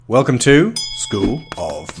Welcome to School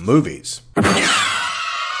of Movies.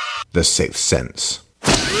 The Sixth Sense.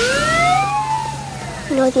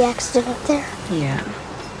 You know the accident up there? Yeah.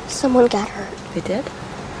 Someone got hurt. They did?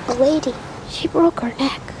 A lady. She broke her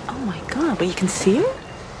neck. Oh my god, but you can see her?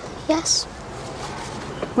 Yes.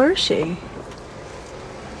 Where is she?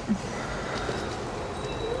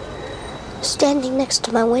 Standing next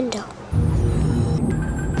to my window.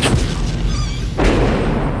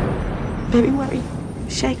 Baby, why are you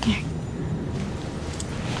shaking?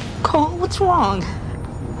 Cole, what's wrong?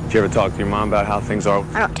 Did you ever talk to your mom about how things are?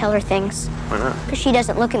 I don't tell her things. Why not? Because she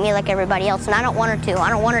doesn't look at me like everybody else, and I don't want her to. I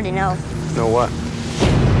don't want her to know. Know what?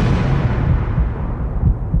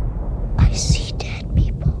 I see dead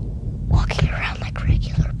people walking around like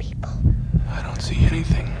regular people. I don't see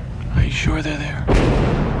anything. Are you sure they're there?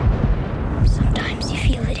 Sometimes you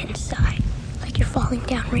feel it inside, like you're falling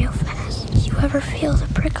down real fast. Do you ever feel the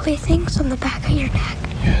prickly things on the back of your neck?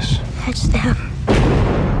 Yes. That's them.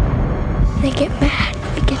 They get mad.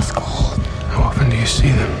 It gets cold. How often do you see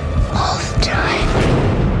them? All the time.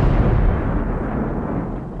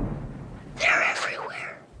 They're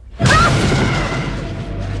everywhere.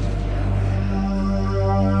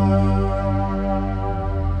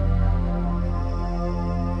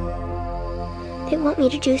 They want me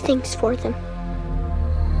to do things for them.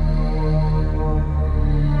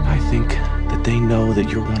 I think that they know that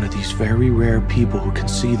you're one of these very rare people who can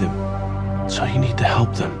see them. So you need to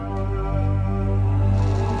help them.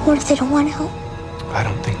 What if they don't want help? I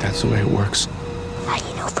don't think that's the way it works. How do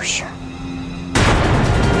you know for sure?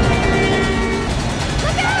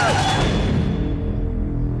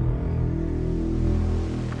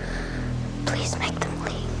 Please make them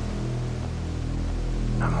leave.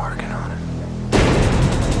 I'm working on it.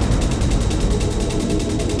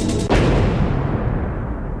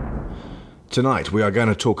 Tonight we are going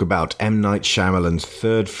to talk about M. Night Shyamalan's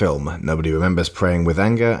third film, Nobody Remembers Praying with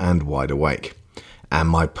Anger and Wide Awake, and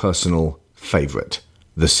my personal favourite,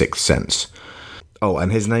 The Sixth Sense. Oh,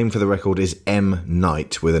 and his name for the record is M.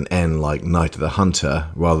 Night, with an N like Night of the Hunter,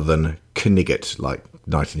 rather than Knigget like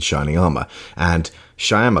Knight in Shining Armour, and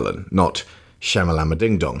Shyamalan, not Shamalama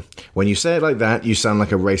Ding Dong. When you say it like that, you sound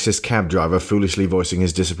like a racist cab driver foolishly voicing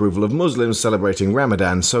his disapproval of Muslims celebrating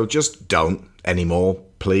Ramadan, so just don't anymore,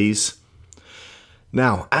 please.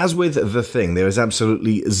 Now, as with The Thing, there is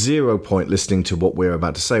absolutely zero point listening to what we're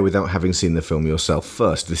about to say without having seen the film yourself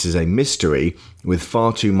first. This is a mystery with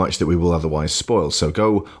far too much that we will otherwise spoil, so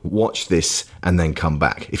go watch this and then come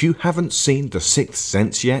back. If you haven't seen The Sixth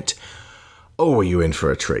Sense yet, oh, are you in for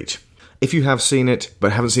a treat. If you have seen it,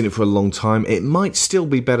 but haven't seen it for a long time, it might still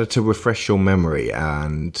be better to refresh your memory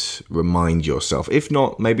and remind yourself. If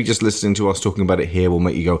not, maybe just listening to us talking about it here will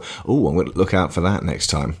make you go, oh, I'm going to look out for that next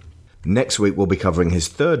time. Next week we'll be covering his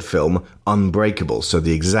third film, Unbreakable, so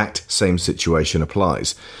the exact same situation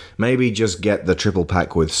applies. Maybe just get the triple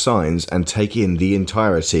pack with Signs and take in the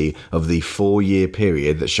entirety of the 4-year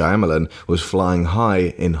period that Shyamalan was flying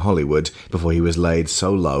high in Hollywood before he was laid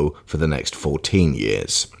so low for the next 14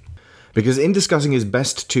 years. Because in discussing his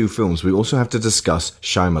best two films, we also have to discuss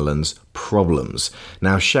Shyamalan's problems.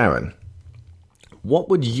 Now, Sharon, what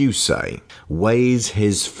would you say weighs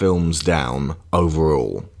his films down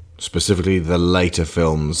overall? Specifically the later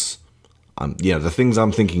films, the things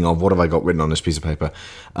I'm thinking of, what have I got written on this piece of paper,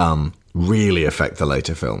 really affect the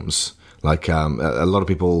later films. Like, a lot of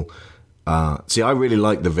people, I really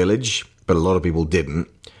liked The Village, but a lot of people didn't.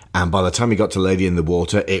 And by the time he got to Lady in the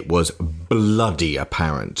Water, it was bloody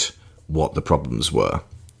apparent what the problems were.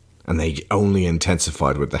 And they only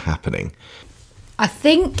intensified with The Happening. I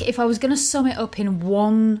think if I was going to sum it up in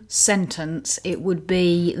one sentence, it would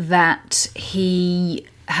be that he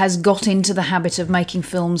has got into the habit of making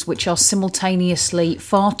films which are simultaneously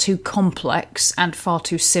far too complex and far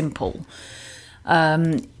too simple.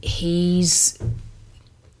 He's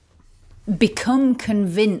become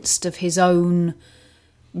convinced of his own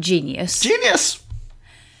genius.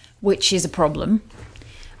 Which is a problem.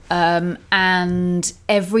 And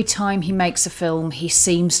every time he makes a film, he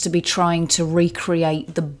seems to be trying to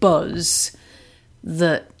recreate the buzz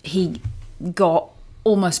that he got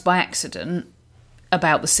almost by accident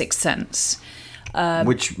about The Sixth Sense.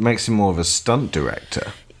 Which makes him more of a stunt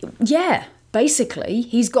director. Yeah, basically.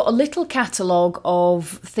 He's got a little catalogue of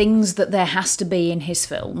things that there has to be in his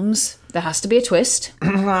films. There has to be a twist.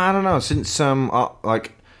 I don't know, since,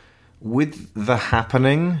 with The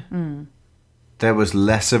Happening, there was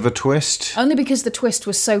less of a twist. Only because the twist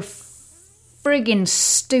was so friggin'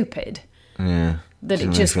 stupid. Yeah. that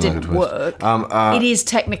it just didn't work. It is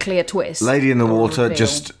technically a twist. Lady in the Water, reveal.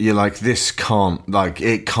 just, you're like, this can't, like,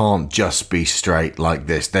 it can't just be straight like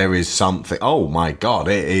this. There is something. Oh my God,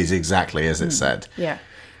 it is exactly as it said. Yeah.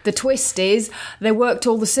 The twist is they worked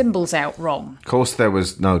all the symbols out wrong. Of course, there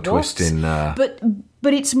was no twist in. But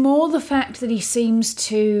it's more the fact that he seems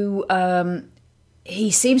to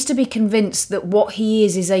be convinced that what he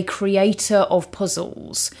is a creator of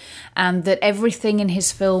puzzles, and that everything in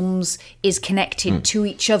his films is connected to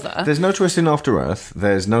each other. There's no twist in After Earth.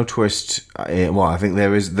 There's no twist. I think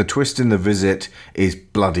there is. The twist in The Visit is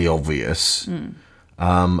bloody obvious.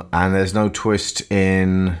 And there's no twist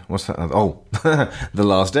in what's that? Oh, The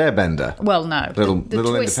Last Airbender. Well, no, little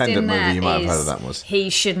twist independent in movie you might have is heard of that was. He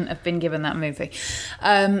shouldn't have been given that movie,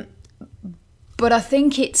 but I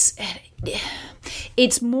think it's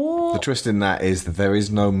more. The twist in that is that there is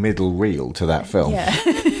no middle reel to that film. Yeah,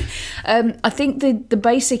 I think the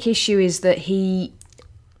basic issue is that he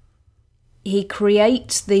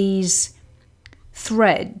creates these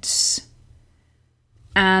threads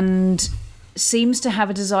and seems to have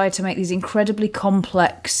a desire to make these incredibly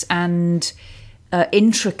complex and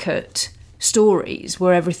intricate stories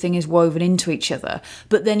where everything is woven into each other.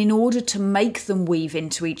 But then in order to make them weave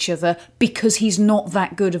into each other, because he's not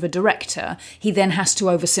that good of a director, he then has to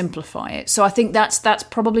oversimplify it. So I think that's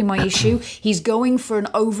probably my issue. He's going for an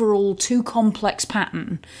overall too complex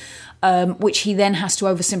pattern, which he then has to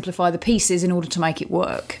oversimplify the pieces in order to make it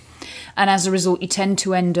work. And as a result, you tend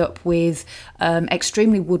to end up with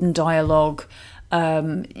extremely wooden dialogue,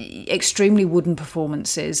 extremely wooden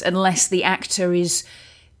performances, unless the actor is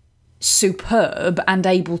superb and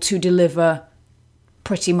able to deliver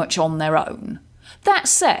pretty much on their own. That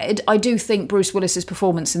said, I do think Bruce Willis's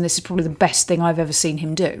performance in this is probably the best thing I've ever seen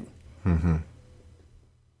him do. Mm-hmm.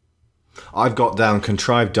 I've got down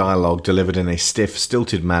contrived dialogue delivered in a stiff,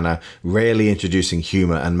 stilted manner, rarely introducing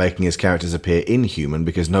humour and making his characters appear inhuman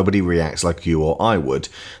because nobody reacts like you or I would.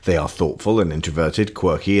 They are thoughtful and introverted,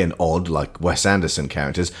 quirky and odd like Wes Anderson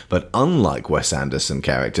characters, but unlike Wes Anderson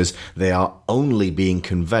characters, they are only being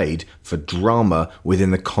conveyed for drama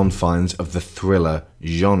within the confines of the thriller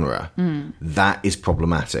genre. That is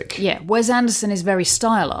problematic. Yeah, Wes Anderson is very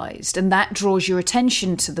stylised, and that draws your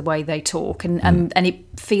attention to the way they talk, and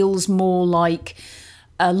it feels more like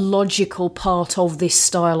a logical part of this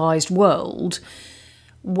stylised world,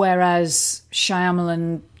 whereas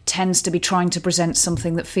Shyamalan tends to be trying to present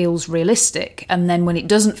something that feels realistic, and then when it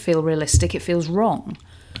doesn't feel realistic, it feels wrong.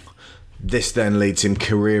 This then leads him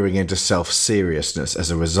careering into self-seriousness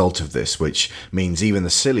as a result of this, which means even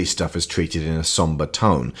the silly stuff is treated in a somber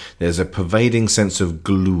tone. There's a pervading sense of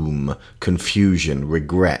gloom, confusion,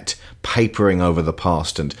 regret, papering over the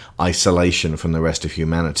past and isolation from the rest of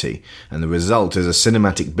humanity. And the result is a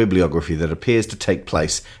cinematic bibliography that appears to take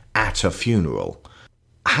place at a funeral.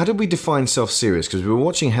 How did we define self-serious? Because we were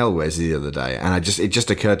watching Hellraiser the other day, and it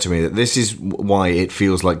just occurred to me that this is why it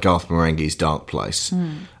feels like Garth Marenghi's Dark Place,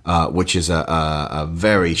 which is a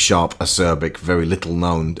very sharp, acerbic, very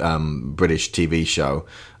little-known British TV show.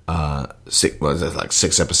 There's like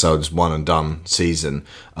 6 episodes, one and done season,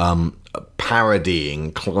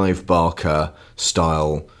 parodying Clive Barker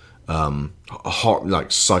style,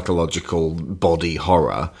 like psychological body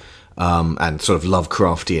horror. And sort of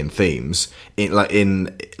Lovecraftian themes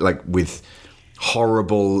with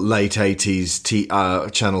horrible late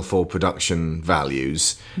 80s Channel 4 production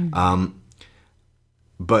values.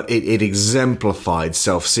 But it exemplified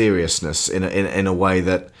self-seriousness in a way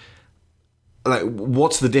that, like,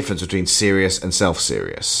 what's the difference between serious and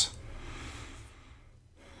self-serious?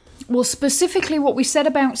 Well, specifically what we said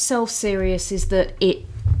about self-serious is that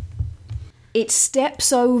it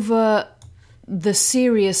steps over the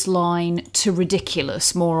serious line to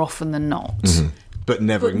ridiculous more often than not. But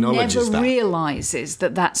never acknowledges that. Never realises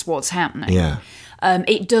that that's what's happening. Yeah.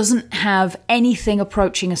 It doesn't have anything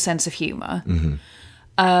approaching a sense of humour.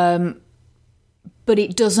 But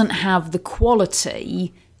it doesn't have the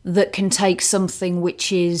quality that can take something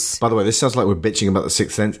which is... By the way, this sounds like we're bitching about The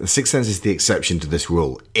Sixth Sense. The Sixth Sense is the exception to this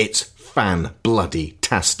rule. It's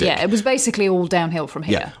fan-bloody-tastic. Yeah, it was basically all downhill from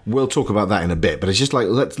here. Yeah, we'll talk about that in a bit. But it's just like,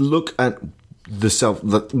 let's look at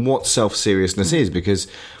what self-seriousness is, because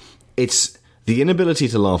it's the inability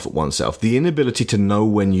to laugh at oneself, the inability to know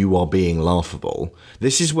when you are being laughable.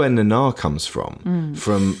 This is where Nanar comes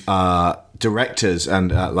from directors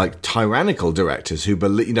and like tyrannical directors who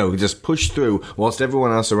who just push through whilst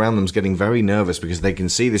everyone else around them's getting very nervous because they can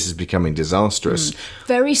see this is becoming disastrous.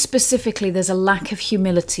 Very specifically, there's a lack of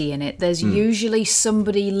humility in it. There's usually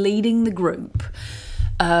somebody leading the group,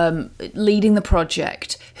 leading the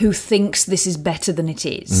project, who thinks this is better than it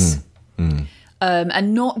is.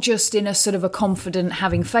 and not just in a sort of a confident,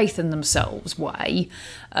 having faith in themselves way,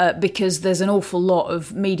 because there's an awful lot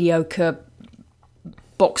of mediocre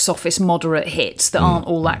box office moderate hits that aren't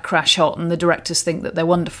all that crash hot, and the directors think that they're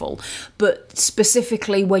wonderful. But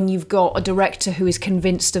specifically when you've got a director who is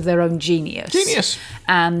convinced of their own genius,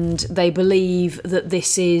 and they believe that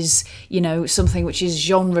this is, something which is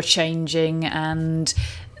genre changing, and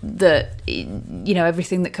that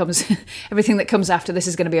everything that comes after this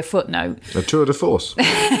is going to be a footnote, a tour de force.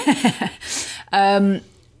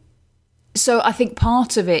 So I think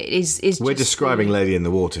part of it is we're describing Lady in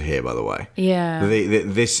the Water here, by the way. Yeah.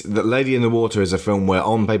 The Lady in the Water is a film where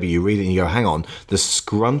on paper you read it and you go, hang on, the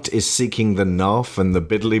scrunt is seeking the narf and the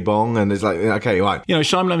biddly bong, and it's like, okay, right.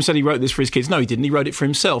 Shyamalan said he wrote this for his kids. No, he didn't. He wrote it for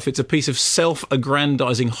himself. It's a piece of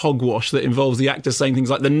self-aggrandising hogwash that involves the actor saying things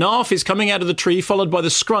like, the narf is coming out of the tree, followed by the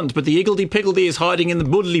scrunt, but the iggledy-piggledy is hiding in the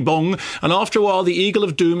buddly bong, and after a while the eagle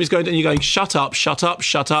of doom is going to... And you're going, shut up, shut up,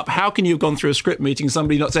 shut up. How can you have gone through a script meeting and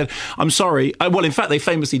somebody not said, I'm sorry. Well, in fact, they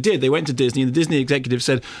famously did. They went to Disney, and the Disney executive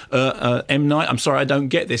said, M. Night, I'm sorry, I don't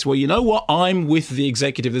get this. Well, you know what? I'm with the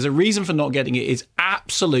executive. There's a reason for not getting it. It's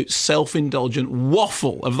absolute self-indulgent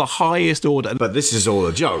waffle of the highest order. But this is all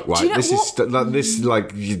a joke, right? These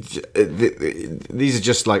are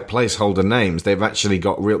just like placeholder names. They've actually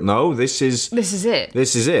got real... No, this is it.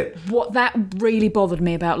 This is it. What that really bothered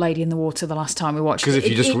me about Lady in the Water the last time we watched it. Because if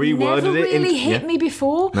you just reworded it... It never really hit me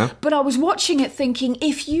before. No? But I was watching it thinking,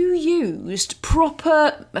 if you used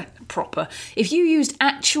if you used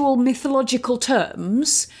actual mythological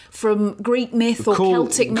terms from Greek myth or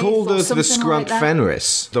Celtic myth or something the scrunt like that,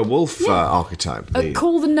 Fenris, the wolf archetype.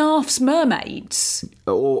 Call the Narfs mermaids.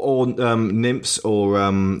 Or nymphs or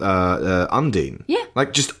Undine. Yeah.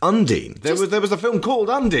 Like just Undine. There was a film called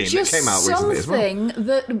Undine that came out recently as well. Something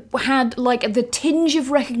that had like the tinge of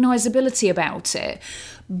recognisability about it.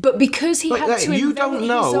 But because he had to invent his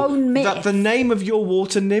own myth... that the name of your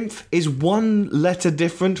water nymph is one letter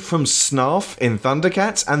different from Snarf in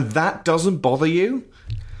Thundercats, and that doesn't bother you?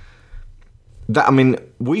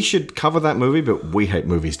 We should cover that movie, but We Hate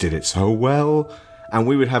Movies did it so well, and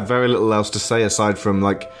we would have very little else to say aside from,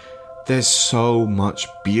 there's so much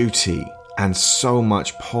beauty and so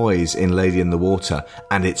much poise in Lady in the Water,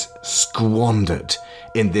 and it's squandered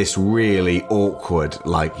in this really awkward,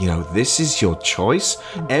 this is your choice.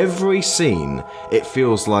 Every scene, it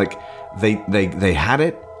feels like they had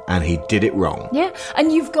it and he did it wrong. Yeah,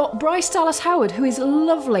 and you've got Bryce Dallas Howard, who is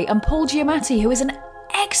lovely, and Paul Giamatti, who is an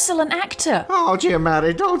excellent actor. Oh,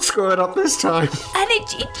 Giamatti, don't screw it up this time. And he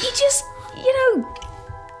just,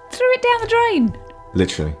 threw it down the drain.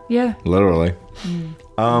 Literally. Yeah. Literally.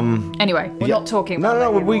 Anyway, we're not talking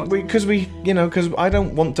about because I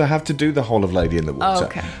don't want to have to do the whole of Lady in the Water. Oh,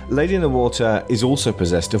 okay. Lady in the Water is also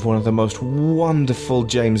possessed of one of the most wonderful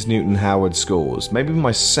James Newton Howard scores. Maybe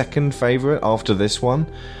my second favourite after this one.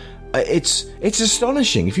 It's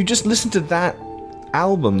astonishing. If you just listen to that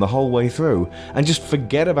album the whole way through and just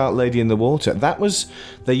forget about Lady in the Water.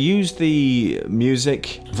 They used the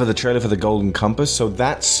music for the trailer for The Golden Compass, so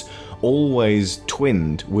that's always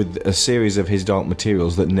twinned with a series of his Dark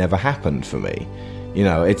Materials that never happened for me.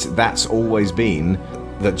 That's always been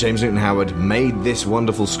that James Newton Howard made this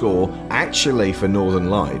wonderful score actually for Northern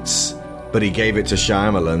Lights, but he gave it to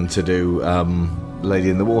Shyamalan to do Lady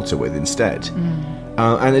in the Water with instead.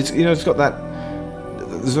 And it's got that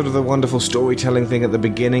sort of the wonderful storytelling thing at the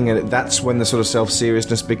beginning, and that's when the sort of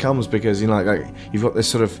self-seriousness becomes, because you've got this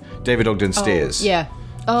sort of David Ogden Stiers. This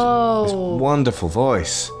wonderful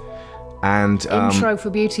voice. And intro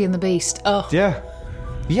for Beauty and the Beast. Yeah,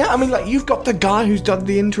 you've got the guy who's done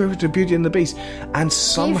the intro to Beauty and the Beast, and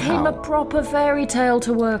somehow give him a proper fairy tale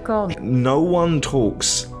to work on. No one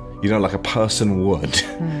talks, like a person would.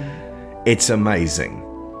 It's amazing,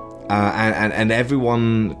 and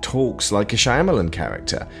everyone talks like a Shyamalan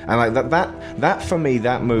character, and that for me,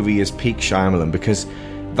 that movie is peak Shyamalan, because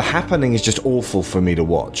The Happening is just awful for me to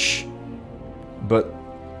watch, but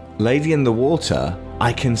Lady in the Water,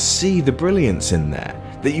 I can see the brilliance in there.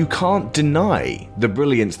 That you can't deny the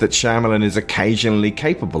brilliance that Shyamalan is occasionally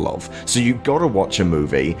capable of. So you've got to watch a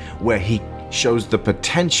movie where he shows the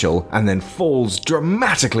potential and then falls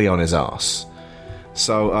dramatically on his ass.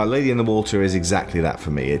 So Lady in the Water is exactly that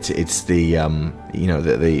for me. It's the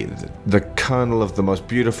the kernel of the most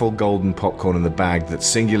beautiful golden popcorn in the bag that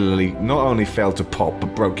singularly not only failed to pop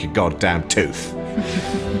but broke your goddamn tooth.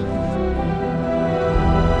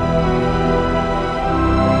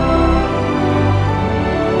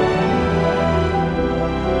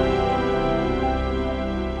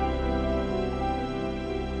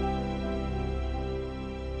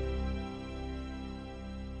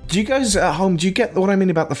 Do you guys at home, do you get what I mean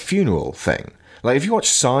about the funeral thing? Like, if you watch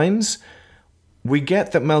Signs, we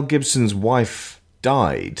get that Mel Gibson's wife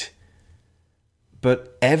died,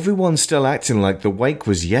 but everyone's still acting like the wake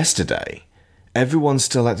was yesterday. Everyone's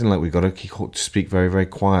still acting like we've got to speak very, very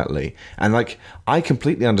quietly. And, like, I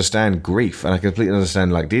completely understand grief, and I completely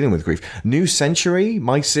understand, like, dealing with grief. New Century,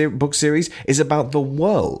 my book series, is about the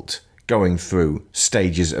world going through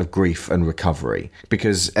stages of grief and recovery,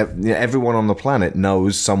 because everyone on the planet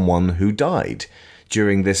knows someone who died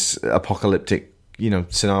during this apocalyptic,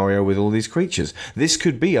 scenario with all these creatures. This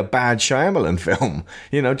could be a bad Shyamalan film.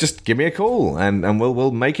 Just give me a call and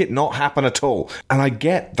we'll make it not happen at all. And I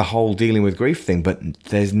get the whole dealing with grief thing, but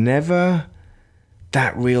there's never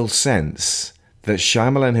that real sense that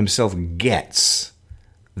Shyamalan himself gets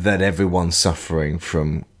that everyone's suffering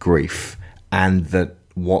from grief, and that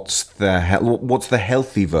what's the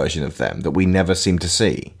healthy version of them that we never seem to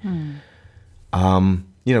see.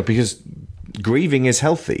 Because grieving is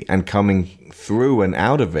healthy, and coming through and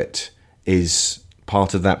out of it is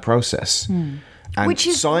part of that process. And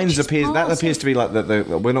Signs appears to be like that.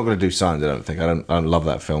 We're not going to do Signs, I don't think. I don't love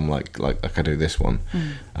that film like I do this one.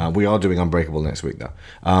 We are doing Unbreakable next week though.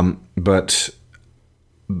 But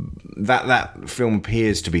that film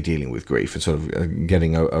appears to be dealing with grief and sort of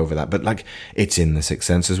getting over that. But, like, it's in The Sixth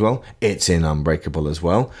Sense as well. It's in Unbreakable as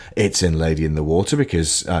well. It's in Lady in the Water,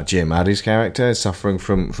 because Giamatti's character is suffering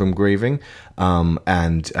from grieving.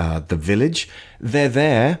 And The Village, they're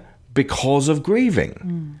there because of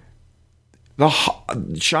grieving.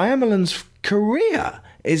 Shyamalan's career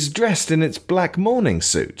is dressed in its black mourning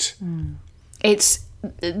suit.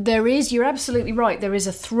 You're absolutely right, there is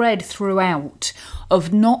a thread throughout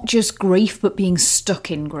of not just grief, but being stuck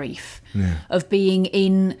in grief, of being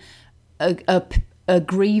in a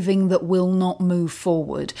grieving that will not move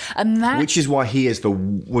forward, and that, which is why he was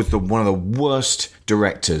one of the worst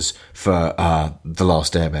directors for The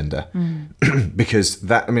Last Airbender, because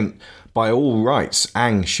by all rights,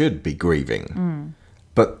 Aang should be grieving.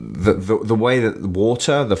 But the way that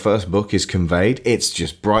Water, the first book, is conveyed, it's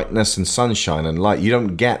just brightness and sunshine and light. You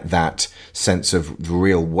don't get that sense of the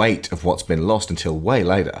real weight of what's been lost until way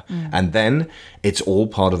later. And then it's all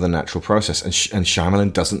part of the natural process. And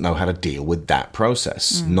Shyamalan doesn't know how to deal with that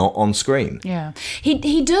process, not on screen. Yeah.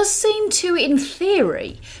 He does seem to, in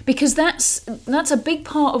theory, because that's a big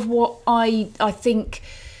part of what I think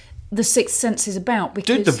The Sixth Sense is about.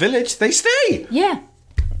 Because, dude, The Village, they stay! Yeah.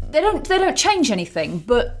 They don't change anything,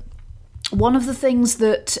 but one of the things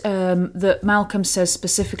that that Malcolm says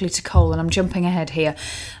specifically to Cole, and I'm jumping ahead here,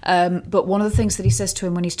 but one of the things that he says to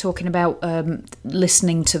him when he's talking about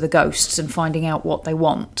listening to the ghosts and finding out what they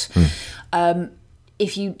want. I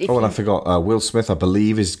forgot. Will Smith, I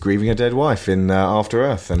believe, is grieving a dead wife in After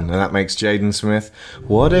Earth, and that makes Jaden Smith.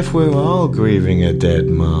 What if we're all grieving a dead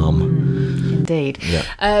mom? Indeed.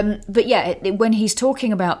 Yeah. But yeah, when he's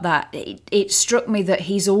talking about that, it struck me that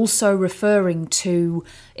he's also referring to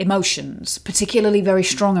emotions, particularly very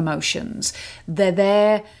strong emotions. They're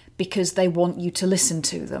there because they want you to listen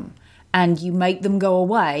to them, and you make them go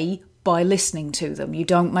away by listening to them. You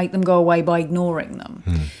don't make them go away by ignoring them.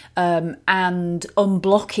 And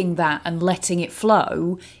unblocking that and letting it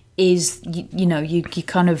flow is, you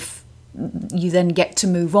kind of, you then get to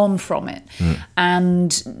move on from it.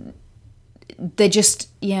 And there just,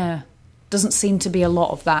 doesn't seem to be a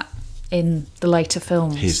lot of that in the later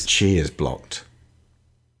films. His chi is blocked.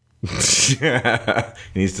 He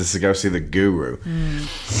needs to go see the guru.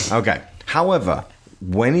 Okay. However,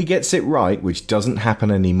 when he gets it right, which doesn't happen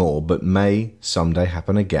anymore, but may someday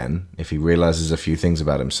happen again if he realises a few things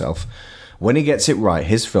about himself, when he gets it right,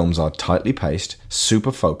 his films are tightly paced,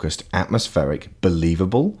 super focused, atmospheric,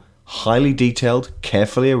 believable, highly detailed,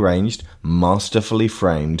 carefully arranged, masterfully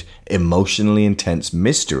framed, emotionally intense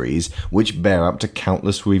mysteries which bear up to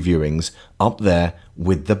countless reviewings, up there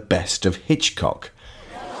with the best of Hitchcock.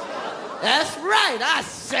 That's right, I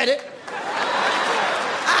said it.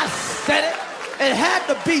 I said it. It had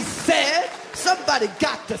to be said. Somebody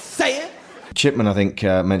got to say it. Chipman, I think,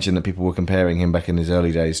 mentioned that people were comparing him back in his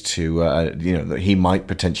early days to, that he might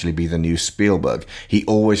potentially be the new Spielberg. He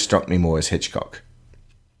always struck me more as Hitchcock.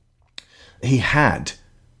 He had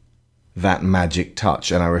that magic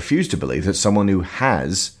touch, and I refuse to believe that someone who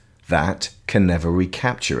has that can never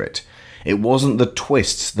recapture it. It wasn't the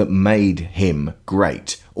twists that made him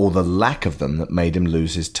great, or the lack of them that made him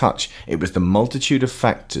lose his touch. It was the multitude of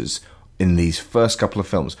factors in these first couple of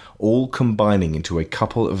films, all combining into a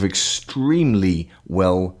couple of extremely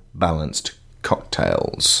well-balanced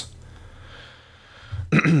cocktails.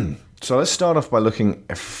 So let's start off by looking,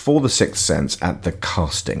 for The Sixth Sense, at the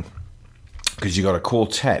casting. because you got a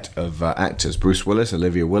quartet of actors: Bruce Willis,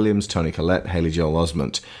 Olivia Williams, Toni Collette, Haley Joel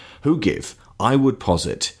Osment, who give, I would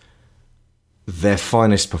posit, their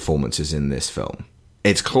finest performances in this film.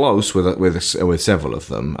 It's close with several of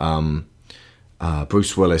them.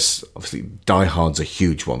 Bruce Willis, obviously, Die Hard's a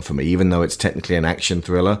huge one for me, even though it's technically an action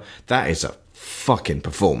thriller. That is a fucking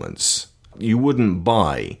performance. You wouldn't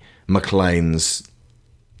buy McClane's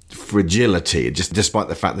fragility, just despite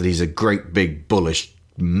the fact that he's a great big bullish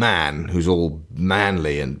man who's all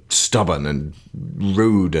manly and stubborn and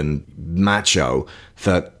rude and macho,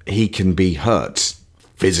 that he can be hurt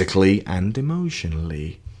physically and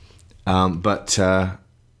emotionally. But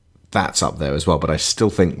that's up there as well. But I still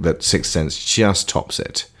think that Sixth Sense just tops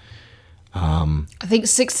it. I think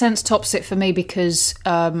Sixth Sense tops it for me because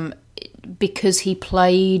he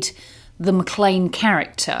played the McClane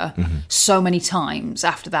character so many times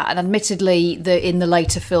after that, and admittedly, in the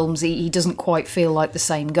later films, he doesn't quite feel like the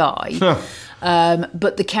same guy.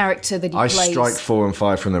 But the character that he plays, I strike 4 and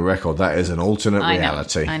 5 from the record. That is an alternate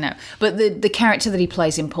reality. I know, but the character that he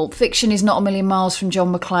plays in Pulp Fiction is not a million miles from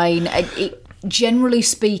John McClane. Generally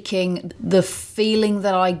speaking, the feeling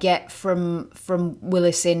that I get from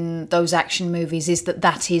Willis in those action movies is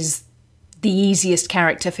that is the easiest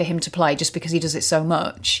character for him to play, just because he does it so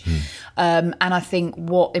much. And I think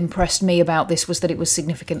what impressed me about this was that it was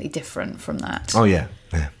significantly different from that. Oh, yeah.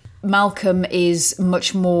 Malcolm is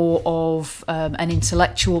much more of an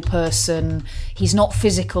intellectual person. He's not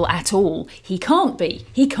physical at all. He can't be.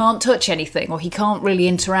 He can't touch anything, or he can't really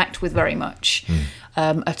interact with very much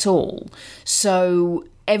at all. So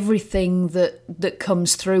everything that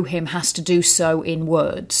comes through him has to do so in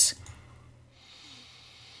words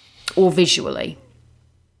or visually.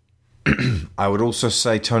 I would also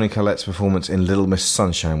say Toni Collette's performance in Little Miss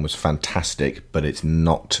Sunshine was fantastic, but it's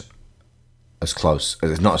not as close.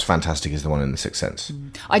 It's not as fantastic as the one in The Sixth Sense.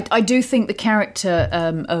 I do think the character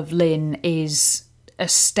of Lynn is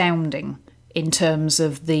astounding in terms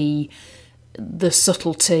of the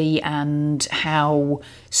subtlety and how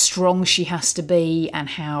strong she has to be, and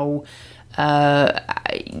how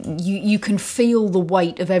you can feel the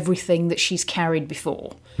weight of everything that she's carried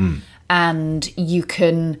before, and you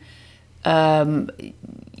can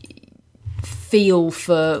feel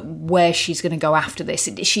for where she's going to go after this.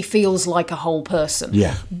 She feels like a whole person.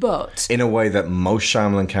 Yeah. But in a way that most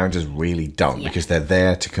Shyamalan characters really don't, because they're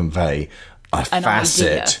there to convey a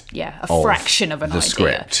facet idea. A fraction of an the idea.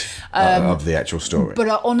 Script of the actual story.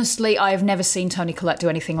 But honestly, I have never seen Toni Collette do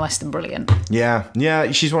anything less than brilliant.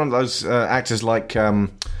 Yeah, she's one of those actors like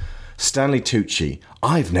Stanley Tucci.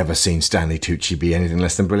 I've never seen Stanley Tucci be anything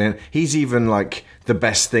less than brilliant. He's even like the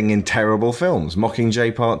best thing in terrible films,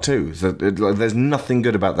 Mockingjay Part 2. There's nothing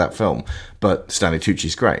good about that film, but Stanley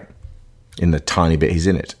Tucci's great in the tiny bit he's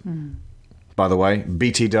in it. By the way,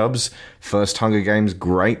 BT Dubs, first Hunger Games,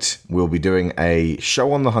 great. We'll be doing a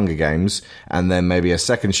show on the Hunger Games, and then maybe a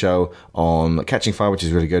second show on Catching Fire, which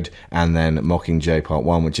is really good, and then Mockingjay Part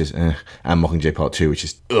 1, which is and Mockingjay Part 2, which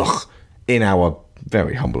is in our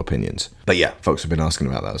very humble opinions. But yeah, folks have been asking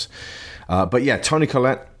about those. But yeah, Toni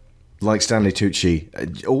Collette, like Stanley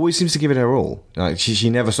Tucci, always seems to give it her all. Like she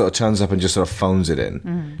never sort of turns up and just sort of phones it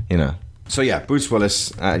in, you know. So yeah, Bruce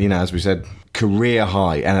Willis, as we said, career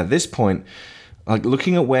high. And at this point, like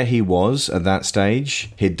looking at where he was at that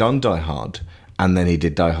stage, he'd done Die Hard, and then he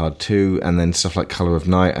did Die Hard 2, and then stuff like Colour of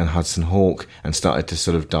Night and Hudson Hawk, and started to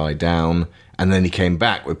sort of die down. And then he came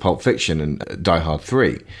back with Pulp Fiction and Die Hard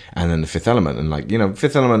 3, and then The Fifth Element. And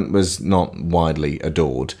Fifth Element was not widely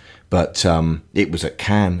adored, but it was at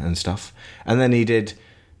Cannes and stuff. And then he did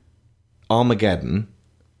Armageddon,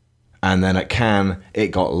 and then at Cannes, it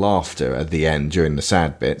got laughter at the end during the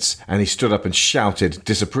sad bits, and he stood up and shouted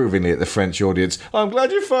disapprovingly at the French audience, "I'm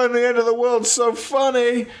glad you find the end of the world so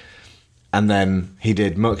funny!" And then he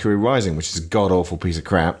did Mercury Rising, which is a god-awful piece of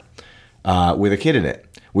crap, with a kid in it.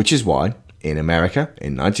 Which is why, in America,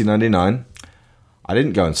 in 1999, I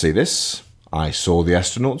didn't go and see this. I saw The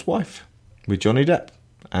Astronaut's Wife with Johnny Depp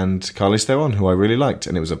and Charlize Theron, who I really liked,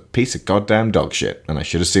 and it was a piece of goddamn dog shit, and I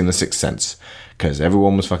should have seen The Sixth Sense, because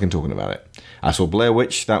everyone was fucking talking about it. I saw Blair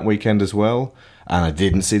Witch that weekend as well, and I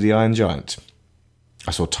didn't see The Iron Giant.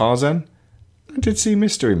 I saw Tarzan. I did see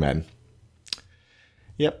Mystery Men.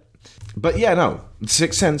 Yep. But yeah, no,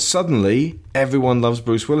 Sixth Sense, suddenly, everyone loves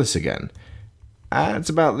Bruce Willis again. It's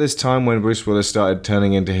about this time when Bruce Willis started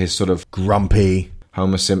turning into his sort of grumpy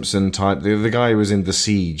Homer Simpson type, the guy who was in The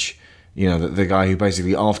Siege. You know, the guy who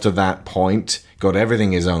basically, after that point, got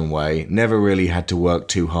everything his own way, never really had to work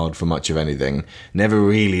too hard for much of anything, never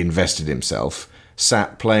really invested himself,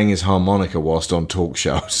 sat playing his harmonica whilst on talk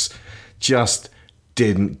shows, just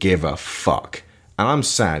didn't give a fuck. And I'm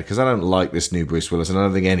sad because I don't like this new Bruce Willis, and I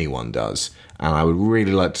don't think anyone does. And I would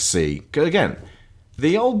really like to see, again,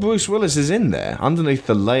 the old Bruce Willis is in there underneath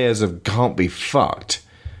the layers of can't be fucked.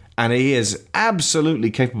 And he is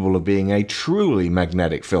absolutely capable of being a truly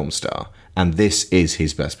magnetic film star. And this is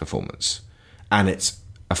his best performance. And it's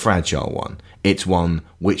a fragile one. It's one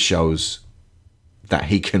which shows that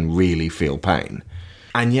he can really feel pain.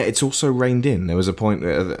 And yet it's also reined in. There was a point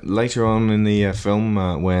later on in the film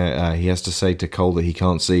where he has to say to Cole that he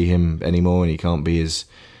can't see him anymore and he can't be his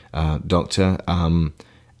doctor.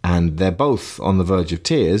 And they're both on the verge of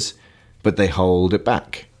tears, but they hold it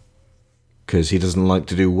back. Because he doesn't like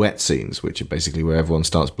to do wet scenes, which are basically where everyone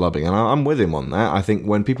starts blubbing. And I'm with him on that. I think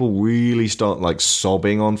when people really start like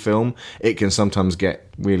sobbing on film, it can sometimes get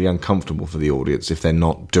really uncomfortable for the audience if they're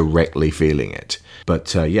not directly feeling it.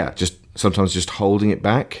 But sometimes just holding it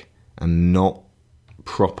back and not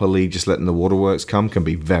properly just letting the waterworks come can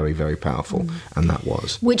be very, very powerful. And that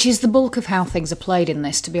was. Which is the bulk of how things are played in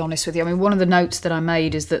this, to be honest with you. I mean, one of the notes that I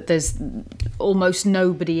made is that there's almost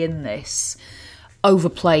nobody in this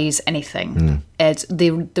overplays anything.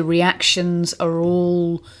 The reactions are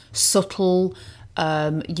all subtle.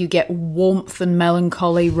 You get warmth and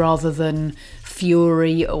melancholy rather than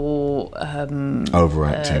fury or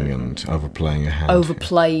overacting and overplaying a hand.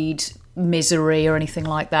 Overplayed misery or anything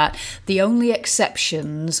like that. The only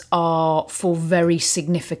exceptions are for very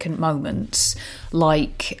significant moments,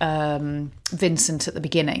 like Vincent at the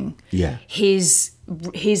beginning. Yeah. His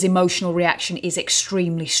emotional reaction is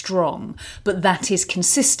extremely strong, but that is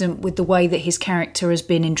consistent with the way that his character has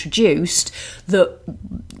been introduced, that,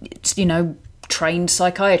 you know, trained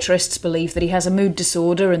psychiatrists believe that he has a mood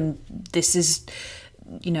disorder, and this is,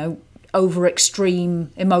 you know, over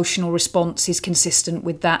extreme emotional response is consistent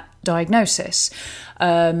with that diagnosis.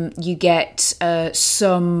 You get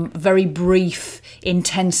some very brief,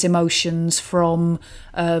 intense emotions from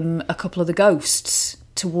a couple of the ghosts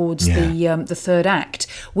towards the third act,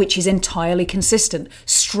 which is entirely consistent.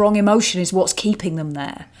 Strong emotion is what's keeping them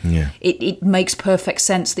there. Yeah. It makes perfect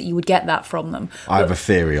sense that you would get that from them. I have a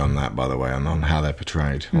theory on that, by the way, on how they're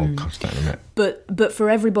portrayed. I'll come to that in a minute. But for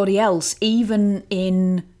everybody else, even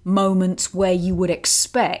in moments where you would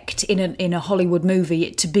expect in a Hollywood movie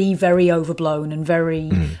it to be very overblown and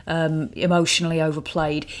very emotionally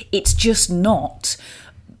overplayed, it's just not.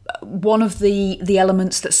 One of the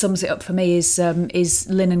elements that sums it up for me is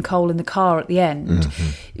Lynn and Cole in the car at the end.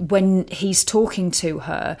 When he's talking to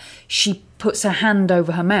her, she puts her hand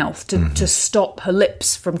over her mouth to stop her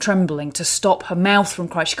lips from trembling, to stop her mouth from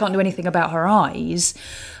crying. She can't do anything about her eyes,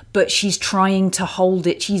 but she's trying to hold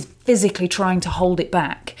it. She's physically trying to hold it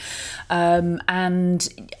back. And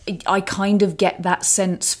I kind of get that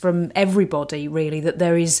sense from everybody, really, that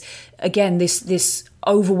there is, again, this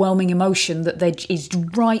overwhelming emotion that is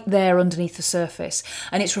right there underneath the surface.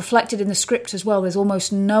 And it's reflected in the script as well. There's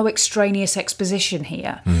almost no extraneous exposition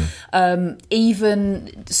here.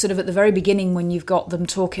 Even sort of at the very beginning when you've got them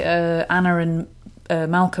talking, Anna and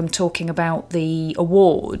Malcolm talking about the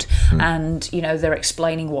award, and you know they're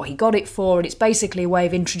explaining what he got it for, and it's basically a way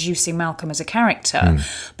of introducing Malcolm as a character,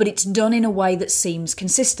 but it's done in a way that seems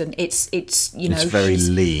consistent. It's you know, it's very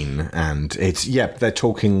lean, and it's they're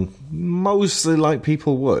talking mostly like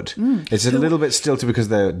people would. It's a little bit stilted because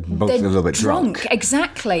they're both a little bit drunk.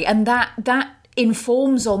 Exactly, and that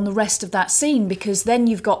informs on the rest of that scene, because then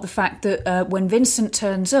you've got the fact that when Vincent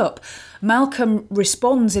turns up, Malcolm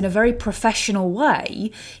responds in a very professional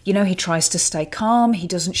way. You know, he tries to stay calm. He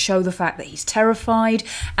doesn't show the fact that he's terrified.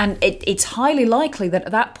 And it's highly likely that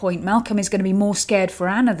at that point, Malcolm is going to be more scared for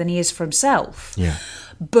Anna than he is for himself. Yeah.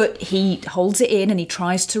 But he holds it in and he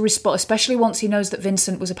tries to respond, especially once he knows that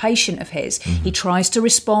Vincent was a patient of his. He tries to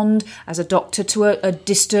respond as a doctor to a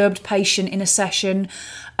disturbed patient in a session.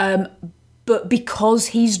 But because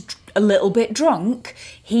he's a little bit drunk,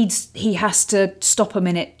 he has to stop a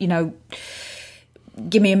minute, you know,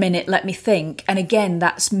 give me a minute, let me think. And again,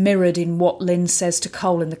 that's mirrored in what Lynn says to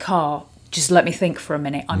Cole in the car. Just let me think for a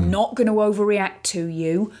minute. I'm not going to overreact to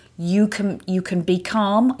you. You can be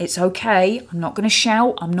calm. It's okay. I'm not going to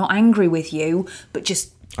shout. I'm not angry with you. But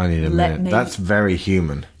just I need a minute. That's very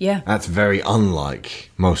human. Yeah. That's very unlike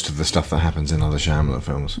most of the stuff that happens in other Shyamalan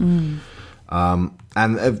films.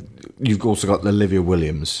 And you've also got Olivia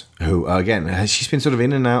Williams, who, again, she's been sort of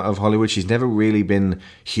in and out of Hollywood. She's never really been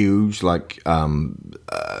huge like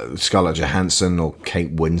Scarlett Johansson or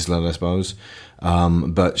Kate Winslet, I suppose.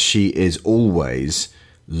 But she is always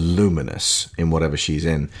luminous in whatever she's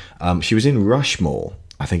in. She was in Rushmore,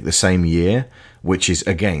 I think, the same year, which is,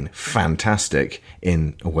 again, fantastic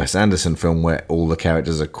in a Wes Anderson film where all the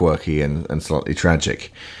characters are quirky and slightly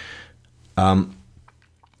tragic.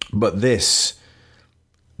 But this,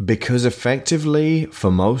 Because effectively, for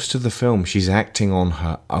most of the film, she's acting on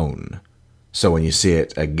her own. So when you see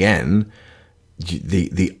it again,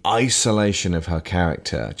 the isolation of her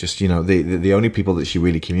character, just, the only people that she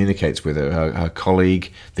really communicates with are her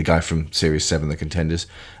colleague, the guy from Series 7, The Contenders,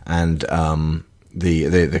 and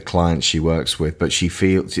the client she works with, but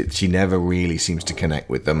she never really seems to connect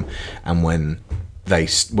with them. And when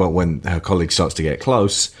her colleague starts to get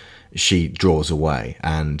close, she draws away.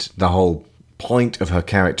 And the whole point of her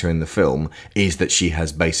character in the film is that she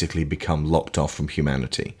has basically become locked off from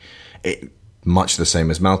humanity. Much the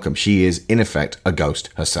same as Malcolm. She is, in effect, a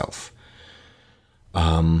ghost herself.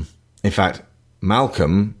 In fact,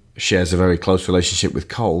 Malcolm shares a very close relationship with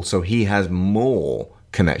Cole, so he has more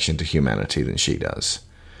connection to humanity than she does.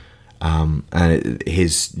 And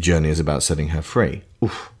his journey is about setting her free.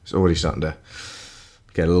 Oof, it's already starting to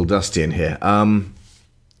get a little dusty in here.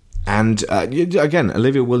 And again,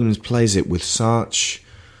 Olivia Williams plays it with such...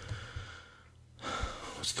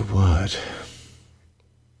 What's the word?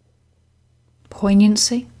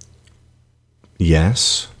 Poignancy?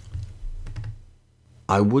 Yes.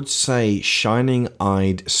 I would say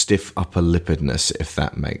shining-eyed, stiff upper-lippedness, if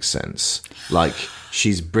that makes sense. Like,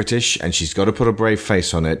 she's British and she's got to put a brave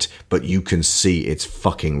face on it, but you can see it's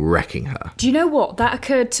fucking wrecking her. Do you know what? That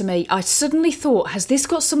occurred to me. I suddenly thought, has this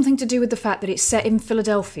got something to do with the fact that it's set in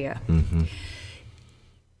Philadelphia? Mm-hmm.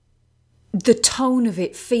 The tone of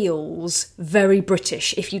it feels very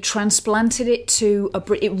British. If you transplanted it to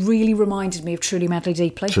it really reminded me of Truly Madly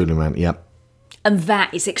Deeply. Truly Madly, yep. And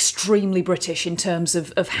that is extremely British in terms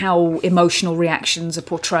of how emotional reactions are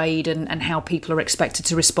portrayed and how people are expected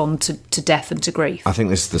to respond to death and to grief. I think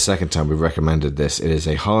this is the second time we've recommended this. It is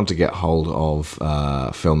a hard-to-get hold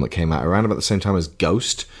of film that came out around about the same time as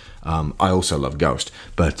Ghost. I also love Ghost.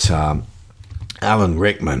 But Alan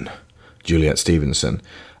Rickman, Juliet Stevenson,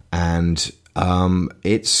 and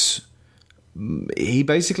he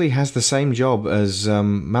basically has the same job as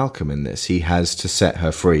Malcolm in this. He has to set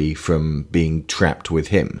her free from being trapped with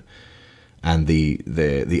him and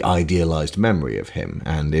the idealized memory of him.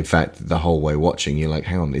 And in fact, the whole way watching, you're like,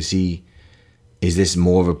 hang on, is this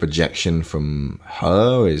more of a projection from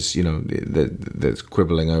her? There's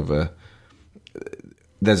quibbling over...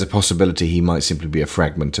 There's a possibility he might simply be a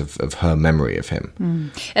fragment of her memory of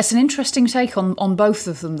him. It's an interesting take on both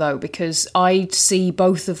of them, though, because I see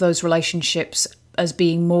both of those relationships as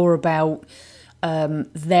being more about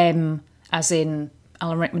them, as in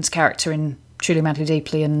Alan Rickman's character in Truly Madly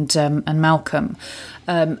Deeply and Malcolm,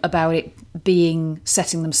 about it being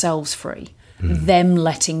setting themselves free. Them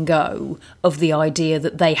letting go of the idea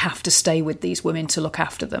that they have to stay with these women to look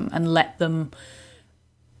after them and let them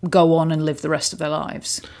go on and live the rest of their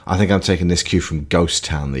lives. I think I'm taking this cue from Ghost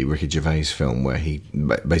Town, the Ricky Gervais film, where he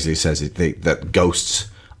basically says that ghosts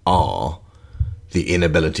are the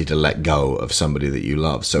inability to let go of somebody that you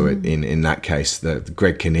love. So in that case, the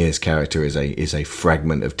Greg Kinnear's character is a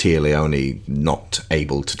fragment of Tia Leone not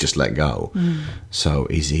able to just let go. So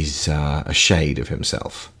he's a shade of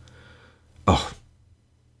himself. Oh,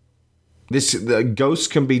 the Ghosts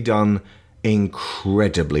can be done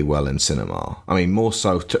incredibly well in cinema. I mean, more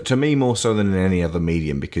so to me, more so than in any other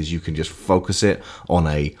medium, because you can just focus it on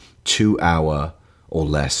a 2-hour or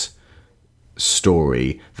less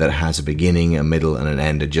story that has a beginning, a middle, and an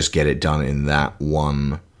end, and just get it done in that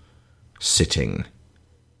one sitting.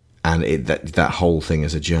 And that whole thing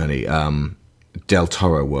is a journey. Del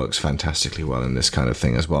Toro works fantastically well in this kind of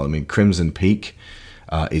thing as well. I mean, Crimson Peak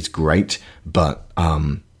is great, but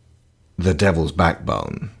The Devil's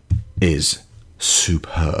Backbone is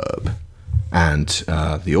superb. And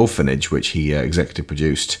The Orphanage, which he executive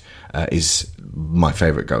produced, is my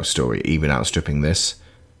favourite ghost story, even outstripping this.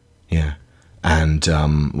 Yeah. And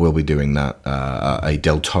we'll be doing that, a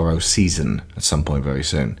Del Toro season at some point very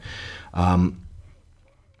soon. But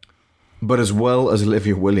as well as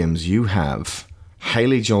Olivia Williams, you have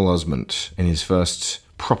Haley Joel Osment in his first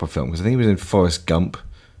proper film, because I think he was in Forrest Gump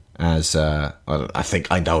as I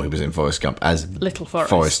know he was in Forrest Gump as Little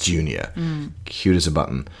Forrest Jr. Cute as a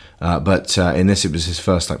button. But in this, it was his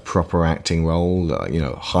first proper acting role.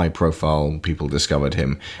 High profile. People discovered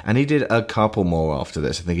him, and he did a couple more after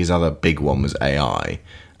this. I think his other big one was AI,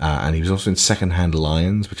 and he was also in Secondhand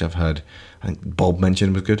Lions, which I've heard. I think Bob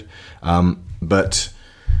mentioned was good. But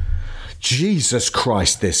Jesus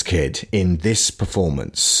Christ, this kid in this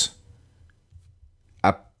performance.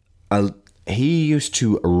 He used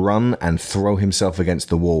to run and throw himself against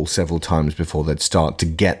the wall several times before they'd start to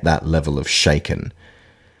get that level of shaken.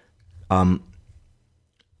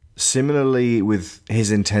 Similarly with his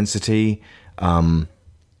intensity, and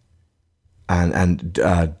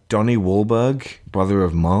Donnie Wahlberg, brother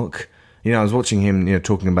of Mark, I was watching him,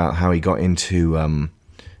 talking about how he got into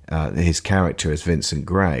his character as Vincent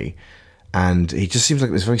Gray, and he just seems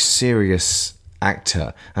like this very serious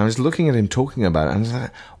actor. And I was looking at him talking about it, and I was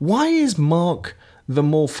like, why is Mark the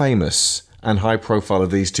more famous and high profile of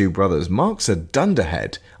these two brothers? Mark's a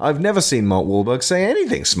dunderhead. I've never seen Mark Wahlberg say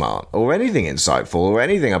anything smart or anything insightful or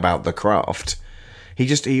anything about the craft.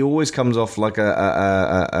 He always comes off like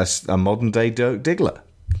a modern day Dirk Diggler.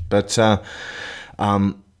 But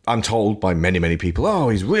I'm told by many, many people, oh,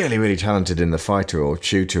 he's really, really talented in The Fighter or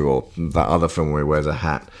Shooter or that other film where he wears a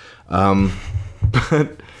hat.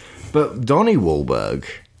 But Donnie Wahlberg,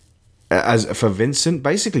 as for Vincent,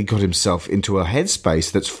 basically got himself into a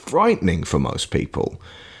headspace that's frightening for most people.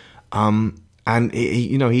 And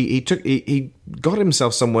he got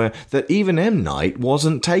himself somewhere that even M. Night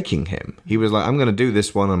wasn't taking him. He was like, I'm going to do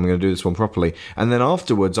this one, I'm going to do this one properly. And then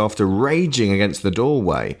afterwards, after raging against the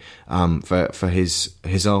doorway for his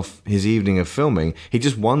evening of filming, he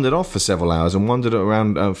just wandered off for several hours and wandered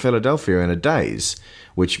around Philadelphia in a daze,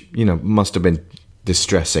 which, must have been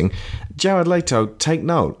distressing. Jared Leto, take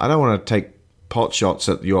note. I don't want to take pot shots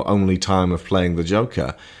at your only time of playing the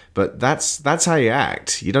Joker, but that's how you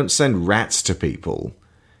act. You don't send rats to people.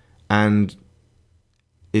 And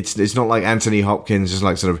it's not like Anthony Hopkins, just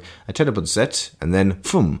like sort of, I turn up on set, and then,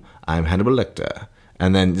 I'm Hannibal Lecter.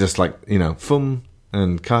 And then just like,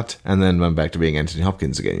 and cut, and then run back to being Anthony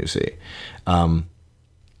Hopkins again, you see.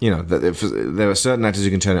 There are certain actors who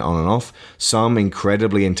can turn it on and off. Some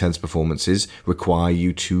incredibly intense performances require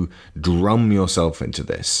you to drum yourself into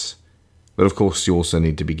this. But of course, you also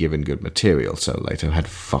need to be given good material, so Leto had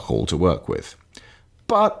fuck all to work with.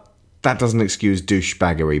 But that doesn't excuse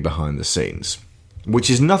douchebaggery behind the scenes. Which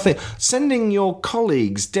is nothing. Sending your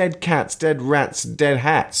colleagues dead cats, dead rats, dead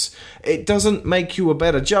hats, it doesn't make you a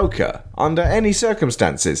better Joker under any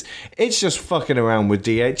circumstances. It's just fucking around with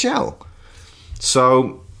DHL.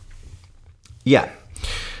 So, yeah.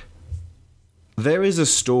 There is a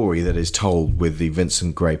story that is told with the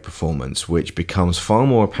Vincent Gray performance, which becomes far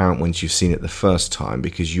more apparent once you've seen it the first time,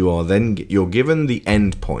 because you're given the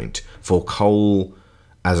end point for Cole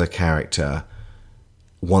as a character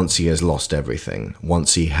once he has lost everything,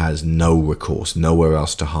 once he has no recourse, nowhere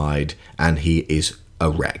else to hide, and he is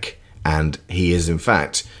a wreck. And he has, in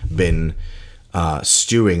fact, been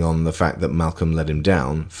stewing on the fact that Malcolm let him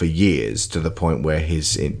down for years, to the point where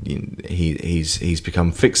he's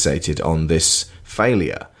become fixated on this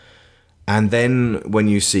failure. And then when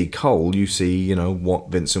you see Cole, you see, what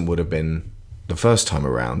Vincent would have been the first time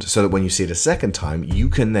around, so that when you see it a second time, you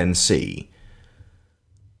can then see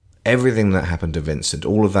everything that happened to Vincent,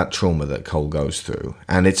 all of that trauma that Cole goes through.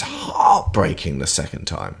 And it's heartbreaking the second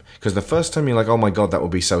time, because the first time you're like, oh my god, that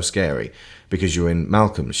would be so scary, because you're in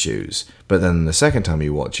Malcolm's shoes. But then the second time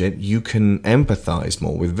you watch it, you can empathise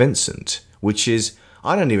more with Vincent, which is,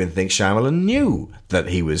 I don't even think Shyamalan knew that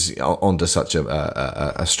he was onto such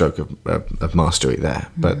a stroke of mastery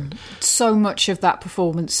there. But so much of that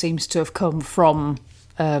performance seems to have come from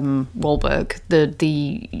Wahlberg.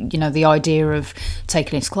 The idea of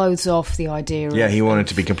taking his clothes off, the idea of... Yeah, he wanted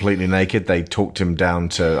to be completely naked. They talked him down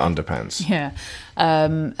to underpants. Yeah.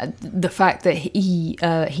 The fact that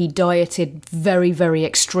he dieted very, very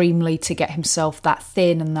extremely to get himself that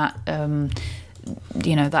thin and that...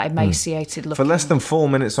 that emaciated look. For less than 4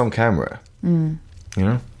 minutes on camera.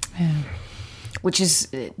 Yeah. Which is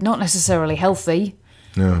not necessarily healthy.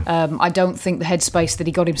 No. I don't think the headspace that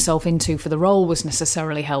he got himself into for the role was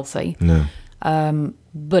necessarily healthy. No.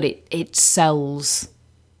 But it sells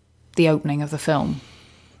the opening of the film.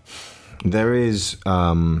 There is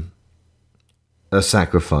a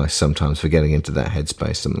sacrifice sometimes for getting into that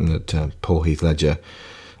headspace, something that Paul Heath Ledger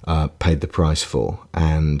paid the price for,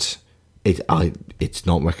 and it's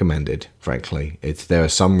not recommended, frankly. There are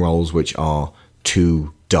some roles which are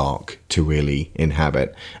too dark to really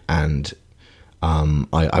inhabit, and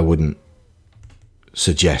I wouldn't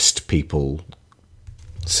suggest people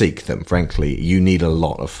seek them, frankly. You need a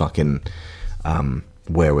lot of fucking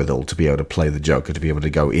wherewithal to be able to play the Joker, to be able to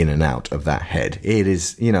go in and out of that head. It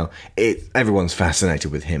is, everyone's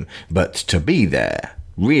fascinated with him, but to be there,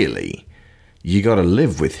 really, you got to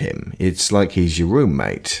live with him. It's like he's your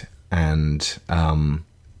roommate, and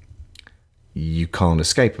you can't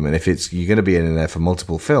escape him. And if you're going to be in there for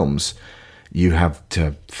multiple films, you have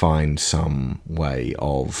to find some way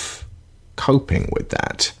of coping with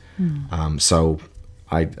that. So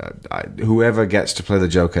I whoever gets to play the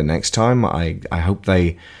Joker next time, I hope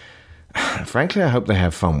they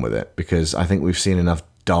have fun with it, because I think we've seen enough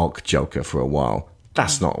dark Joker for a while.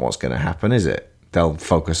 That's not what's going to happen, is it? They'll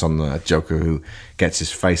focus on the Joker who gets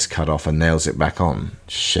his face cut off and nails it back on.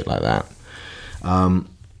 Shit like that.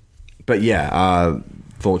 But yeah,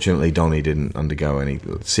 fortunately, Donnie didn't undergo any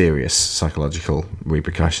serious psychological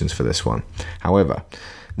repercussions for this one. However,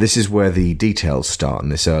 this is where the details start in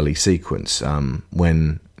this early sequence.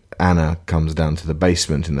 When Anna comes down to the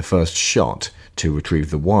basement in the first shot to retrieve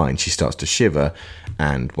the wine, she starts to shiver,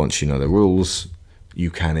 and once you know the rules, you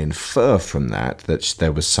can infer from that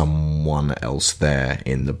there was someone else there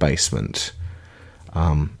in the basement.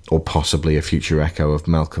 Or possibly a future echo of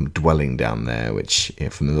Malcolm dwelling down there, which,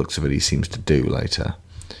 from the looks of it, he seems to do later.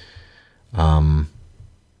 In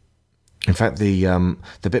fact, the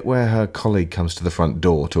bit where her colleague comes to the front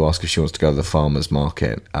door to ask if she wants to go to the farmer's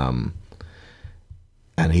market, and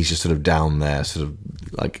he's just sort of down there, sort of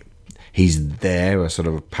like he's there, a sort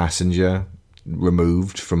of a passenger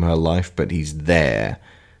removed from her life, but he's there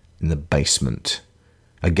in the basement.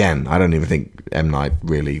 Again, I don't even think M. Night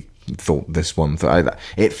really thought this one.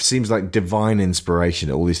 It seems like divine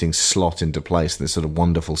inspiration. All these things slot into place, this sort of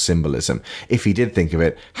wonderful symbolism. If he did think of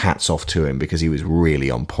it, hats off to him, because he was really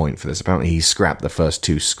on point for this. Apparently he scrapped the first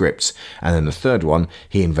 2 scripts, and then the third one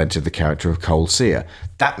he invented the character of Cole Sear.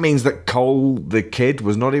 That means that Cole the kid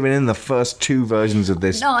was not even in the first 2 versions of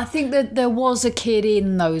this. No, I think that there was a kid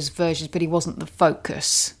in those versions, but he wasn't the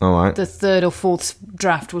focus. All right. The 3rd or 4th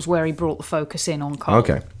draft was where he brought the focus in on Cole.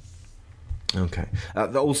 Okay.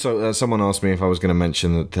 Also, someone asked me if I was going to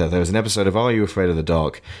mention that there was an episode of Are You Afraid of the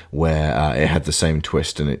Dark where it had the same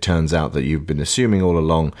twist, and it turns out that you've been assuming all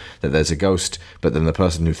along that there's a ghost, but then the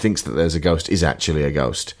person who thinks that there's a ghost is actually a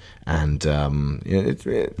ghost. And it's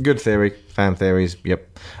good theory, fan theories,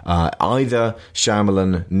 yep. Either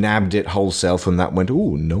Shyamalan nabbed it wholesale from that, went,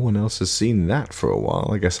 ooh, no one else has seen that for a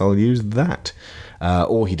while, I guess I'll use that.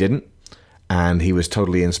 Or he didn't. And he was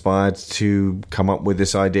totally inspired to come up with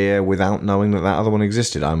this idea without knowing that other one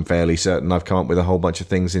existed. I'm fairly certain I've come up with a whole bunch of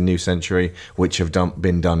things in New Century which have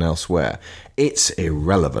been done elsewhere. It's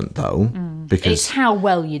irrelevant, though, because... It's how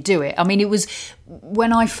well you do it. I mean, it was...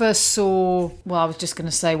 When I first saw... Well, I was just going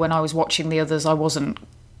to say, when I was watching the others, I wasn't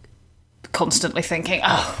constantly thinking,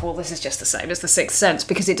 oh, well, this is just the same as The Sixth Sense,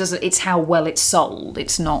 because it's how well it's sold.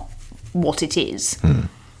 It's not what it is.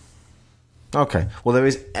 Okay, well, there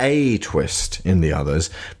is a twist in the others,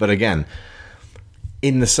 but again,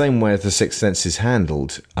 in the same way as The Sixth Sense is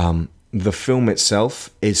handled, the film itself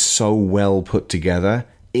is so well put together,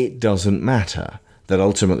 it doesn't matter. That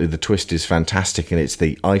ultimately the twist is fantastic, and it's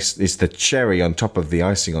the cherry on top of the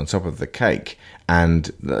icing on top of the cake.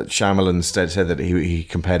 And Shyamalan instead said that he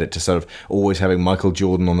compared it to sort of always having Michael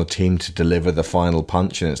Jordan on the team to deliver the final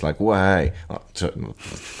punch, and it's like, well, hey,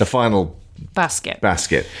 the final basket.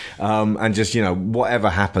 And just, whatever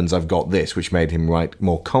happens, I've got this, which made him write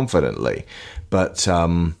more confidently. But,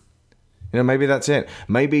 maybe that's it.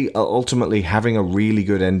 Maybe ultimately having a really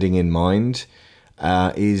good ending in mind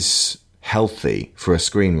is healthy for a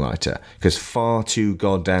screenwriter, because far too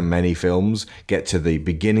goddamn many films get to the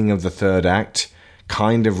beginning of the 3rd act,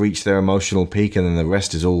 kind of reach their emotional peak, and then the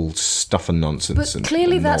rest is all stuff and nonsense. But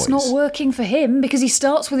clearly that's not working for him, because he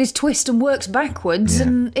starts with his twist and works backwards,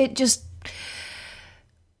 and it just...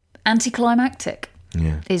 Anticlimactic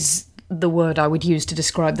is the word I would use to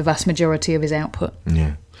describe the vast majority of his output.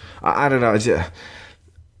 Yeah. I don't know.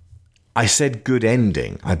 I said good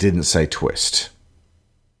ending. I didn't say twist.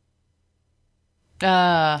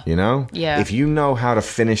 Yeah. If you know how to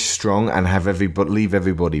finish strong and leave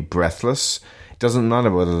everybody breathless, it doesn't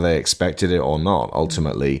matter whether they expected it or not.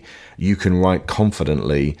 Ultimately, you can write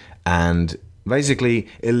confidently and basically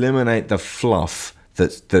eliminate the fluff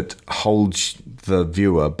that holds the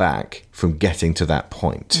viewer back from getting to that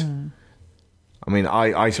point. I mean,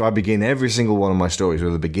 I begin every single one of my stories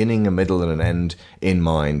with a beginning, a middle, and an end in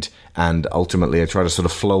mind, and ultimately I try to sort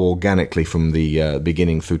of flow organically from the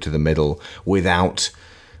beginning through to the middle without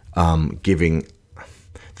giving...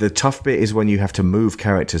 The tough bit is when you have to move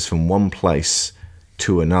characters from one place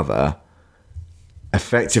to another,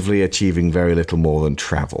 effectively achieving very little more than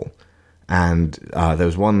travel. And there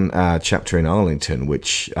was one chapter in Arlington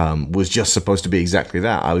which was just supposed to be exactly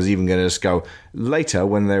that. I was even going to just go later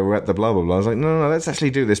when they were at the blah, blah, blah. I was like, no, let's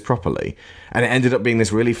actually do this properly. And it ended up being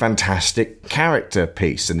this really fantastic character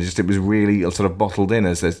piece. And it was really sort of bottled in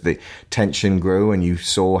as the tension grew, and you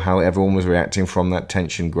saw how everyone was reacting from that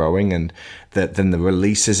tension growing. And then the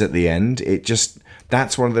releases at the end,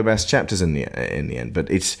 that's one of the best chapters in the end. But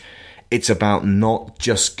it's about not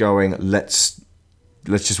just going, let's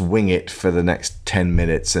let's just wing it for the next 10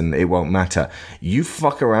 minutes and it won't matter. You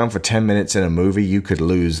fuck around for 10 minutes in a movie, you could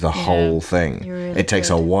lose the whole thing. Really it takes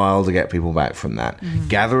a while to get people back from that.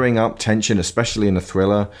 Gathering up tension, especially in a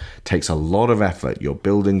thriller, takes a lot of effort. You're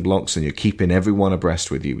building blocks and you're keeping everyone abreast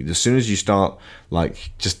with you. As soon as you start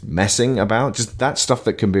like just messing about, just that stuff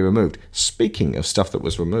that can be removed. Speaking of stuff that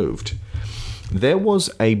was removed, there was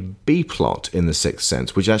a B plot in The Sixth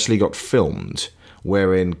Sense which actually got filmed,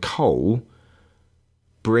 wherein Cole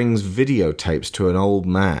brings videotapes to an old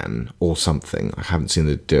man or something. I haven't seen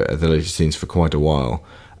the latest scenes for quite a while.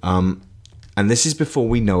 And this is before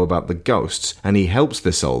we know about the ghosts. And he helps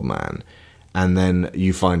this old man. And then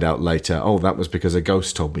you find out later, oh, that was because a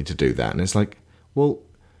ghost told me to do that. And it's like, well,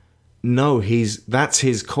 no, that's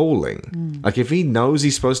his calling. Like, if he knows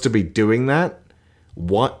he's supposed to be doing that,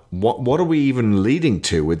 what are we even leading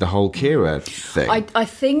to with the whole Kira thing? I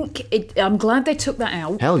think I'm glad they took that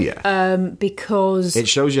out. Hell yeah. Because it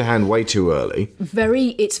shows your hand way too early.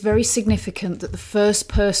 It's very significant that the first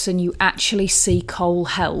person you actually see Cole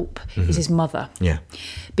help is his mother. Yeah.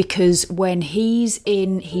 Because when he's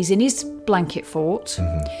in his blanket fort,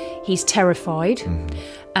 he's terrified,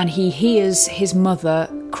 and he hears his mother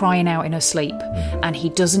crying out in her sleep, and he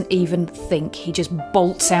doesn't even think. He just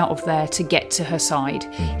bolts out of there to get to her side.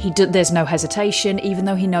 There's no hesitation, even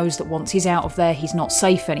though he knows that once he's out of there, he's not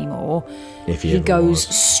safe anymore. He goes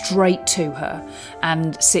straight to her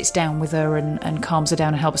and sits down with her and calms her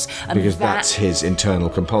down and helps. And because that's his internal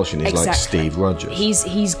compulsion. He's like Steve Rogers.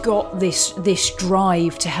 He's got this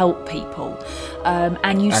drive to help people,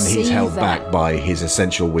 and he's held back by his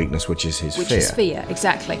essential weakness, which is his fear. Which is fear,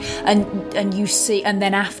 exactly. And you see, and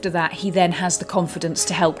then after that, he then has the confidence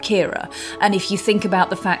to help Kira. And if you think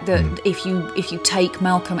about the fact that if you take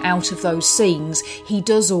Malcolm out of those scenes, he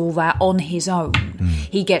does all that on his own.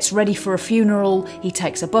 He gets ready for a funeral. He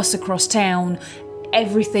takes a bus across town.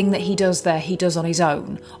 Everything that he does there, he does on his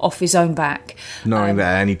own, off his own back. Knowing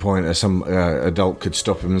that at any point some adult could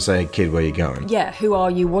stop him and say, kid, where are you going? Yeah, who are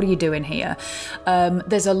you? What are you doing here?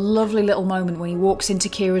 There's a lovely little moment when he walks into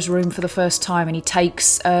Kira's room for the first time and he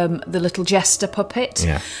takes the little jester puppet.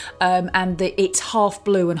 Yeah. And it's half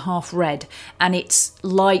blue and half red. And it's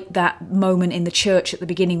like that moment in the church at the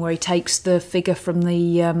beginning where he takes the figure from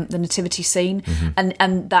the nativity scene.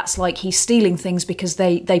 And that's like he's stealing things because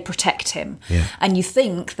they protect him. Yeah. And you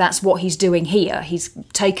think that's what he's doing here. He's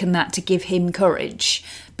taken that to give him courage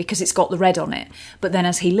because it's got the red on it. But then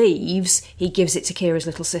as he leaves, he gives it to Kira's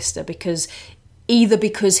little sister because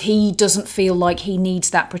he doesn't feel like he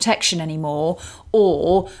needs that protection anymore,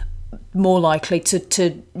 or more likely to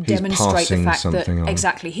demonstrate the fact that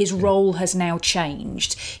exactly his role has now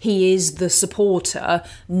changed. He is the supporter,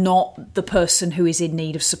 not the person who is in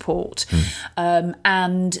need of support.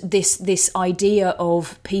 And this idea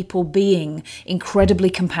of people being incredibly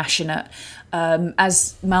compassionate,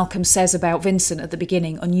 as Malcolm says about Vincent at the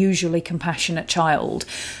beginning, unusually compassionate child.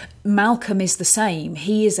 Malcolm is the same.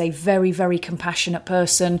 He is a very, very compassionate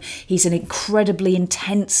person. He's an incredibly,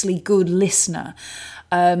 intensely good listener.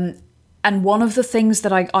 And one of the things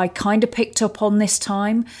that I kind of picked up on this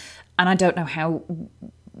time, and I don't know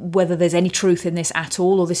whether there's any truth in this at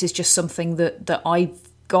all, or this is just something that I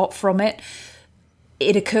got from it,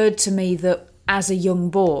 it occurred to me that as a young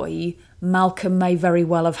boy, Malcolm may very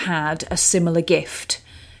well have had a similar gift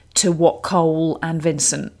to what Cole and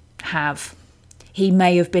Vincent have. He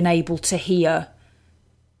may have been able to hear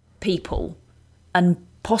people and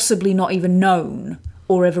possibly not even known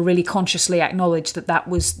or ever really consciously acknowledged that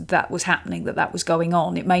was happening, that was going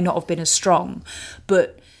on. It may not have been as strong,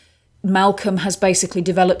 but Malcolm has basically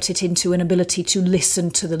developed it into an ability to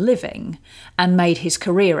listen to the living and made his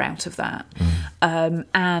career out of that.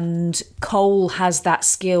 And Cole has that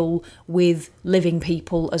skill with living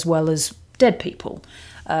people as well as dead people.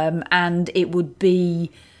 And it would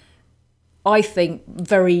be, I think,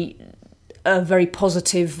 a very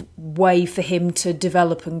positive way for him to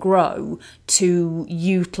develop and grow, to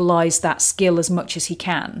utilise that skill as much as he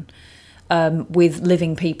can with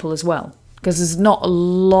living people as well. Because there's not a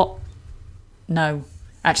lot... No,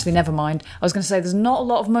 actually, never mind. I was going to say there's not a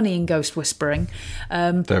lot of money in ghost whispering.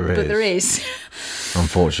 But there is.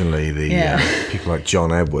 Unfortunately, people like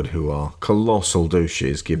John Edward, who are colossal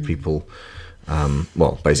douches, give people...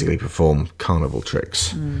 basically perform carnival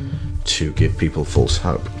tricks to give people false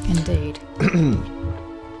hope. Indeed.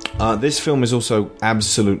 This film is also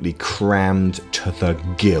absolutely crammed to the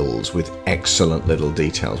gills with excellent little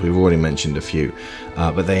details. We've already mentioned a few,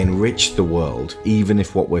 but they enrich the world, even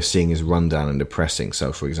if what we're seeing is rundown and depressing.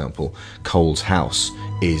 So, for example, Cole's house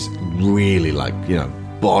is really like,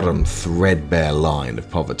 bottom threadbare line of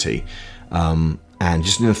poverty. And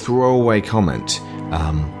just in a throwaway comment,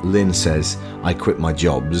 Lynn says, I quit my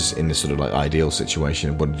jobs in this sort of like ideal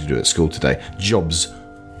situation. What did you do at school today? Jobs,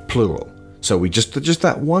 plural. So we just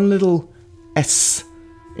that one little S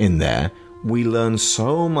in there, we learn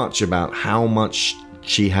so much about how much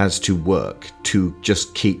she has to work to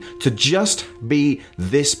just be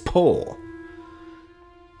this poor.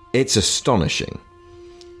 It's astonishing.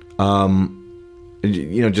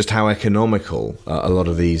 Just how economical a lot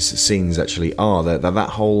of these scenes actually are.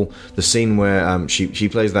 The scene where she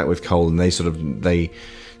plays that with Cole, and they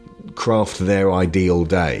craft their ideal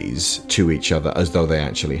days to each other as though they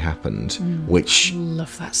actually happened, which I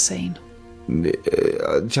love that scene.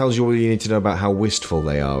 Tells you all you need to know about how wistful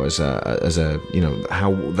they are as a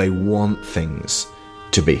how they want things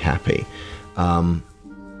to be happy.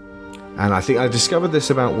 And I think I discovered this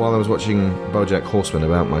about while I was watching BoJack Horseman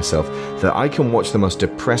about myself, that I can watch the most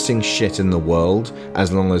depressing shit in the world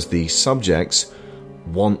as long as the subjects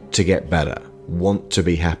want to get better, want to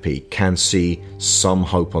be happy, can see some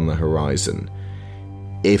hope on the horizon.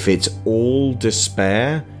 If it's all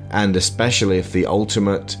despair, and especially if the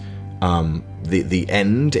ultimate, the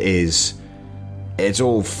end is, it's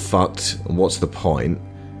all fucked, what's the point?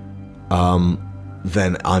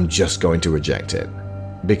 Then I'm just going to reject it.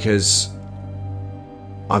 Because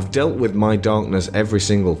I've dealt with my darkness every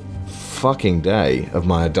single fucking day of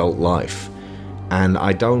my adult life, and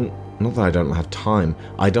not that I don't have time,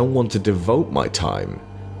 I don't want to devote my time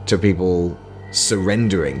to people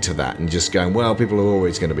surrendering to that and just going, well, people are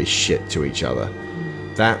always going to be shit to each other.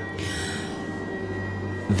 That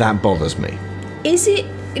bothers me. Is it,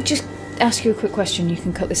 just ask you a quick question, you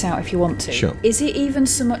can cut this out if you want to. Sure. Is it even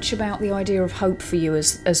so much about the idea of hope for you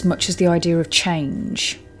as much as the idea of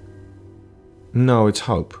change? No, it's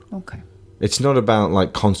hope. Okay. It's not about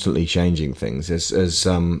like constantly changing things. As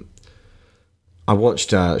I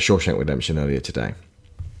watched Shawshank Redemption earlier today.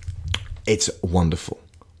 It's wonderful,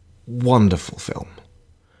 wonderful film.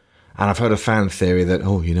 And I've heard a fan theory that,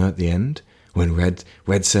 at the end when Red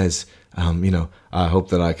says, I hope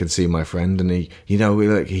that I can see my friend, and he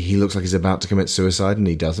looks like he's about to commit suicide, and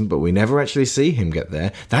he doesn't, but we never actually see him get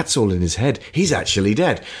there. That's all in his head. He's actually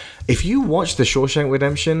dead. If you watch The Shawshank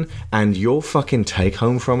Redemption and your fucking take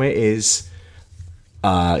home from it is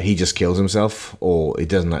he just kills himself, or it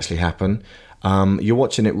doesn't actually happen, you're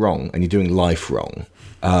watching it wrong, and you're doing life wrong.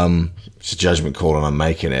 It's a judgment call, and I'm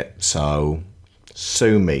making it, so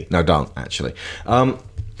sue me. No, don't, actually.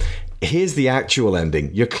 Here's the actual ending.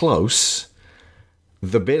 You're close.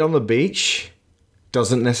 The bit on the beach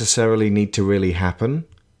doesn't necessarily need to really happen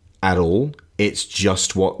at all. It's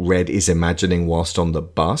just what Red is imagining whilst on the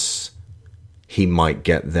bus. He might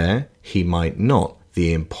get there. He might not.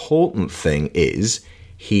 The important thing is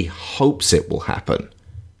he hopes it will happen.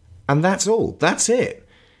 And that's all. That's it.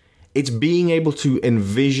 It's being able to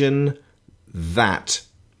envision that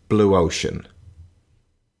blue ocean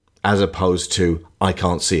as opposed to, I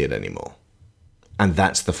can't see it anymore. And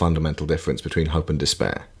that's the fundamental difference between hope and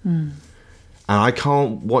despair. And I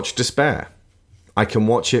can't watch despair. I can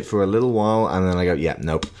watch it for a little while, and then I go, yeah,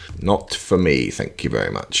 nope, not for me, thank you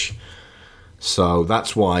very much. So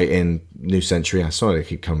that's why in New Century, I'm sorry to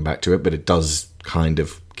keep coming back to it, but it does kind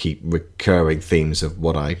of keep recurring themes of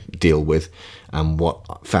what I deal with and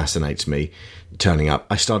what fascinates me turning up.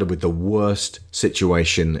 I started with the worst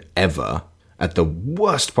situation ever, at the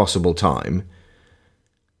worst possible time,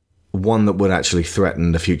 one that would actually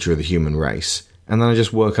threaten the future of the human race. And then I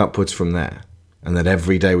just work upwards from there. And that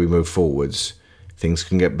every day we move forwards, things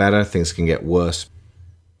can get better, things can get worse,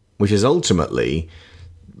 which is ultimately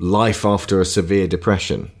life after a severe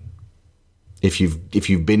depression. If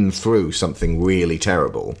you've been through something really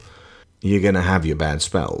terrible, you're going to have your bad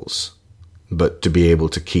spells. But to be able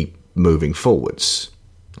to keep moving forwards.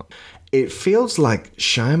 It feels like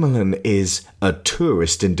Shyamalan is a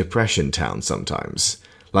tourist in Depression Town sometimes.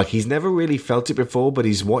 Like, he's never really felt it before, but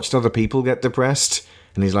he's watched other people get depressed,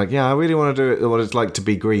 and he's like, yeah, I really want to do what it's like to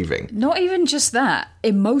be grieving. Not even just that.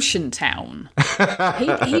 Emotion Town.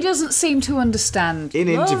 he doesn't seem to understand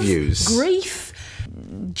in love, interviews, grief,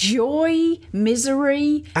 joy,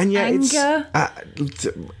 misery, and yet anger.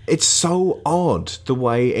 It's so odd the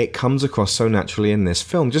way it comes across so naturally in this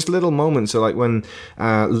film. Just little moments, like when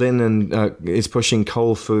Lynn is pushing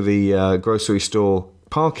Cole through the grocery store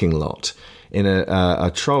parking lot in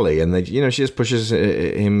a trolley, and they, she just pushes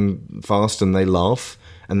him fast, and they laugh,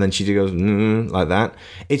 and then she goes like that.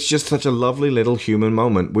 It's just such a lovely little human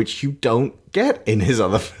moment, which you don't get in his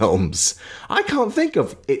other films. I can't think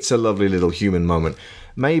of It's a Lovely Little Human Moment.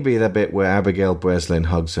 Maybe the bit where Abigail Breslin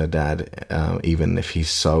hugs her dad, even if he's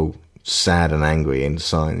so sad and angry in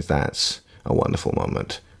Signs, that's a wonderful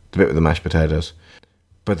moment. the bit with the mashed potatoes.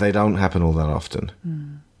 But they don't happen all that often.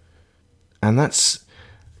 And that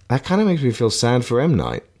kind of makes me feel sad for M.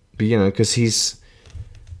 Night, because he's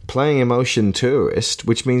playing emotion tourist,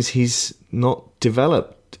 which means he's not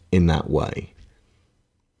developed in that way.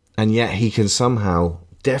 And yet he can somehow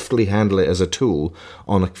deftly handle it as a tool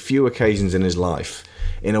on a few occasions in his life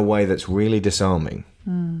in a way that's really disarming.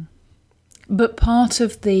 But part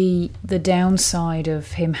of the downside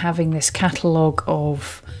of him having this catalogue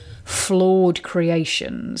of flawed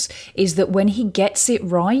creations is that when he gets it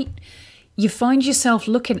right, you find yourself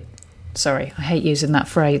looking... Sorry, I hate using that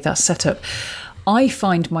phrase, that setup. I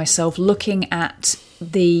find myself looking at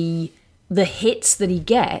the hits that he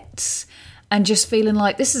gets and just feeling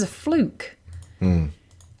like this is a fluke. And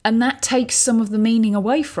that takes some of the meaning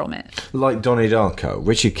away from it. Like Donnie Darko.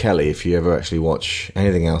 Richard Kelly, if you ever actually watch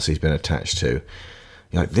anything else he's been attached to,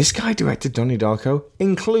 you're like, this guy directed Donnie Darko,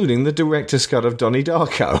 including the director's cut of Donnie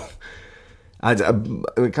Darko. When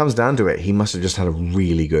it comes down to it, he must have just had a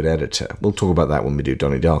really good editor. We'll talk about that when we do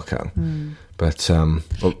Donnie Darko. But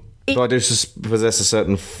I do possess a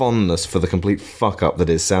certain fondness for the complete fuck-up that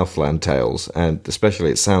is Southland Tales, and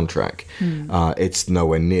especially its soundtrack. It's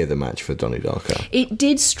nowhere near the match for Donnie Darko. It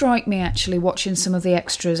did strike me, actually, watching some of the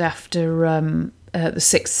extras after The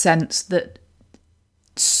Sixth Sense, that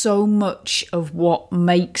so much of what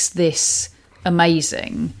makes this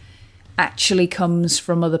amazing actually comes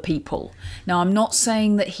from other people. Now, I'm not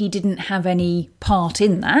saying that he didn't have any part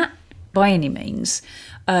in that, by any means,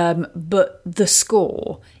 but the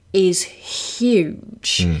score is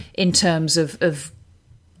huge in terms of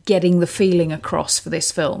getting the feeling across for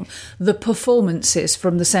this film. The performances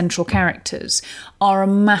from the central characters are a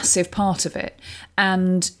massive part of it,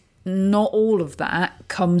 and not all of that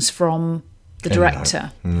comes from the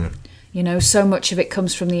director. So much of it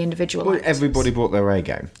comes from the individual actors. Everybody brought their A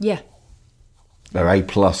game. Yeah. Their A+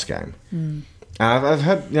 game. And I've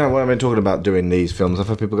heard, when I've been talking about doing these films, I've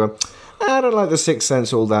heard people go, I don't like The Sixth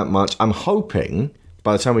Sense all that much. I'm hoping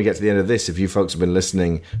by the time we get to the end of this, if you folks have been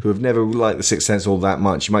listening who have never liked The Sixth Sense all that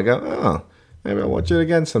much, you might go, oh, maybe I'll watch it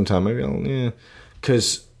again sometime. Maybe I'll,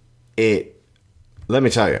 Because let me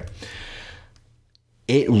tell you,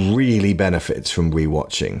 it really benefits from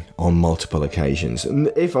rewatching on multiple occasions.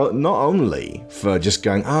 And if not only for just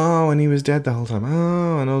going, oh, and he was dead the whole time,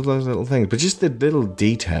 oh, and all those little things, but just the little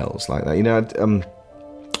details like that.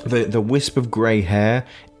 The wisp of grey hair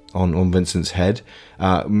on Vincent's head,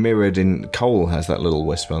 mirrored in Cole has that little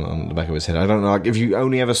wisp on the back of his head. I don't know, if you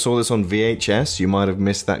only ever saw this on VHS, you might have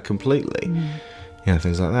missed that completely.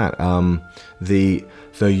 Things like that. The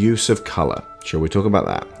use of colour. Shall we talk about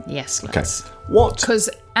that? Yes, let's. Okay. What?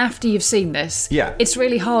 Because after you've seen this, yeah, it's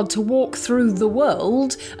really hard to walk through the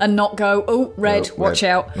world and not go, oh, red, watch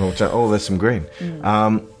out. Oh, there's some green.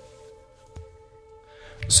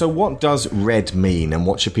 So what does red mean, and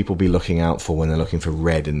what should people be looking out for when they're looking for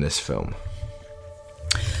red in this film?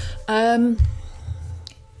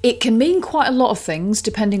 It can mean quite a lot of things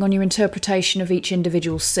depending on your interpretation of each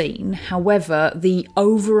individual scene. However, the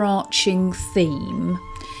overarching theme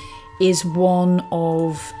is one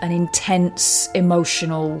of an intense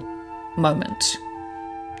emotional moment.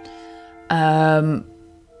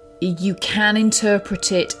 You can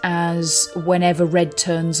interpret it as whenever red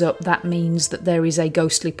turns up, that means that there is a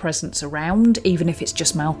ghostly presence around, even if it's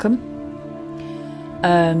just Malcolm.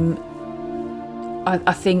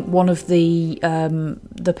 I think one of the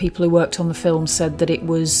people who worked on the film said that it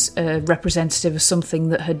was representative of something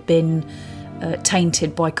that had been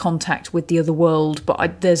tainted by contact with the other world,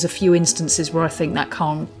 but there's a few instances where I think that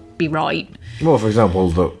can't be right. Well, for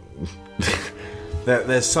example,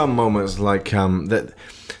 there's some moments like that.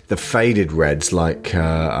 The faded reds, like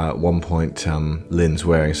at one point, Lynn's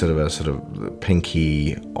wearing sort of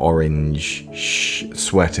pinky orange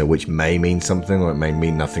sweater, which may mean something or it may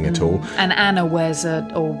mean nothing at all. And Anna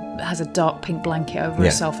has a dark pink blanket over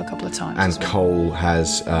herself a couple of times. And Cole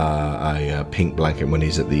has a pink blanket when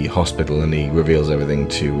he's at the hospital, and he reveals everything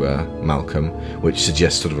to Malcolm, which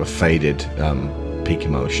suggests sort of a faded peak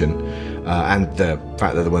emotion. And the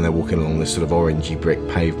fact that when they're walking along this sort of orangey brick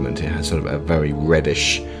pavement, it has sort of a very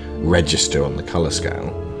reddish register on the colour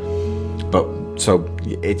scale. But so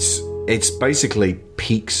it's basically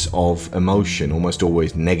peaks of emotion, almost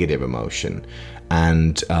always negative emotion.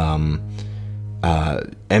 And M.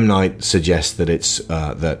 Night suggests that it's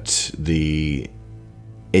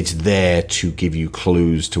there to give you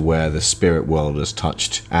clues to where the spirit world has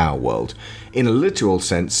touched our world. In a literal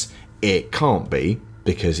sense, it can't be,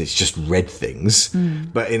 because it's just red things.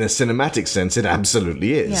 But in a cinematic sense, it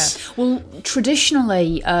absolutely is. Yeah. Well,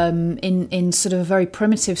 traditionally, in sort of a very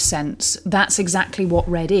primitive sense, that's exactly what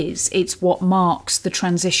red is. It's what marks the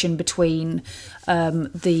transition between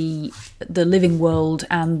the living world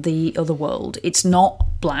and the other world. It's not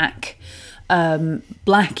black.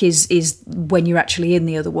 Black is when you're actually in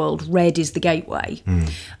the other world. Red is the gateway.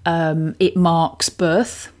 It marks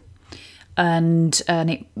birth. And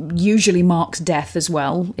it usually marks death as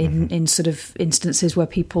well in sort of instances where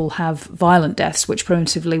people have violent deaths, which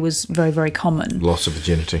primitively was very, very common. Loss of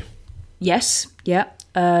virginity. Yes, yeah.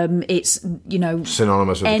 It's,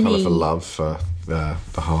 synonymous with the colour for love, for the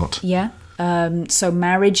heart. Yeah. So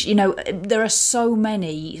marriage, there are so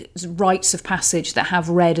many rites of passage that have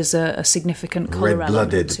red as a significant colour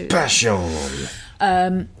element. Red-blooded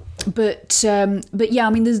passion. But yeah, I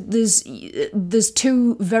mean, there's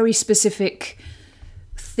two very specific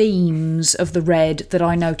themes of the red that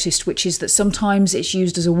I noticed, which is that sometimes it's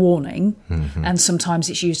used as a warning and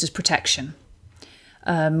sometimes it's used as protection.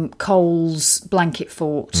 Cole's blanket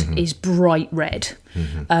fort is bright red.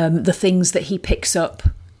 The things that he picks up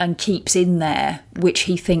and keeps in there, which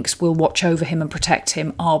he thinks will watch over him and protect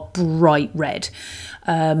him, are bright red.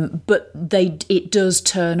 But it does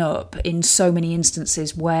turn up in so many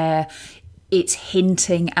instances where it's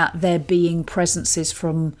hinting at there being presences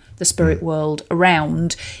from the spirit world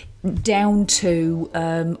around, down to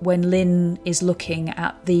when Lynn is looking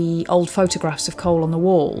at the old photographs of Cole on the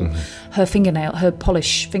wall, her nail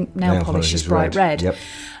polish is bright red. Yep.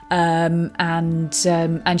 And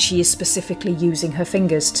she is specifically using her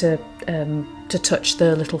fingers to touch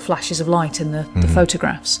the little flashes of light in the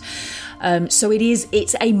photographs. So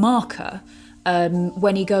it's a marker.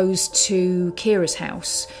 When he goes to Kira's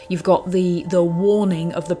house, you've got the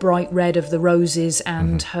warning of the bright red of the roses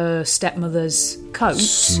and her stepmother's coat,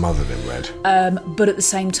 smothered in red. But at the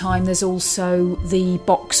same time, there's also the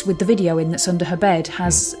box with the video in that's under her bed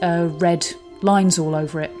has red lines all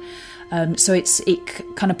over it. So it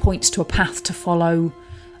kind of points to a path to follow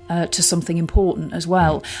to something important as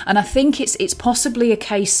well. And I think it's possibly a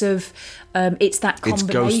case of it's that combination.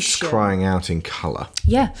 It's ghosts crying out in colour.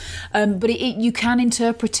 Yeah, but you can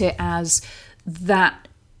interpret it as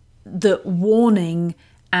the warning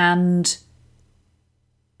and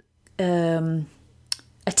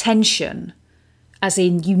attention, as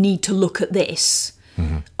in you need to look at this,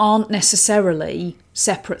 aren't necessarily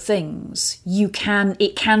separate things.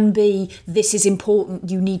 It can be, this is important,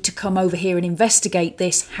 you need to come over here and investigate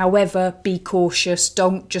this, however, be cautious,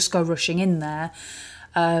 don't just go rushing in there,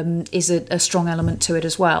 is a strong element to it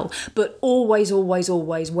as well. But always,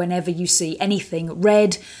 whenever you see anything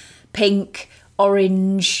red, pink,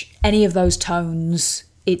 orange, any of those tones,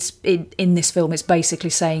 in this film, it's basically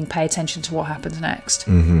saying pay attention to what happens next.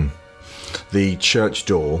 The church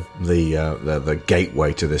door, the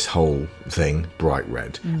gateway to this whole thing, bright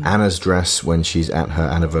red. Anna's dress when she's at her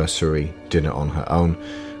anniversary dinner on her own,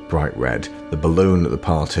 bright red. The balloon at the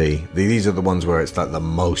party, these are the ones where it's like the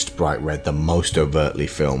most bright red, the most overtly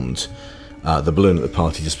filmed. The balloon at the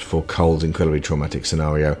party just before Cole's incredibly traumatic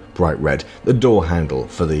scenario, bright red. The door handle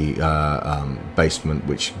for the basement,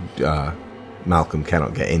 which Malcolm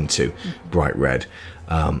cannot get into, bright red.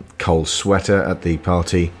 Cole's sweater at the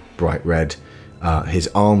party, bright red. His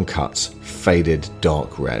arm cuts, faded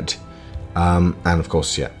dark red. And of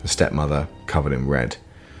course, the stepmother covered in red.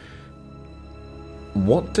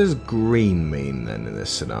 What does green mean then in this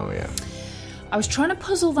scenario? I was trying to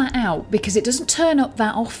puzzle that out because it doesn't turn up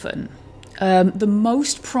that often. The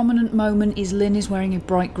most prominent moment is Lynn is wearing a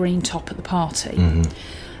bright green top at the party.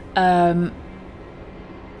 But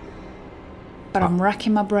I'm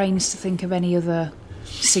racking my brains to think of any other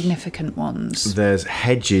significant ones. There's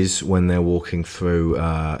hedges when they're walking through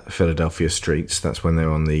Philadelphia streets. That's when they're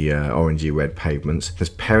on the orangey red pavements. There's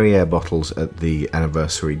Perrier bottles at the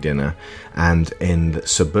anniversary dinner, and in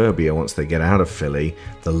suburbia, once they get out of Philly,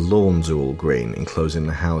 the lawns are all green, enclosing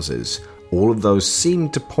the houses. All of those seem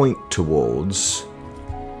to point towards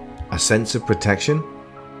a sense of protection.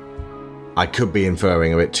 I could be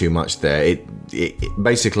inferring a bit too much there. It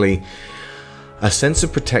basically a sense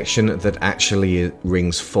of protection that actually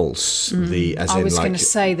rings false. I was going to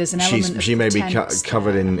say there's an element of she may be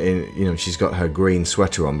covered there. in she's got her green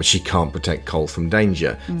sweater on, but she can't protect Cole from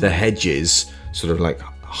danger. The hedges sort of like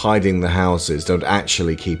hiding the houses don't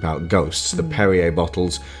actually keep out ghosts. The Perrier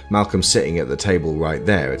bottles, Malcolm's sitting at the table right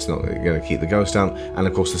there, it's not going to keep the ghost out. And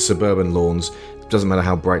of course the suburban lawns, doesn't matter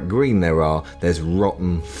how bright green there are, there's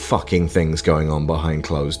rotten fucking things going on behind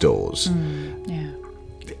closed doors.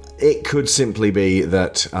 It could simply be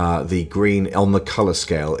that the green on the colour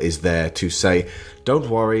scale is there to say, don't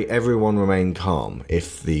worry, everyone remain calm,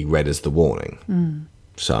 if the red is the warning.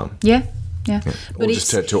 So Yeah. Or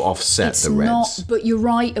just to offset the reds. But you're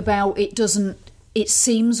right about it doesn't... It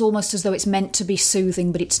seems almost as though it's meant to be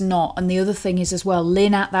soothing, but it's not. And the other thing is as well,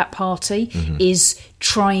 Lynn at that party is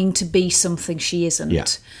trying to be something she isn't. Yeah.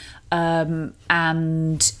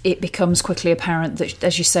 And it becomes quickly apparent that,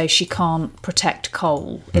 as you say, she can't protect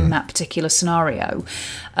Cole in that particular scenario.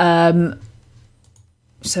 So,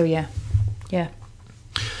 yeah.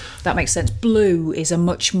 That makes sense. Blue is a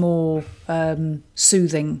much more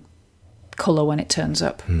soothing colour when it turns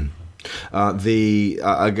up.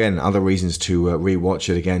 Again, other reasons to rewatch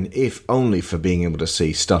it again, if only for being able to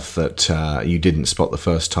see stuff that you didn't spot the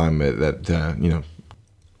first time, that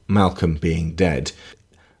Malcolm being dead.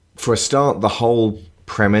 For a start, the whole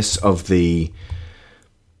premise of the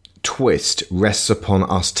twist rests upon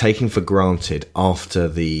us taking for granted after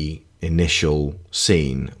the initial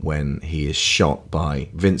scene when he is shot by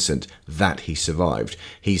Vincent that he survived.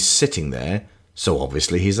 He's sitting there, so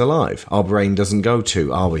obviously he's alive. Our brain doesn't go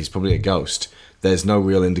to, he's probably a ghost. There's no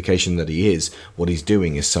real indication that he is. What he's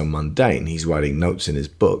doing is so mundane. He's writing notes in his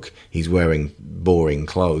book. He's wearing boring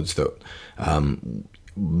clothes that...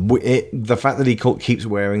 the fact that he keeps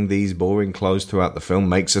wearing these boring clothes throughout the film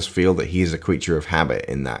makes us feel that he is a creature of habit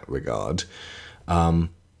in that regard.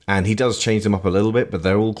 And he does change them up a little bit, but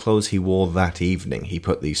they're all clothes he wore that evening. He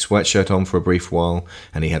put the sweatshirt on for a brief while,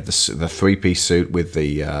 and he had the three-piece suit with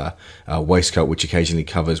the waistcoat, which occasionally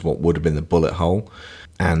covers what would have been the bullet hole.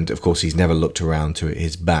 And, of course, he's never looked around to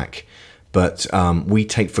his back. But we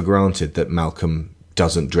take for granted that Malcolm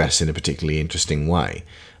doesn't dress in a particularly interesting way.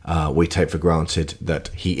 We take for granted that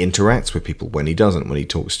he interacts with people when he doesn't, when he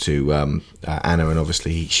talks to Anna, and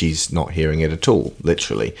obviously she's not hearing it at all,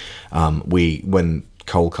 literally. When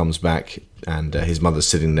Cole comes back and his mother's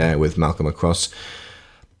sitting there with Malcolm across,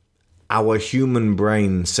 our human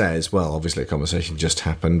brain says, well, obviously a conversation just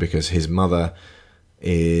happened because his mother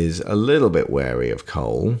is a little bit wary of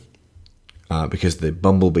Cole because the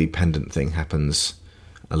bumblebee pendant thing happens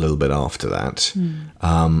a little bit after that.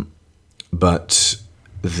 But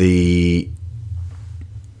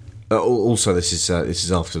also this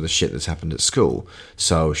is after the shit that's happened at school,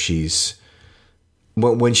 so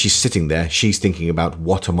when she's sitting there, she's thinking about,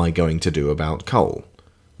 what am I going to do about Cole?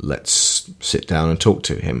 Let's sit down and talk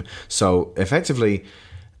to him. So effectively,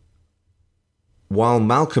 while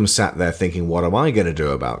Malcolm sat there thinking, what am I going to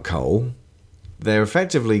do about Cole? They're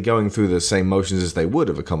effectively going through the same motions as they would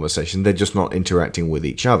of a conversation. They're just not interacting with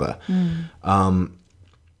each other.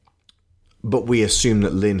 But we assume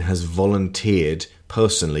that Lynn has volunteered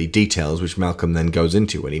personally details which Malcolm then goes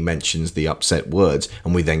into when he mentions the upset words,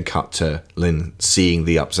 and we then cut to Lynn seeing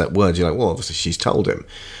the upset words. You're like, well, obviously she's told him.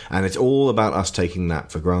 And it's all about us taking that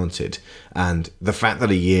for granted. And the fact that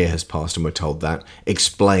a year has passed and we're told that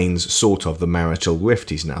explains sort of the marital rift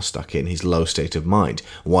he's now stuck in, his low state of mind,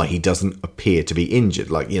 why he doesn't appear to be injured.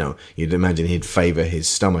 Like, you'd imagine he'd favour his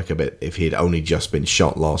stomach a bit if he'd only just been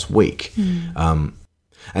shot last week.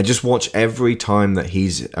 And just watch every time that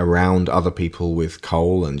he's around other people with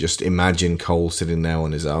Cole, and just imagine Cole sitting there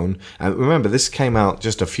on his own. And remember, this came out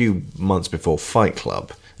just a few months before Fight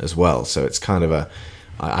Club as well, so it's kind of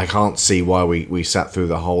I can't see why we sat through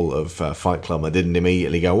the whole of Fight Club and didn't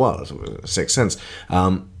immediately go, well, Sixth Sense.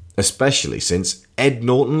 Especially since Ed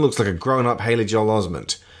Norton looks like a grown-up Haley Joel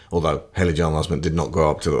Osment. Although Haley Joel Osment did not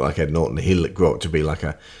grow up to look like Ed Norton. He grew up to be like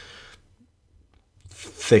a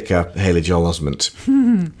thicker Haley Joel Osment.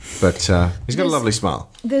 But he's got a lovely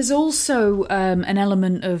smile. There's also an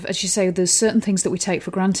element of, as you say, there's certain things that we take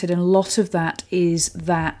for granted, and a lot of that is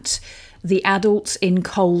that the adults in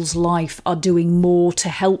Cole's life are doing more to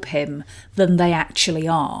help him than they actually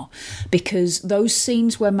are. Because those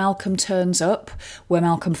scenes where Malcolm turns up, where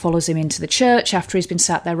Malcolm follows him into the church after he's been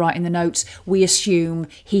sat there writing the notes, we assume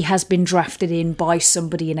he has been drafted in by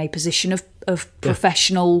somebody in a position of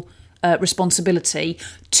professional responsibility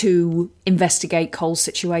to investigate Cole's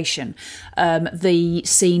situation. The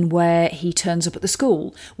scene where he turns up at the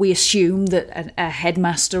school, we assume that a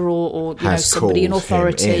headmaster or somebody in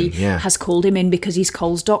authority has called him in because he's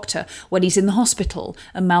Cole's doctor. When he's in the hospital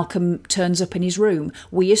and Malcolm turns up in his room,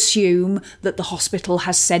 we assume that the hospital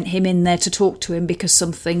has sent him in there to talk to him because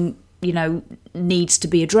something needs to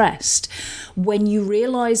be addressed. When you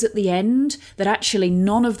realise at the end that actually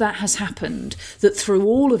none of that has happened, that through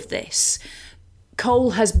all of this,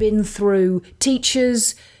 Cole has been through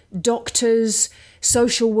teachers, doctors,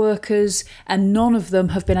 social workers, and none of them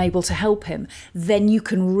have been able to help him, then you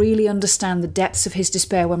can really understand the depths of his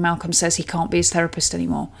despair when Malcolm says he can't be his therapist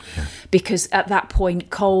anymore. Yeah. Because at that point,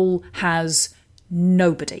 Cole has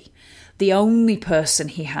nobody. The only person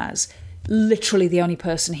he has, literally the only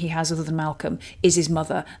person he has other than Malcolm, is his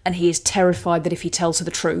mother, and he is terrified that if he tells her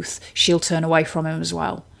the truth, she'll turn away from him as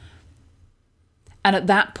well. And at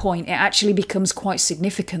that point, it actually becomes quite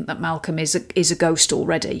significant that Malcolm is a ghost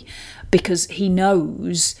already, because he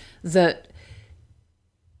knows that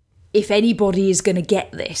if anybody is going to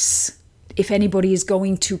get this, if anybody is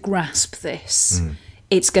going to grasp this,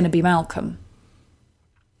 it's going to be Malcolm.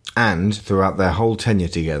 And throughout their whole tenure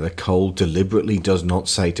together, Cole deliberately does not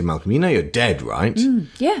say to Malcolm, you know you're dead, right?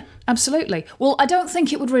 Yeah, absolutely. Well, I don't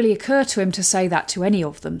think it would really occur to him to say that to any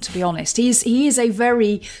of them, to be honest. He is a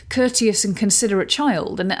very courteous and considerate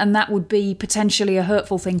child, and that would be potentially a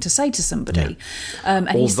hurtful thing to say to somebody. Yeah. And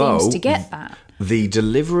he seems to get that. The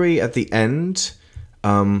delivery at the end...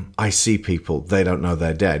 I see people, they don't know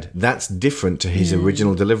they're dead. That's different to his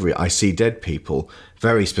original delivery. I see dead people.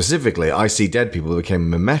 Very specifically, I see dead people became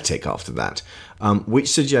mimetic after that, which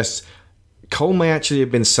suggests Cole may actually have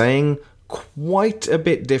been saying quite a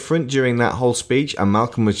bit different during that whole speech, and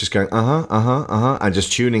Malcolm was just going, and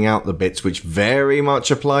just tuning out the bits which very much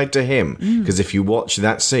applied to him. Because if you watch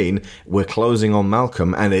that scene, we're closing on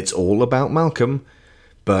Malcolm, and it's all about Malcolm,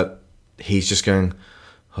 but he's just going...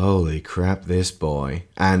 holy crap, this boy.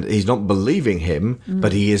 And he's not believing him,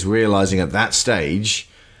 but he is realising at that stage,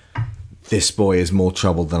 this boy is more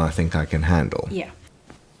trouble than I think I can handle. Yeah.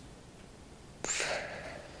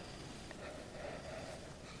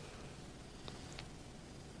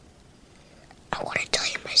 I want to tell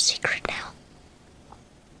you my secret now.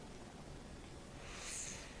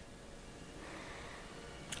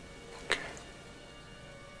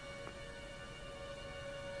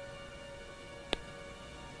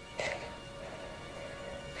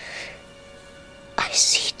 I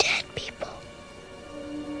see dead people.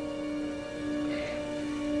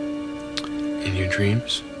 In your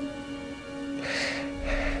dreams?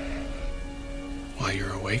 While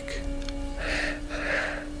you're awake?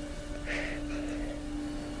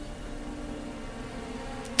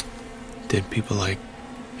 Dead people like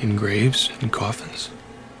in graves and coffins?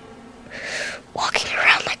 Walking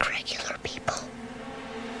around like regular people.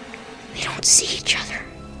 They don't see each other.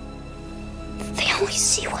 They only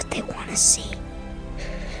see what they want to see.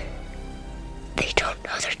 They don't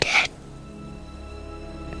know they're dead.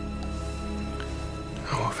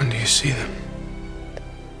 How often do you see them?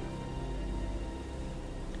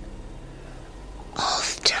 All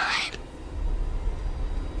the time.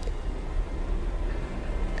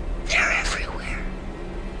 They're everywhere.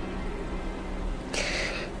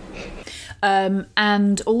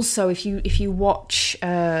 And also, if you watch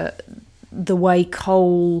the way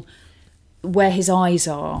Cole, where his eyes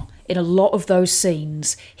are, in a lot of those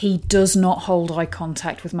scenes, he does not hold eye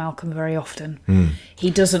contact with Malcolm very often. He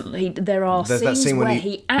doesn't. There are scenes where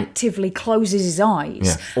he actively closes his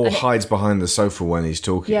eyes, or hides behind the sofa when he's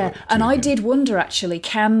talking. Yeah, and I did wonder actually,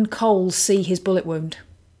 can Cole see his bullet wound?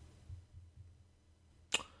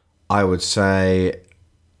 I would say,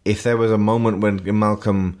 if there was a moment when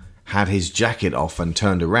Malcolm had his jacket off and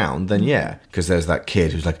turned around, then yeah, because there's that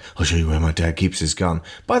kid who's like, I'll show you where my dad keeps his gun.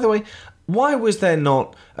 By the way, why was there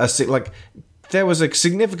not there was a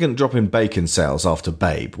significant drop in bacon sales after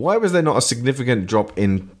Babe. Why was there not a significant drop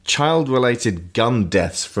in child-related gun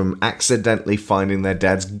deaths from accidentally finding their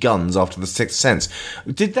dad's guns after The Sixth Sense?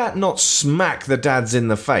 Did that not smack the dads in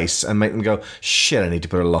the face and make them go, shit, I need to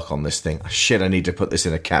put a lock on this thing. Shit, I need to put this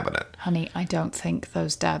in a cabinet. Honey, I don't think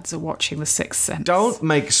those dads are watching The Sixth Sense. Don't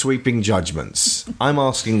make sweeping judgments. I'm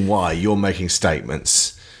asking why. You're making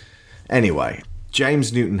statements. Anyway,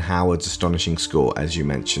 James Newton Howard's astonishing score, as you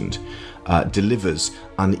mentioned, delivers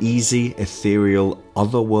uneasy, ethereal,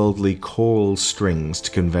 otherworldly choral strings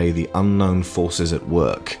to convey the unknown forces at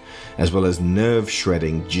work, as well as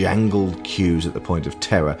nerve-shredding, jangled cues at the point of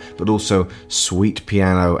terror, but also sweet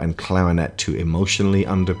piano and clarinet to emotionally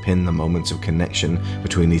underpin the moments of connection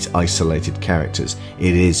between these isolated characters.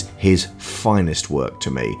 It is his finest work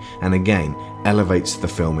to me, and again, elevates the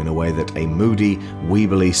film in a way that a moody,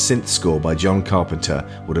 weebly synth score by John Carpenter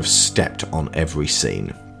would have stepped on every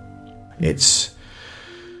scene. It's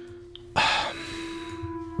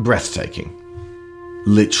breathtaking,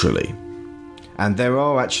 literally. And there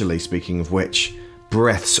are actually, speaking of which,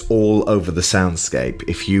 breaths all over the soundscape.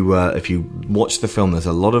 If you watch the film, there's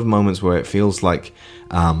a lot of moments where it feels like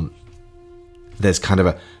there's kind of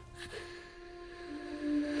a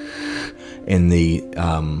in the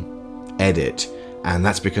edit, and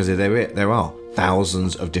that's because there are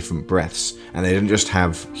thousands of different breaths, and they don't just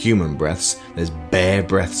have human breaths, there's bear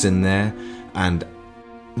breaths in there, and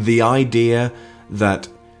the idea that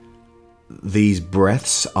these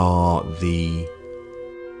breaths are the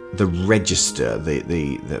register,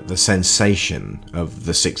 the sensation of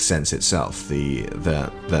the sixth sense itself,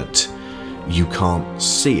 that you can't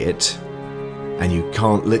see it, and you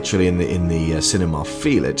can't literally in the cinema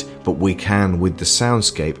feel it, but we can, with the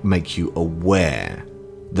soundscape, make you aware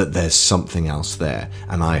that there's something else there.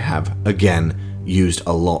 And I have, again, used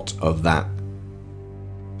a lot of that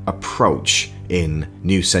approach in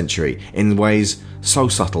New Century in ways so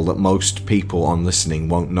subtle that most people on listening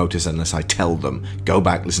won't notice unless I tell them, go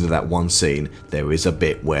back, listen to that one scene, there is a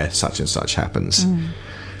bit where such and such happens.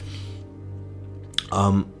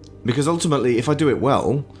 Because ultimately, if I do it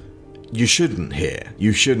well, you shouldn't hear.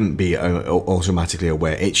 You shouldn't be automatically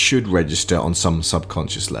aware. It should register on some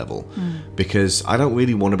subconscious level. Because I don't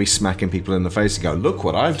really want to be smacking people in the face and go, look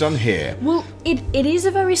what I've done here. Well, it is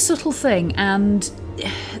a very subtle thing, and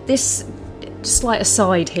this slight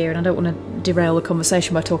aside here, and I don't want to derail the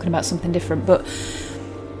conversation by talking about something different, but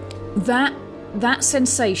that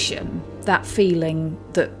sensation, that feeling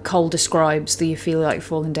that Cole describes, that you feel like you're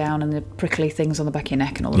falling down and the prickly things on the back of your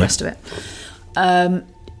neck and all the rest of it,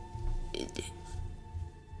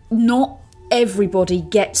 not everybody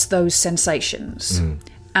gets those sensations,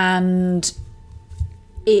 and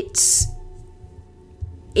it's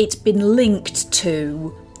been linked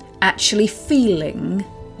to actually feeling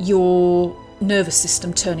your nervous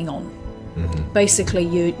system turning on. Basically,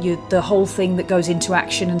 you the whole thing that goes into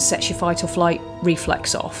action and sets your fight or flight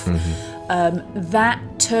reflex off. That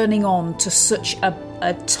turning on to such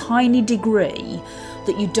a tiny degree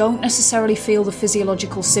that you don't necessarily feel the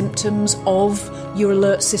physiological symptoms of your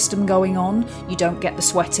alert system going on. You don't get the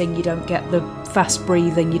sweating, you don't get the fast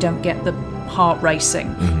breathing, you don't get the heart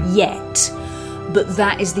racing yet. But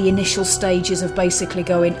that is the initial stages of basically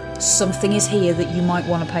going, something is here that you might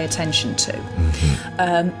want to pay attention to.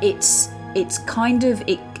 It's kind of,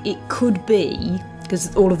 it could be,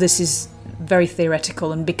 because all of this is very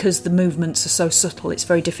theoretical, and because the movements are so subtle, it's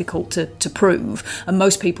very difficult to prove. And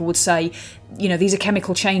most people would say, these are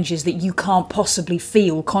chemical changes that you can't possibly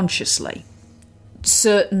feel consciously.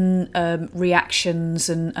 Certain reactions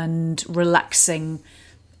and relaxing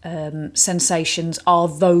sensations are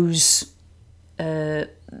those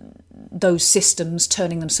systems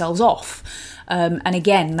turning themselves off. And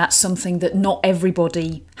again, that's something that not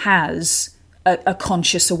everybody has a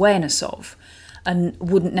conscious awareness of, and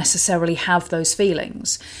wouldn't necessarily have those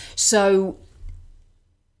feelings. So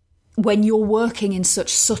when you're working in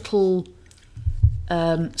such subtle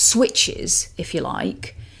switches, if you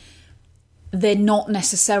like, they're not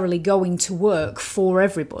necessarily going to work for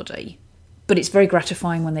everybody, but it's very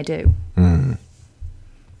gratifying when they do.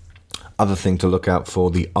 Other thing to look out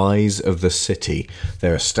for, the eyes of the city.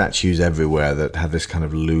 There are statues everywhere that have this kind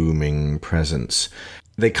of looming presence.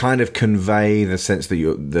 They kind of convey the sense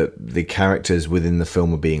that the characters within the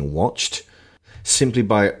film are being watched, simply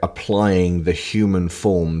by applying the human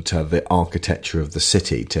form to the architecture of the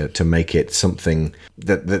city, to make it something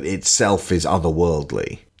that itself is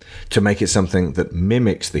otherworldly, to make it something that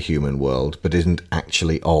mimics the human world but isn't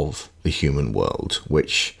actually of the human world,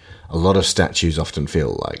 which a lot of statues often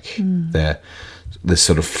feel like. They're this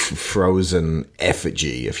sort of frozen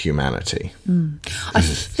effigy of humanity. I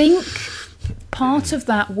think part of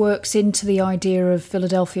that works into the idea of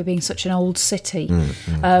Philadelphia being such an old city.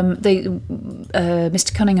 Mr.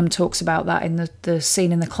 Cunningham talks about that in the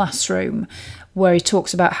scene in the classroom, where he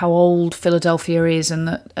talks about how old Philadelphia is, and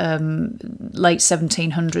that late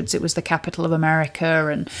 1700s it was the capital of America,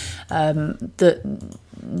 and that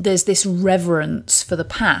there's this reverence for the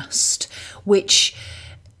past, which,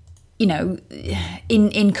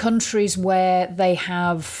 in countries where they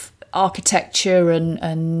have architecture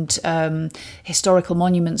and historical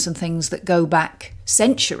monuments and things that go back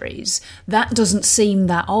centuries, that doesn't seem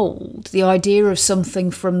that old. The idea of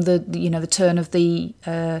something from the turn of the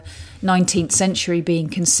 19th century being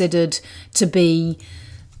considered to be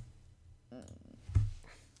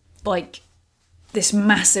like this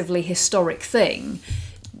massively historic thing.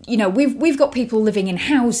 We've got people living in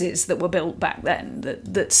houses that were built back then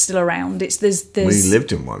that's still around. We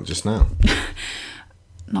lived in one just now.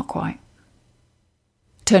 Not quite.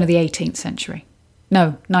 Turn of the 18th century.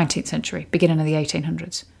 No, 19th century. Beginning of the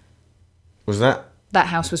 1800s. Was that? That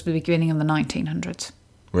house was the beginning of the 1900s.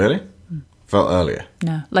 Really? Felt earlier.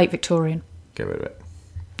 No, late Victorian. Get rid of it.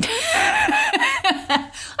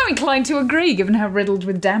 I'm inclined to agree, given how riddled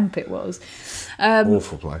with damp it was.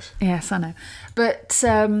 Awful place. Yes, I know. But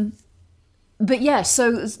But yeah,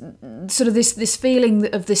 so sort of this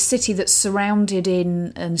feeling of this city that's surrounded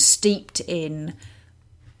in and steeped in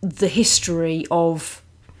the history of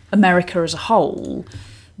America as a whole,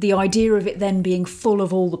 the idea of it then being full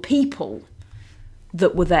of all the people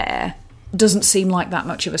that were there doesn't seem like that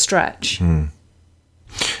much of a stretch. And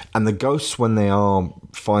the ghosts, when they are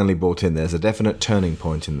finally brought in, there's a definite turning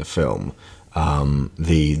point in the film.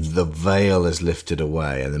 The veil is lifted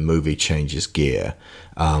away and the movie changes gear.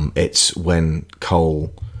 It's when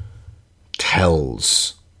Cole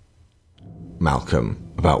tells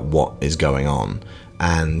Malcolm about what is going on,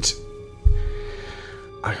 and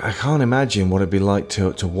I can't imagine what it'd be like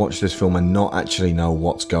to watch this film and not actually know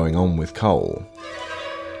what's going on with Cole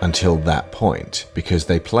until that point, because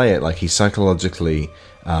they play it like he's psychologically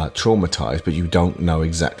traumatized, but you don't know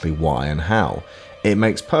exactly why and how. It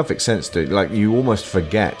makes perfect sense to, like, you almost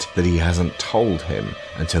forget that he hasn't told him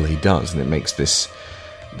until he does, and it makes this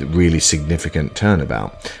really significant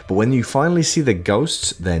turnabout. But when you finally see the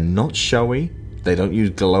ghosts, they're not showy, they don't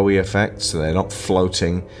use glowy effects, so they're not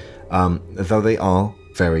floating, though they are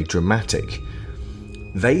very dramatic.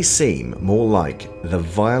 They seem more like the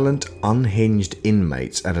violent, unhinged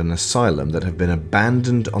inmates at an asylum that have been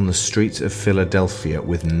abandoned on the streets of Philadelphia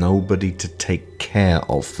with nobody to take care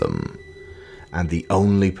of them. And the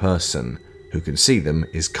only person who can see them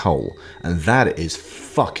is Cole. And that is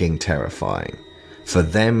fucking terrifying. For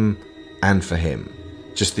them and for him.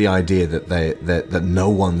 Just the idea that that no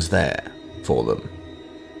one's there for them.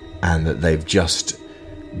 And that they've just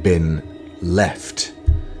been left.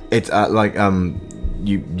 It's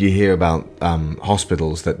you hear about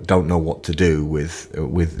hospitals that don't know what to do with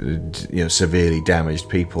severely damaged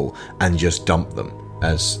people and just dump them.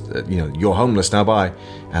 As you're homeless now, bye,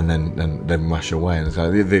 and then rush away. And so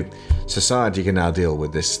the society can now deal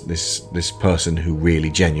with this person who really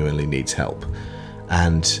genuinely needs help,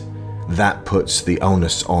 and that puts the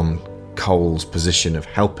onus on Cole's position of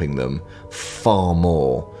helping them far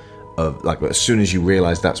more. Of like, as soon as you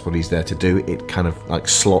realise that's what he's there to do, it kind of like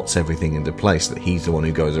slots everything into place. That he's the one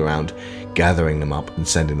who goes around gathering them up and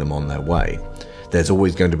sending them on their way. There's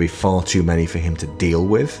always going to be far too many for him to deal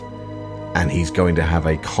with. And he's going to have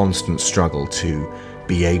a constant struggle to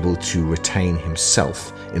be able to retain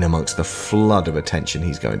himself in amongst the flood of attention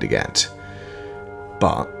he's going to get.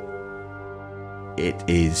 But it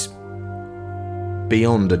is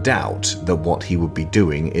beyond a doubt that what he would be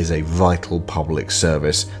doing is a vital public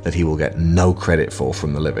service that he will get no credit for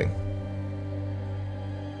from the living.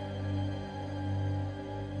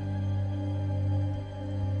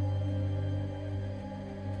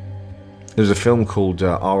 There was a film called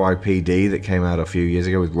R.I.P.D. that came out a few years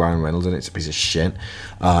ago with Ryan Reynolds, and it's a piece of shit.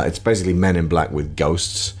 It's basically Men in Black with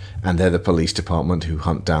ghosts, and they're the police department who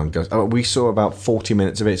hunt down ghosts. We saw about 40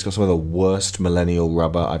 minutes of it. It's got some of the worst millennial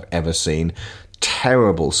rubber I've ever seen.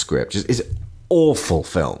 Terrible script. It's an awful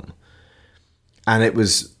film. And it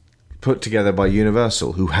was put together by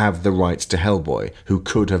Universal, who have the rights to Hellboy, who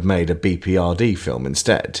could have made a BPRD film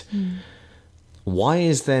instead. Why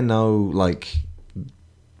is there no,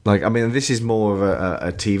 I mean, this is more of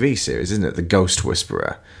a TV series, isn't it? The Ghost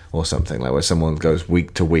Whisperer or something, like where someone goes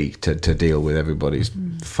week to week to deal with everybody's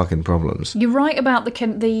fucking problems. You're right about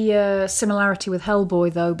the similarity with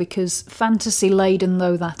Hellboy, though, because fantasy-laden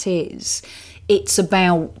though that is, it's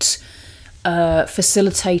about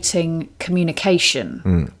facilitating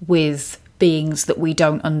communication with beings that we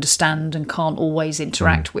don't understand and can't always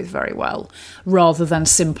interact with very well, rather than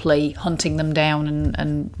simply hunting them down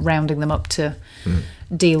and rounding them up to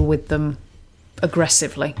deal with them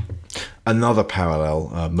aggressively. Another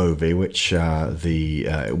parallel movie, which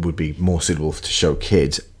would be more suitable to show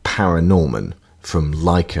kids, Paranorman, from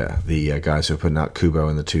Leica, the guys who are putting out Kubo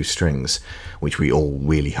and the Two Strings, which we all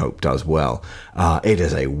really hope does well. It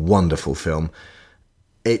is a wonderful film.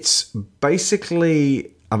 It's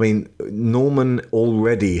basically, I mean, Norman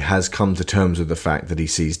already has come to terms with the fact that he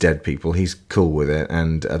sees dead people. He's cool with it,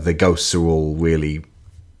 and the ghosts are all really,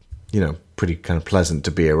 pretty kind of pleasant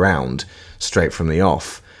to be around straight from the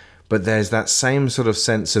off. But there's that same sort of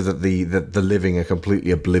sense of that the living are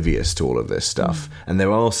completely oblivious to all of this stuff. And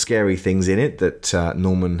there are scary things in it that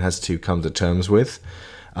Norman has to come to terms with.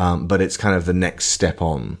 But it's kind of the next step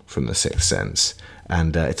on from The Sixth Sense.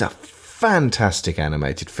 And it's a fantastic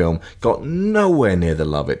animated film. Got nowhere near the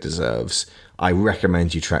love it deserves. I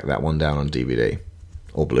recommend you track that one down on DVD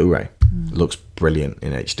or Blu-ray. It looks brilliant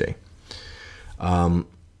in HD.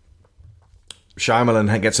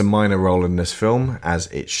 Shyamalan gets a minor role in this film, as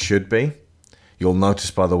it should be. You'll notice,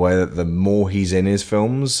 by the way, that the more he's in his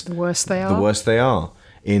films, the worse they are. The worse they are.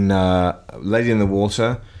 In Lady in the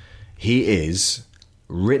Water, he is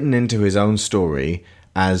written into his own story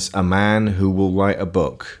as a man who will write a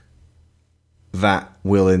book that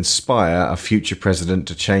will inspire a future president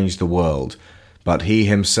to change the world, but he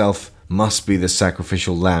himself must be the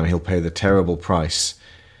sacrificial lamb. He'll pay the terrible price.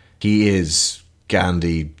 He is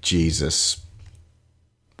Gandhi, Jesus.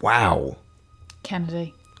 Wow.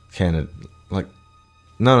 Kennedy.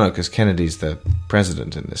 No, because Kennedy's the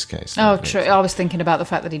president in this case. Oh, true. I was thinking about the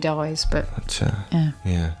fact that he dies, but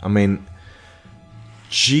yeah. I mean,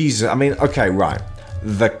 Jesus. I mean, okay, right.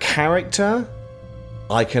 The character,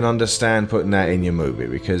 I can understand putting that in your movie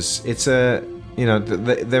because it's there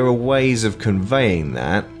are ways of conveying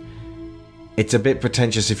that. It's a bit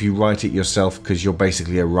pretentious if you write it yourself because you're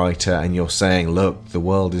basically a writer and you're saying, look, the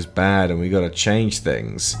world is bad and we got to change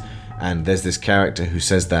things. And there's this character who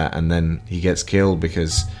says that and then he gets killed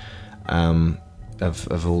because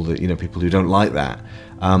of all the people who don't like that.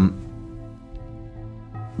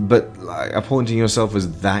 But appointing yourself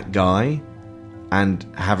as that guy and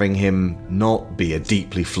having him not be a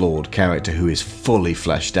deeply flawed character who is fully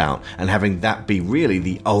fleshed out and having that be really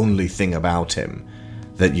the only thing about him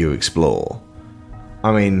that you explore.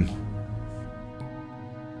 I mean,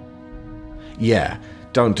 yeah,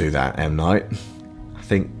 don't do that, M. Night. I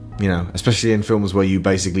think, especially in films where you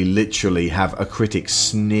basically literally have a critic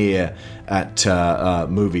sneer at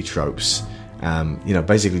movie tropes,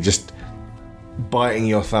 basically just biting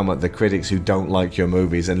your thumb at the critics who don't like your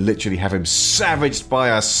movies and literally have him savaged by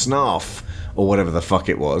a snarf or whatever the fuck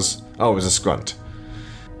it was. Oh, it was a scrunt.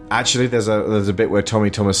 Actually, there's a bit where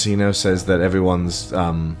Tommy Tomasino says that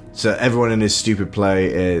everyone in his stupid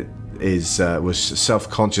play was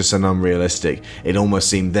self-conscious and unrealistic. It almost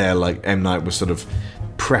seemed there like M. Night was sort of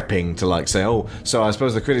prepping to say, oh, so I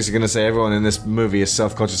suppose the critics are going to say everyone in this movie is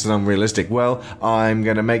self-conscious and unrealistic. Well, I'm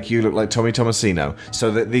going to make you look like Tommy Tomasino.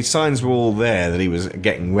 So that the signs were all there that he was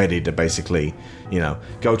getting ready to basically,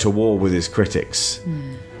 go to war with his critics.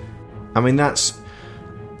 I mean, that's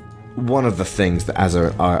one of the things that as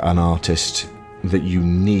an artist that you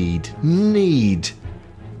need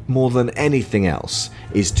more than anything else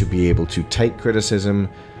is to be able to take criticism,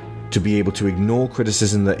 to be able to ignore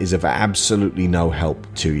criticism that is of absolutely no help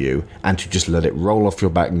to you, and to just let it roll off your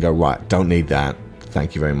back and go, right, don't need that,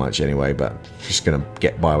 thank you very much anyway, but just going to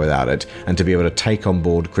get by without it, and to be able to take on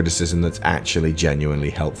board criticism that's actually genuinely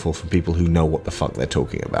helpful from people who know what the fuck they're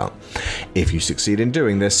talking about. If you succeed in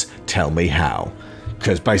doing this, tell me how.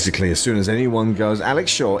 Because basically, as soon as anyone goes, Alex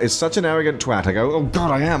Shaw is such an arrogant twat, I go, oh god,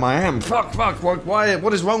 I am, fuck, why,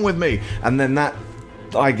 what is wrong with me? And then that,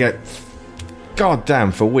 I get,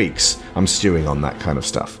 goddamn, for weeks, I'm stewing on that kind of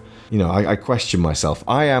stuff. I question myself.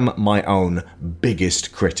 I am my own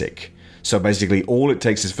biggest critic. So basically, all it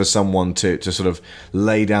takes is for someone to sort of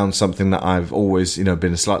lay down something that I've always,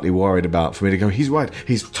 been slightly worried about, for me to go, he's right,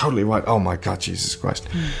 he's totally right. Oh my God, Jesus Christ.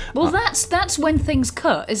 Well, that's when things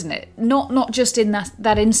cut, isn't it? Not just in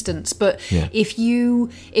that instance, but yeah.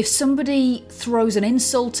 If somebody throws an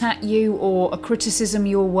insult at you or a criticism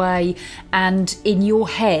your way, and in your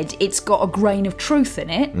head it's got a grain of truth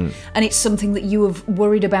in it, and it's something that you have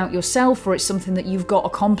worried about yourself, or it's something that you've got a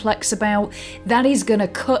complex about, that is going to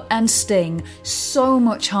cut and sting so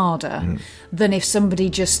much harder than if somebody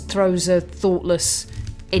just throws a thoughtless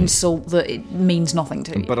insult that it means nothing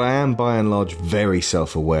to you. But I am by and large very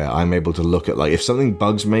self-aware. I'm able to look at, if something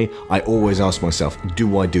bugs me, I always ask myself,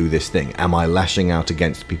 do I do this thing? Am I lashing out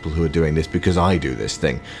against people who are doing this because I do this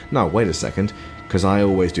thing? No, wait a second, because I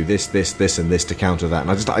always do this, and this to counter that.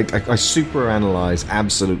 And I super analyze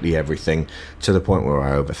absolutely everything to the point where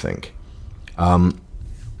I overthink.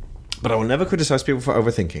 But I will never criticize people for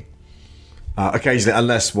overthinking. Occasionally,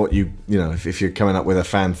 unless if you're coming up with a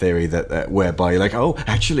fan theory that whereby you're like, oh,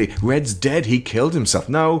 actually, Red's dead, he killed himself.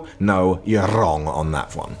 No, you're wrong on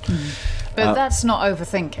that one. But that's not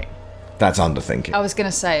overthinking. That's underthinking. I was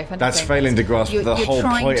going to say, if anything, that's failing to grasp the whole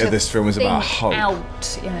point of this film is about hope.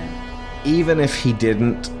 Even if he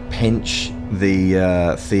didn't pinch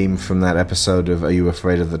the theme from that episode of Are You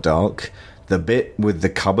Afraid of the Dark? The bit with the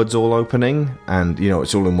cupboards all opening, and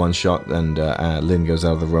it's all in one shot, and Lynn goes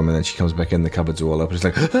out of the room, and then she comes back in, the cupboards are all open. It's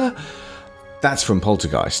like, ah! That's from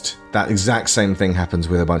Poltergeist. That exact same thing happens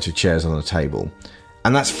with a bunch of chairs on a table,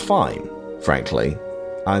 and that's fine, frankly.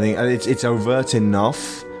 I think it's overt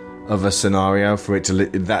enough of a scenario for it to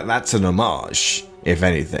that's an homage, if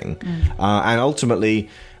anything, and ultimately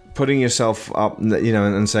putting yourself up,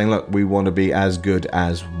 and saying, look, we want to be as good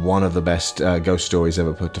as one of the best ghost stories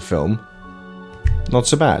ever put to film. Not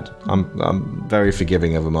so bad. I'm very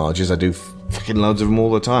forgiving of homages. I do fucking loads of them all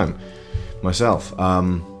the time myself.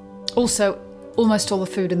 Also, almost all the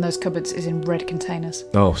food in those cupboards is in red containers.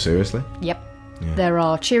 Oh, seriously? Yep. There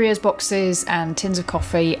are Cheerios boxes and tins of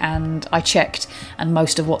coffee, and I checked, and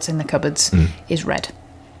most of what's in the cupboards is red.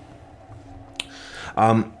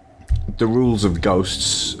 The rules of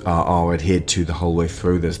ghosts are adhered to the whole way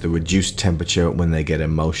through. There's the reduced temperature when they get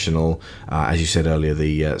emotional. As you said earlier,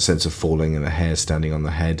 the sense of falling and the hair standing on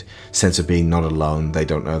the head. Sense of being not alone. They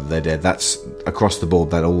don't know that they're dead. That's across the board.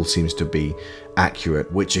 That all seems to be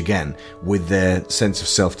accurate, which again, with their sense of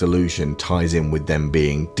self-delusion, ties in with them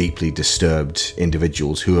being deeply disturbed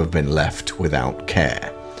individuals who have been left without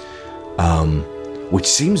care. Which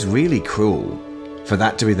seems really cruel for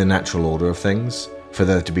that to be the natural order of things. For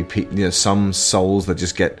there to be some souls that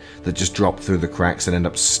just drop through the cracks and end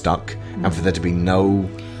up stuck, and for there to be no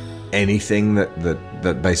anything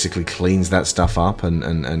that basically cleans that stuff up,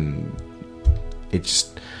 and it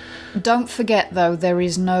just... Don't forget though, there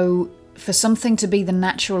is no... For something to be the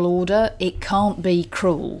natural order, it can't be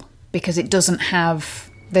cruel, because it doesn't have...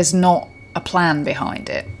 There's not a plan behind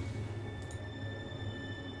it.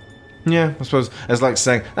 Yeah, I suppose it's like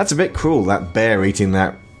saying, that's a bit cruel, that bear eating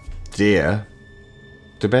that deer.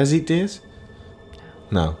 Do bears eat deers?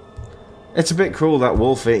 No. It's a bit cruel, that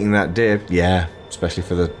wolf eating that deer. Yeah, especially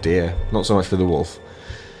for the deer. Not so much for the wolf.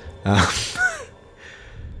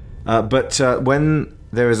 But when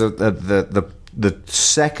there is the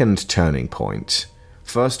second turning point,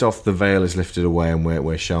 first off, the veil is lifted away and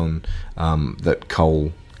we're shown that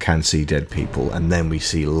Cole can see dead people, and then we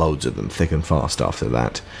see loads of them thick and fast after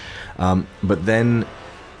that. But then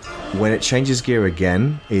when it changes gear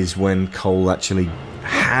again is when Cole actually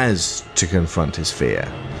has to confront his fear,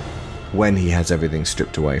 when he has everything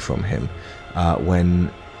stripped away from him,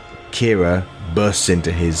 when Kira bursts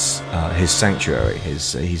into his sanctuary.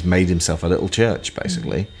 He's made himself a little church,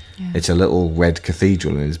 basically. Yeah. It's a little red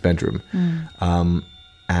cathedral in his bedroom,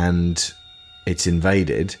 and it's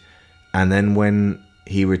invaded. And then when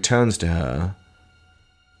he returns to her,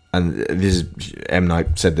 and this is, M.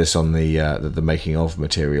 Night said this on the making of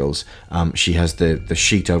materials, she has the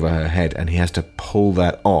sheet over her head, and he has to pull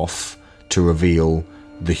that off to reveal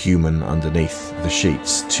the human underneath the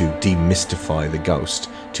sheets, to demystify the ghost,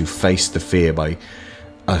 to face the fear by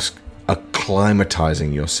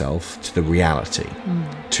acclimatizing yourself to the reality,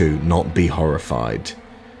 to not be horrified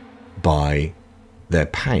by their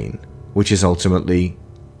pain, which is ultimately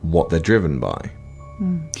what they're driven by.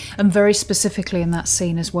 And very specifically in that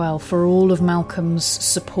scene as well, for all of Malcolm's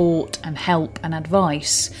support and help and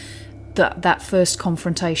advice, that first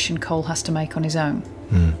confrontation Cole has to make on his own.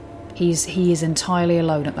 He is entirely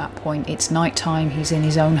alone at that point. It's night time, he's in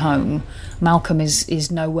his own home. Malcolm is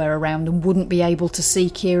nowhere around and wouldn't be able to see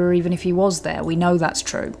Kira even if he was there. We know that's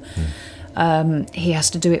true. He has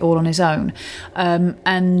to do it all on his own.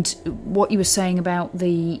 And what you were saying about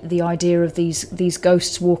the idea of these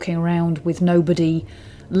ghosts walking around with nobody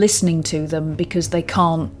listening to them because they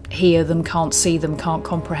can't hear them, can't see them, can't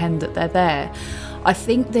comprehend that they're there. I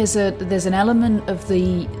think there's an element of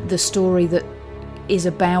the story that is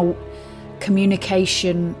about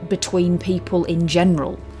communication between people in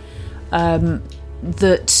general,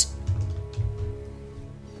 that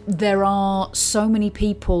there are so many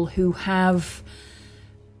people who have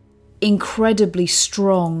incredibly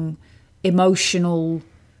strong emotional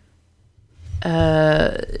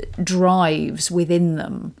drives within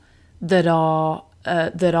them that are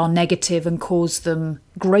negative and cause them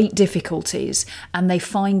great difficulties, and they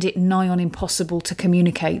find it nigh on impossible to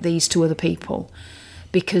communicate these to other people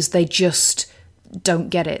because they just don't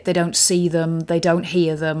get it. They don't see them. They don't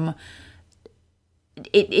hear them.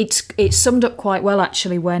 It's summed up quite well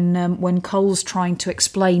actually when Cole's trying to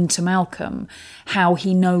explain to Malcolm how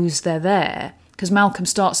he knows they're there, because Malcolm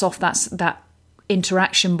starts off that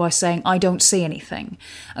interaction by saying, I don't see anything,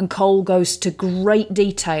 and Cole goes to great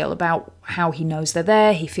detail about how he knows they're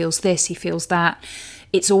there. He feels this, he feels that.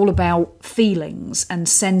 It's all about feelings and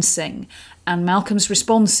sensing, and Malcolm's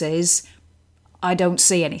response is, I don't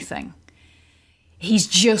see anything. He's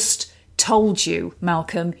just told you,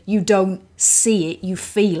 Malcolm, you don't see it, you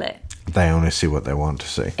feel it. They only see what they want to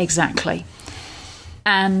see. Exactly.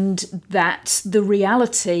 And that's the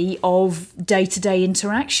reality of day-to-day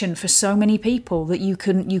interaction for so many people, that you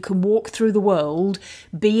can walk through the world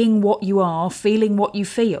being what you are, feeling what you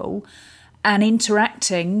feel, and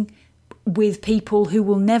interacting with people who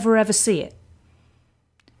will never ever see it.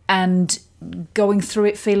 And going through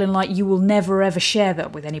it feeling like you will never ever share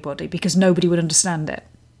that with anybody because nobody would understand it.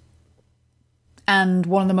 And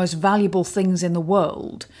one of the most valuable things in the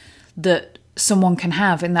world that someone can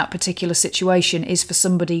have in that particular situation is for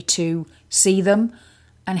somebody to see them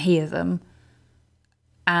and hear them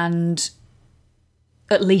and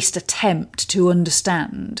at least attempt to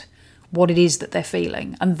understand what it is that they're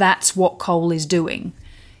feeling. And that's what Cole is doing.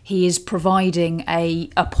 He is providing a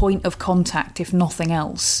point of contact, if nothing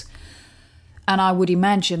else. And I would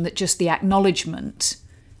imagine that just the acknowledgement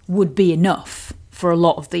would be enough for a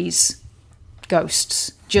lot of these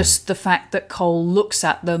ghosts. Just the fact that Cole looks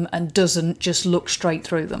at them and doesn't just look straight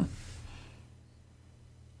through them.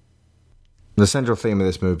 The central theme of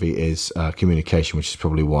this movie is communication, which is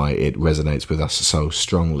probably why it resonates with us so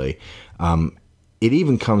strongly. It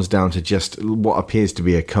even comes down to just what appears to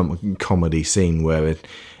be a comedy scene where an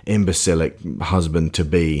imbecilic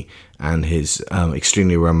husband-to-be and his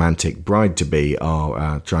extremely romantic bride-to-be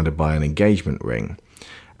are trying to buy an engagement ring.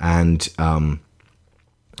 And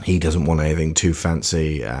he doesn't want anything too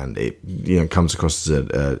fancy, and it comes across as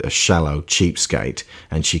a shallow cheapskate,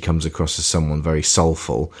 and she comes across as someone very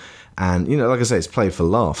soulful. And, like I say, it's played for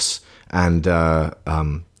laughs. And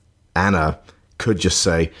Anna could just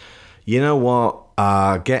say, you know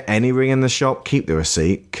what, get any ring in the shop, keep the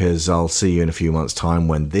receipt, because I'll see you in a few months' time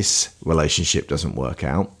when this relationship doesn't work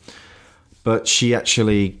out. But she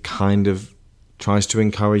actually kind of tries to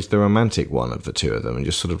encourage the romantic one of the two of them, and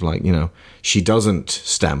just sort of like, she doesn't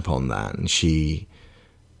stamp on that, and she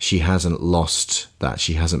hasn't lost that.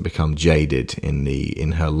 She hasn't become jaded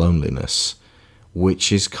in her loneliness,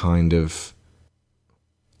 which is kind of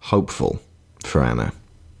hopeful for Anna.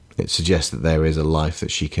 It suggests that there is a life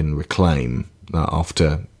that she can reclaim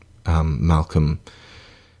after Malcolm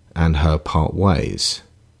and her part ways.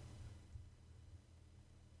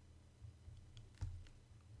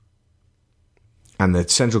 And the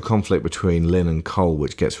central conflict between Lynn and Cole,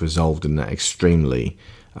 which gets resolved in that extremely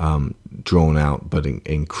drawn out but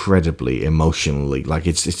incredibly emotionally, like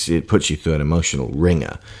it puts you through an emotional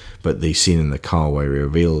ringer. But the scene in the car where he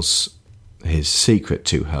reveals his secret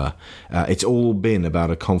to her, it's all been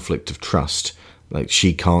about a conflict of trust. Like,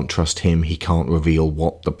 she can't trust him, he can't reveal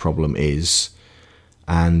what the problem is,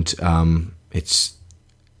 and it's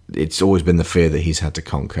always been the fear that he's had to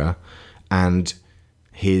conquer. And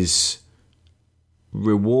his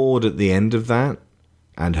reward at the end of that,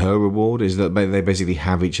 and her reward, is that they basically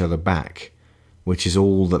have each other back, which is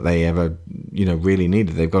all that they ever, really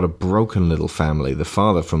needed. They've got a broken little family. The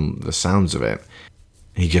father, from the sounds of it,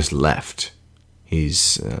 he just left.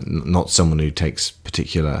 He's not someone who takes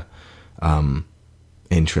particular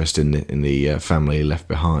interest in the family left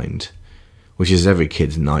behind, which is every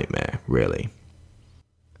kid's nightmare, really.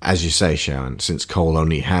 As you say, Sharon, since Cole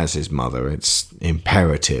only has his mother, it's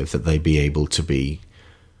imperative that they be able to be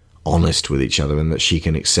honest with each other, and that she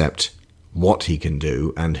can accept what he can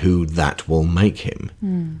do and who that will make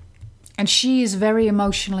him. And she is very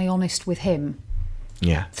emotionally honest with him.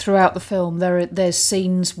 Yeah. Throughout the film, there's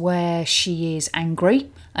scenes where she is angry,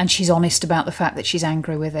 and she's honest about the fact that she's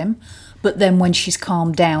angry with him. But then when she's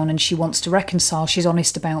calmed down and she wants to reconcile, she's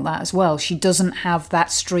honest about that as well. She doesn't have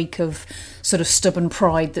that streak of sort of stubborn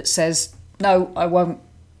pride that says, no, I won't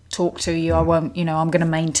talk to you, I won't, I'm going to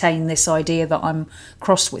maintain this idea that I'm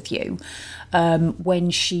cross with you.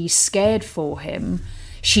 When she's scared for him,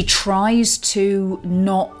 she tries to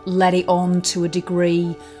not let it on to a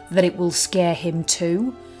degree that it will scare him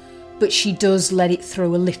too, but she does let it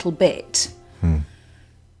through a little bit.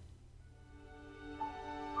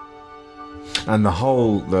 And the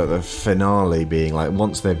whole the finale being like,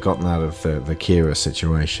 once they've gotten out of the Kira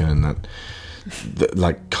situation, and that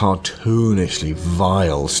like cartoonishly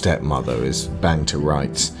vile stepmother is banged to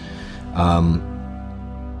rights,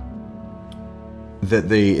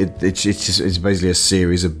 it's basically a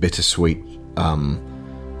series of bittersweet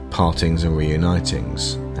partings and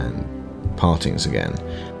reunitings and partings again.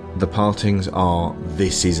 The partings are,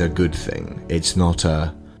 this is a good thing. It's not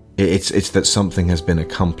it's that something has been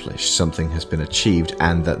accomplished, something has been achieved,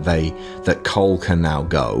 and that Cole can now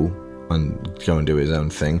go and do his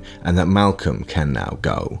own thing, and that Malcolm can now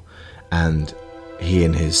go, and he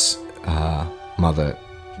and his mother,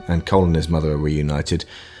 and Cole and his mother are reunited,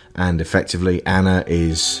 and effectively Anna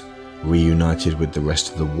is reunited with the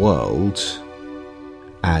rest of the world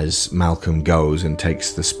as Malcolm goes and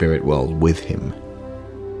takes the spirit world with him.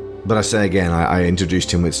 But I say again, I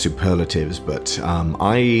introduced him with superlatives, but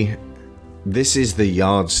this is the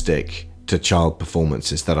yardstick to child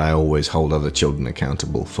performances that I always hold other children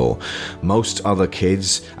accountable for. Most other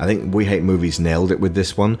kids, I think We Hate Movies nailed it with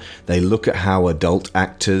this one. They look at how adult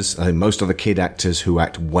actors, I think most other kid actors who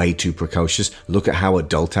act way too precocious, look at how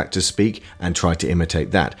adult actors speak and try to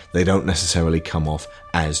imitate that. They don't necessarily come off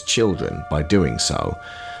as children by doing so.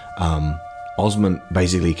 Osment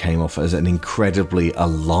basically came off as an incredibly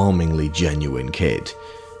alarmingly genuine kid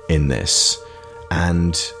in this,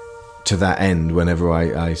 and to that end, whenever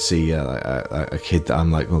I see a kid that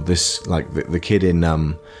I'm like, well, this, like the kid in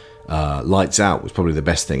Lights Out was probably the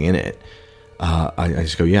best thing in it. I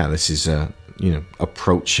just go, yeah, this is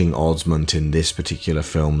approaching Osment in this particular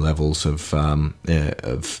film levels of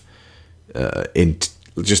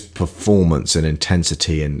just performance and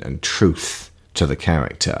intensity and truth to the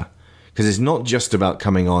character. Because it's not just about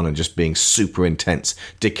coming on and just being super intense.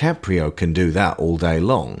 DiCaprio can do that all day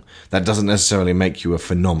long. That doesn't necessarily make you a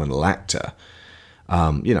phenomenal actor.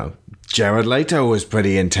 Jared Leto was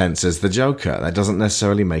pretty intense as the Joker. That doesn't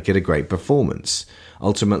necessarily make it a great performance.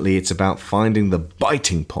 Ultimately, it's about finding the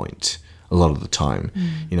biting point a lot of the time.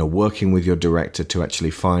 Working with your director to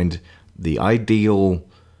actually find the ideal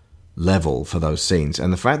level for those scenes.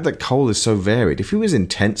 And the fact that Cole is so varied. If he was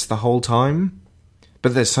intense the whole time,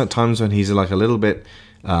 but there's some times when he's like a little bit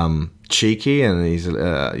cheeky, and he's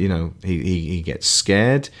he gets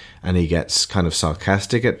scared, and he gets kind of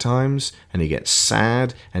sarcastic at times, and he gets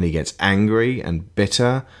sad, and he gets angry and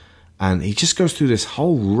bitter, and he just goes through this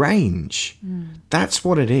whole range. That's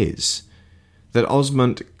what it is. That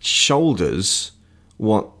Osment shoulders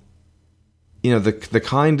what the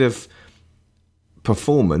kind of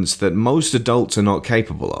performance that most adults are not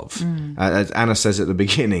capable of. As Anna says at the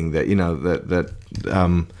beginning, that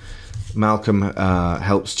Malcolm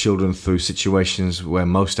helps children through situations where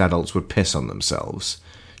most adults would piss on themselves.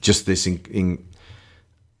 Just this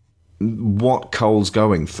what Cole's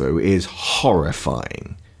going through is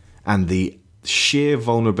horrifying, and the sheer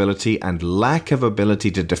vulnerability and lack of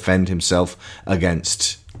ability to defend himself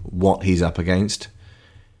against what he's up against.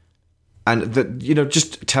 And that,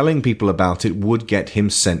 just telling people about it would get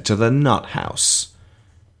him sent to the nut house.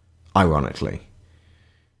 Ironically.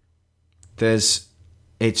 It's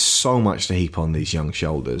so much to heap on these young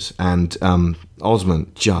shoulders. And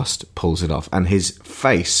Osment just pulls it off. And his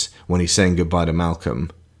face when he's saying goodbye to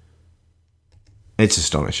Malcolm, it's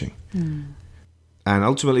astonishing. And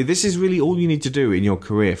ultimately, this is really all you need to do in your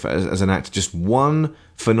career as an actor. Just one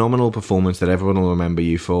phenomenal performance that everyone will remember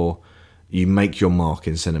you for. You make your mark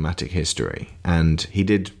in cinematic history. And he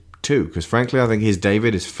did too, because frankly, I think his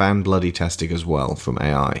David is fan-bloody-tastic as well from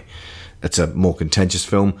AI. It's a more contentious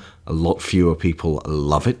film. A lot fewer people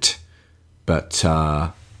love it. But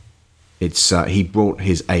he brought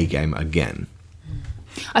his A-game again.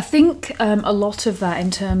 I think a lot of that,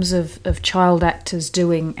 in terms of child actors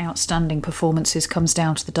doing outstanding performances, comes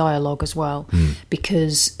down to the dialogue as well.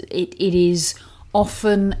 Because it is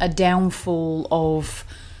often a downfall of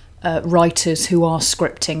writers who are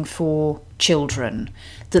scripting for children,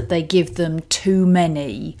 that they give them too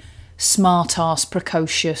many smart-ass,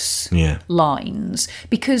 precocious lines.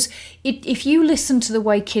 Because if you listen to the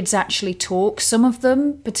way kids actually talk, some of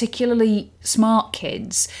them, particularly smart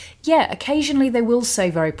kids, occasionally they will say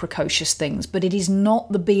very precocious things, but it is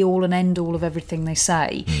not the be-all and end-all of everything they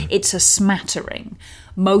say. It's a smattering.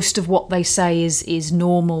 Most of what they say is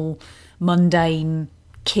normal, mundane,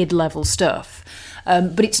 kid-level stuff.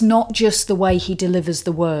 But it's not just the way he delivers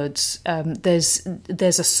the words. There's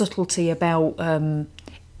a subtlety about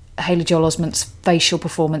Haley Joel Osment's facial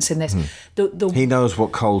performance in this. He knows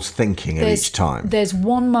what Cole's thinking at each time. There's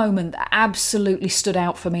one moment that absolutely stood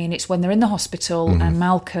out for me, and it's when they're in the hospital and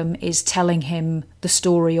Malcolm is telling him the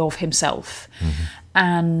story of himself.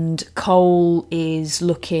 And Cole is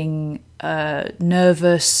looking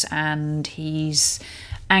nervous, and he's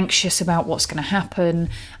anxious about what's going to happen.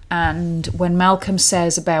 And when Malcolm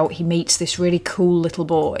says about he meets this really cool little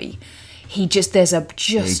boy, there's a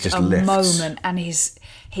moment, and his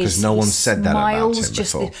because no one said that about him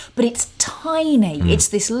before. But it's tiny. It's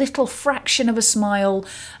this little fraction of a smile,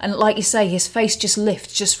 and like you say, his face just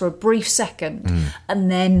lifts just for a brief second, and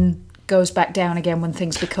then goes back down again when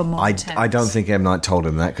things become more intense. I don't think M. Night told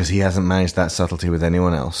him that, because he hasn't managed that subtlety with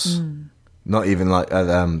anyone else. Not even like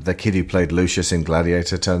the kid who played Lucius in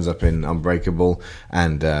Gladiator turns up in Unbreakable,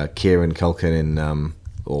 and Kieran Culkin in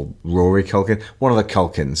or Rory Culkin, one of the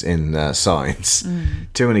Culkins in Signs.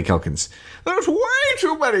 Too many Culkins. There's way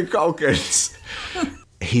too many Culkins.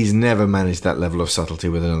 He's never managed that level of subtlety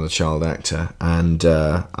with another child actor, and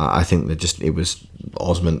I think that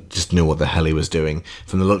Osment just knew what the hell he was doing.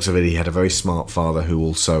 From the looks of it, he had a very smart father who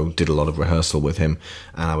also did a lot of rehearsal with him,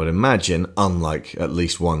 and I would imagine, unlike at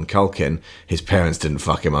least one Culkin, his parents didn't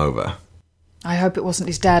fuck him over. I hope it wasn't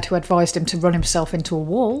his dad who advised him to run himself into a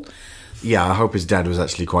wall. Yeah, I hope his dad was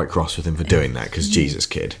actually quite cross with him for doing that, because Jesus,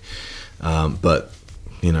 kid. But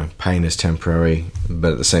pain is temporary,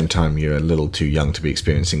 but at the same time, you're a little too young to be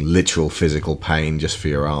experiencing literal physical pain just for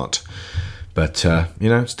your art. But,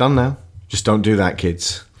 it's done now. Just don't do that,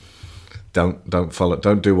 kids. Don't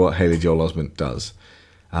do what Haley Joel Osment does.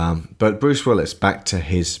 But Bruce Willis, back to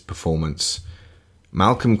his performance.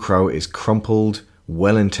 Malcolm Crowe is crumpled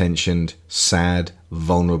well-intentioned, sad,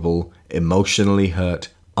 vulnerable, emotionally hurt,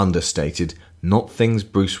 understated, not things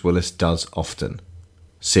Bruce Willis does often.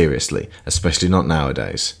 Seriously, especially not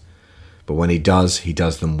nowadays. But when he does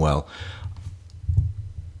them well.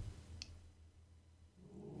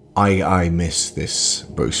 I miss this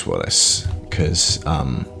Bruce Willis because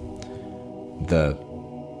the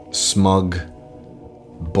smug,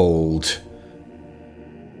 bald,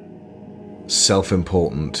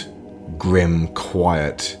 self-important, grim,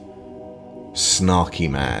 quiet, snarky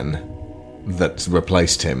man that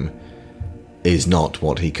replaced him is not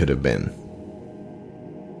what he could have been.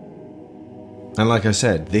 And like I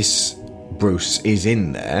said, this Bruce is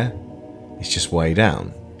in there, it's just way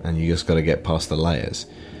down, and you just got to get past the layers.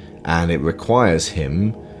 And it requires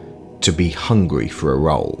him to be hungry for a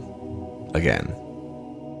role again.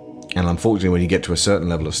 And unfortunately, when you get to a certain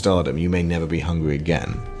level of stardom, you may never be hungry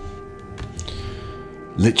again.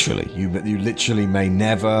 Literally, you literally may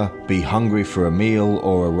never be hungry for a meal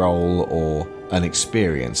or a role or an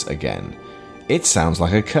experience again. It sounds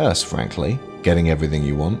like a curse, frankly, getting everything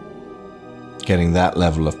you want. Getting that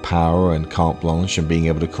level of power and carte blanche and being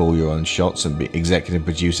able to call your own shots and be executive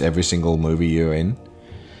produce every single movie you're in.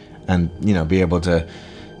 And, be able to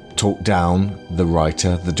talk down the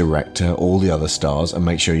writer, the director, all the other stars and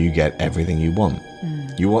make sure you get everything you want.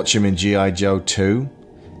 You watch him in G.I. Joe 2,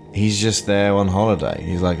 he's just there on holiday.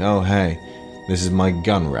 He's like, oh, hey, this is my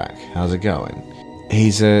gun rack. How's it going?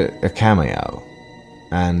 He's a cameo.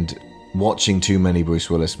 And watching too many Bruce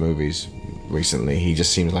Willis movies recently, he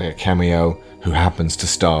just seems like a cameo who happens to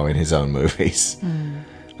star in his own movies.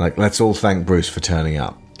 Like, let's all thank Bruce for turning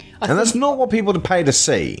up. And that's not what people pay to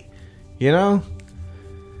see. They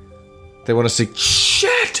want to see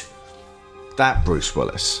shit. That Bruce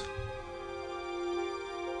Willis.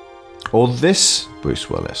 Or this Bruce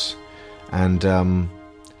Willis. And,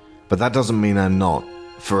 but that doesn't mean I'm not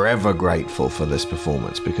forever grateful for this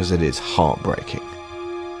performance, because it is heartbreaking.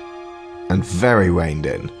 And very reined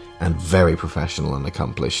in. And very professional and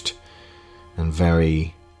accomplished. And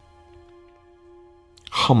very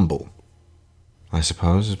humble, I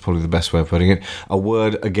suppose, is probably the best way of putting it. A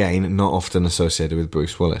word, again, not often associated with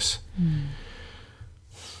Bruce Willis.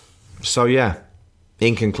 So, yeah,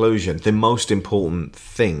 in conclusion, the most important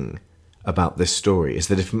thing about this story is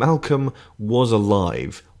that if Malcolm was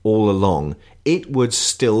alive all along, it would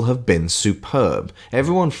still have been superb.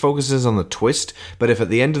 Everyone focuses on the twist, but if at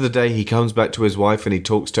the end of the day he comes back to his wife and he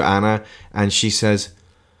talks to Anna and she says,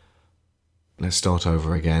 let's start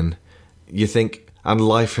over again, you think, and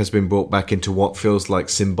life has been brought back into what feels like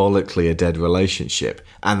symbolically a dead relationship,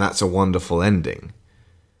 and that's a wonderful ending.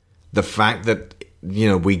 The fact that,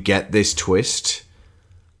 we get this twist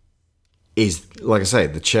is, like I say,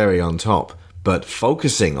 the cherry on top. But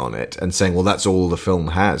focusing on it and saying, well, that's all the film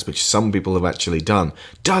has, which some people have actually done,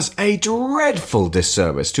 does a dreadful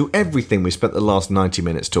disservice to everything we spent the last 90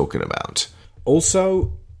 minutes talking about.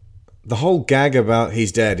 Also, the whole gag about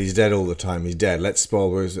he's dead all the time, he's dead. Let's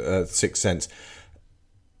spoil his Sixth Sense.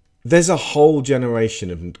 There's a whole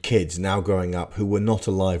generation of kids now growing up who were not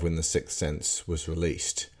alive when The Sixth Sense was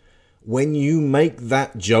released. When you make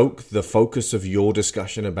that joke the focus of your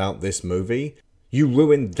discussion about this movie, you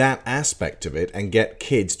ruin that aspect of it and get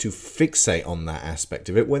kids to fixate on that aspect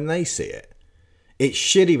of it when they see it. It's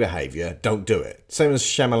shitty behaviour, don't do it. Same as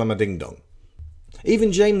Shyamalan Ding Dong.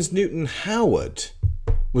 Even James Newton Howard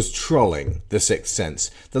was trolling The Sixth Sense.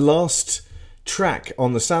 The last track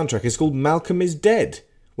on the soundtrack is called Malcolm is Dead,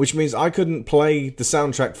 which means I couldn't play the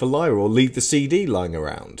soundtrack for Lyra or leave the CD lying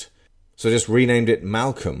around. So I just renamed it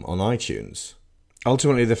Malcolm on iTunes.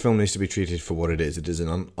 Ultimately, the film needs to be treated for what it is. It is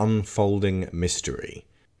an unfolding mystery.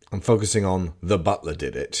 I'm focusing on the butler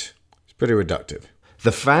did it. It's pretty reductive.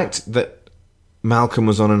 The fact that Malcolm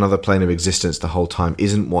was on another plane of existence the whole time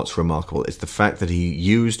isn't what's remarkable. It's the fact that he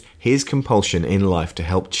used his compulsion in life to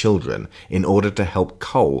help children in order to help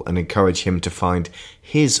Cole and encourage him to find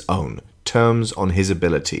his own terms on his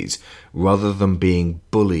abilities rather than being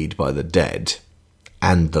bullied by the dead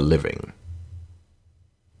and the living.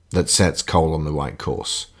 That sets Cole on the right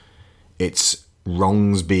course. It's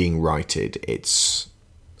wrongs being righted. It's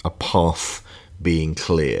a path being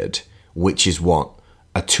cleared, which is what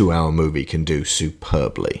a 2-hour movie can do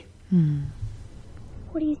superbly.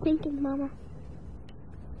 What are you thinking, Mama?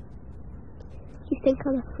 You think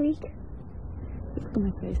I'm a freak? Look at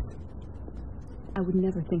my face. I would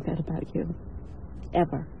never think that about you.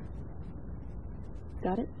 Ever.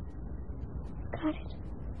 Got it? Got it.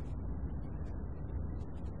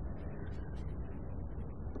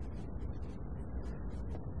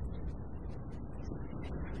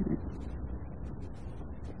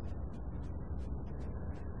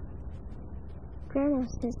 Grandma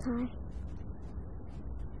says hi.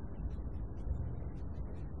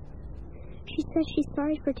 She says she's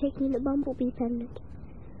sorry for taking the bumblebee pendant.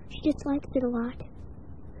 She just likes it a lot.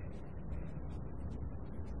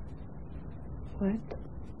 What?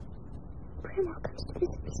 Grandma comes to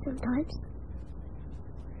visit me sometimes.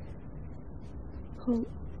 Oh,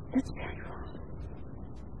 that's very wrong.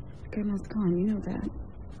 Grandma's gone, you know that.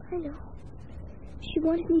 I know. She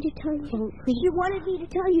wanted me to tell you. Oh, She wanted me to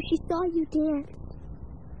tell you she saw you dance.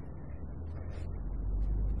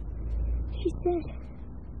 She said,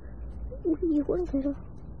 when you were little,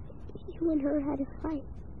 you and her had a fight.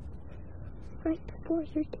 Right before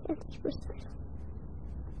your dance recital.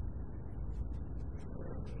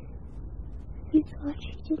 You thought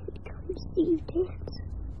she didn't come to see you dance.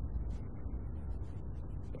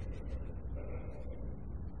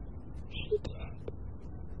 She did.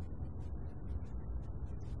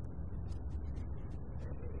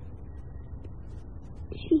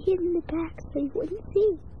 She hid in the back so you wouldn't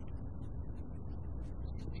see.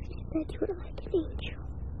 She said you were like an angel.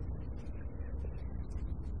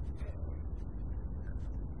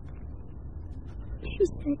 She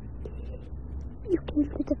said you came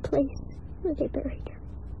to the place where they buried her.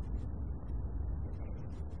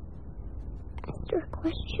 Asked her a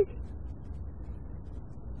question.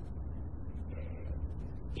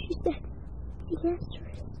 She said the answer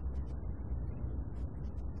is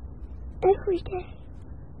every day.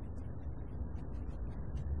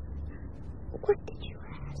 What did you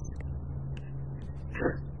ask?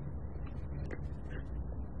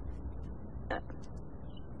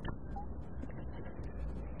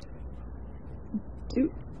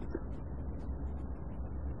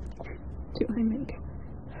 Do I make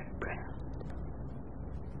her proud?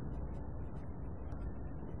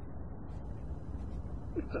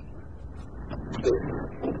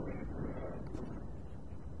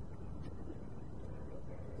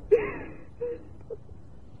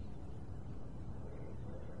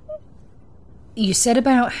 You said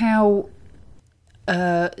about how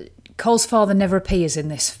Cole's father never appears in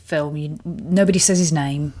this film. Nobody says his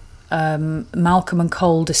name. Malcolm and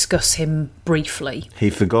Cole discuss him briefly. He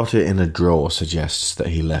forgot it in a drawer suggests that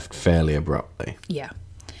he left fairly abruptly. Yeah.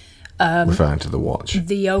 Referring to the watch.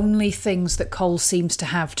 The only things that Cole seems to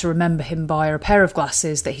have to remember him by are a pair of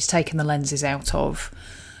glasses that he's taken the lenses out of,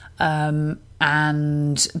 and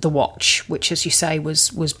the watch, which, as you say,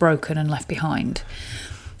 was broken and left behind.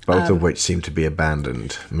 Both of which seem to be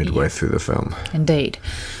abandoned midway through the film. Indeed.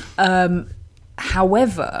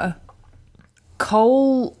 However,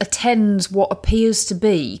 Cole attends what appears to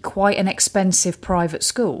be quite an expensive private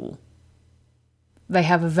school. They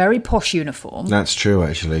have a very posh uniform. That's true,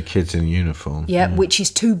 actually. Kids in uniform. Yeah, which is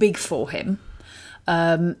too big for him.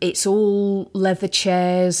 It's all leather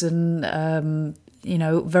chairs and,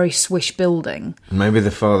 very swish building. Maybe the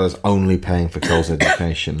father's only paying for Cole's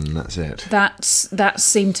education and that's it. That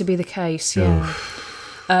seemed to be the case, yeah.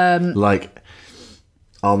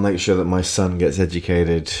 I'll make sure that my son gets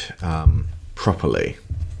educated properly.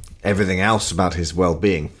 Everything else about his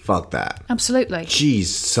well-being, fuck that. Absolutely.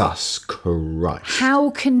 Jesus Christ.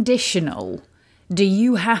 How conditional do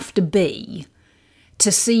you have to be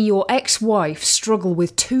to see your ex-wife struggle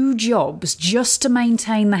with 2 jobs just to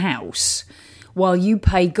maintain the house while you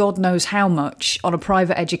pay God knows how much on a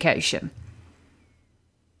private education?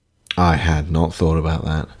 I had not thought about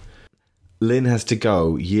that. Lynn has to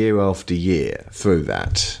go year after year through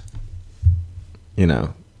that.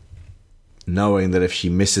 Knowing that if she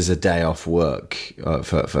misses a day off work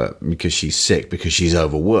because she's sick, because she's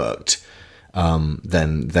overworked,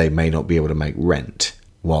 then they may not be able to make rent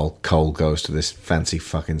while Cole goes to this fancy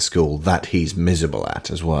fucking school that he's miserable at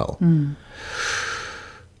as well.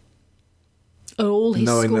 All his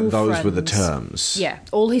Knowing school that those friends, were the terms. Yeah,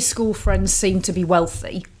 all his school friends seem to be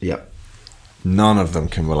wealthy. Yep. None of them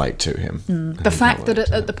can relate to him. The fact that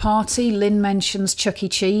at the party, Lynn mentions Chuck E.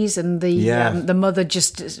 Cheese and the mother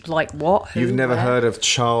just is like, what? Who, You've never where? heard of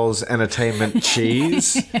Charles Entertainment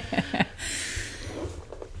Cheese?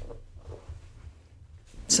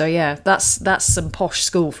 So yeah, that's some posh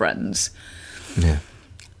school friends. Yeah.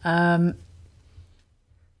 And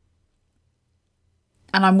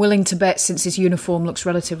I'm willing to bet, since his uniform looks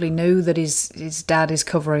relatively new, that his dad is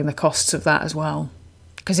covering the costs of that as well.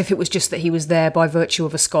 Because if it was just that he was there by virtue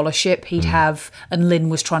of a scholarship, he'd have, and Lynn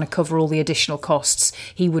was trying to cover all the additional costs,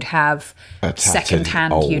 he would have A tattered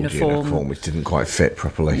second-hand old uniform. which didn't quite fit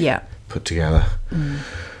properly. Yeah. Put together.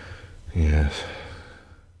 Yes.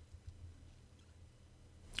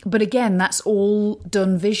 But again, that's all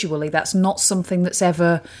done visually. That's not something that's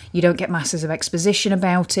ever... You don't get masses of exposition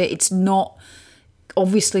about it. It's not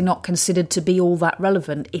obviously not considered to be all that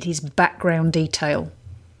relevant. It is background detail.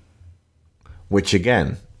 Which,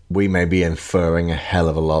 again, we may be inferring a hell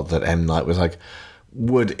of a lot that M. Night was like,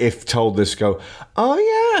 would, if told this, go, oh,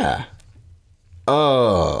 yeah.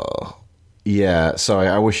 Oh, yeah, sorry,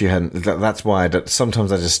 I wish you hadn't. That's why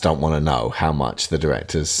sometimes I just don't want to know how much the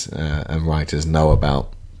directors and writers know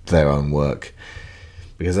about their own work.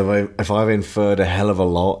 Because if I've inferred a hell of a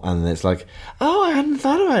lot and it's like, oh, I hadn't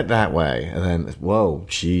thought about it that way. And then, whoa,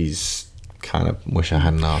 geez, kind of wish I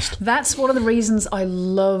hadn't asked. That's one of the reasons I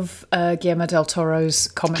love Guillermo del Toro's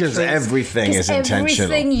commentaries. Because everything is intentional.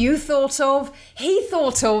 Everything you thought of, he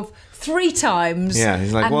thought of 3 times. Yeah,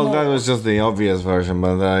 he's like, well, that was just the obvious version,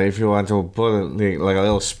 but if you want to put like a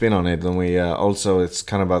little spin on it, then we also, it's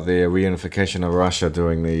kind of about the reunification of Russia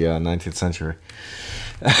during the 19th century.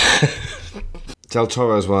 Del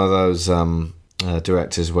Toro is one of those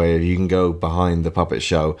directors where you can go behind the puppet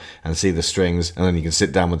show and see the strings, and then you can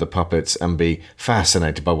sit down with the puppets and be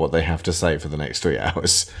fascinated by what they have to say for the next 3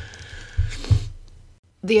 hours.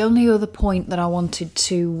 The only other point that I wanted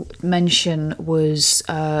to mention was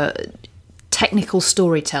technical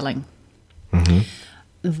storytelling. Mm-hmm.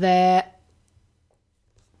 There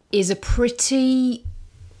is a pretty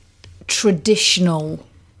traditional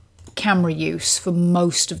camera use for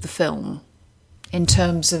most of the film, in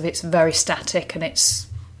terms of it's very static and it's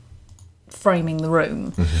framing the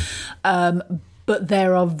room. Mm-hmm. But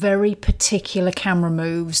there are very particular camera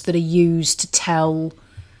moves that are used to tell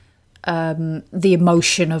the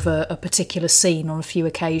emotion of a particular scene on a few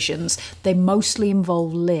occasions. They mostly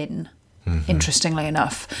involve Lynn, interestingly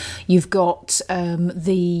enough. You've got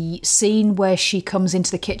the scene where she comes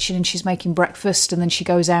into the kitchen and she's making breakfast, and then she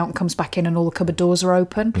goes out and comes back in and all the cupboard doors are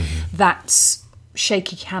open. That's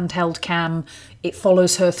shaky handheld cam. It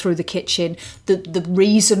follows her through the kitchen. The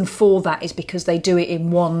reason for that is because they do it in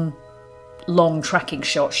one long tracking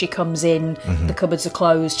shot. She comes in, the cupboards are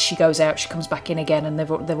closed, she goes out, she comes back in again, and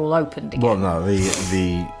they're all opened again. Well, no,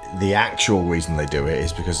 the actual reason they do it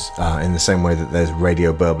is because in the same way that there's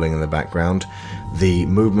radio burbling in the background, the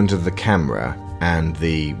movement of the camera and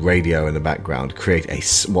the radio in the background create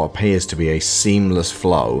what appears to be a seamless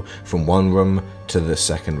flow from one room to the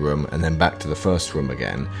second room and then back to the first room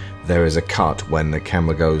again. There is a cut when the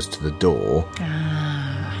camera goes to the door.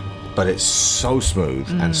 But it's so smooth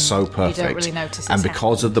and so perfect. You don't really notice and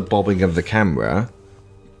because of the bobbing of the camera,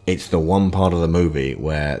 it's the one part of the movie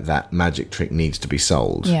where that magic trick needs to be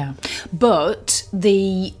sold. Yeah. But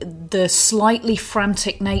the slightly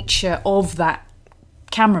frantic nature of that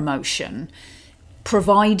camera motion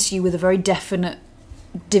provides you with a very definite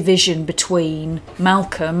division between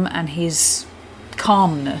Malcolm and his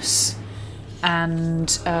calmness and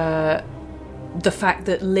the fact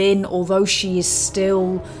that Lynn, although she is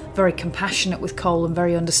still very compassionate with Cole and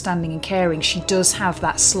very understanding and caring, she does have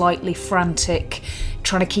that slightly frantic,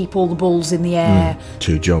 trying to keep all the balls in the air.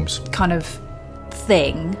 2 jobs. Kind of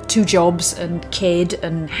thing. 2 jobs and kid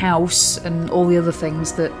and house and all the other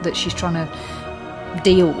things that she's trying to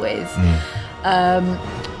deal with.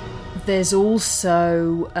 There's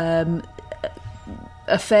also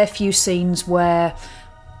a fair few scenes where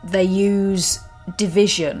they use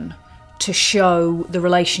division to show the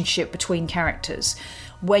relationship between characters.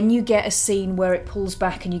 When you get a scene where it pulls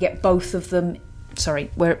back and you get both of them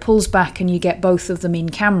in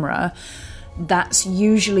camera, that's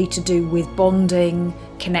usually to do with bonding,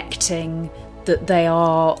 connecting, that they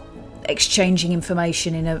are exchanging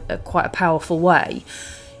information in a quite a powerful way.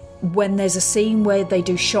 When there's a scene where they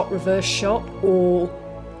do shot reverse shot, or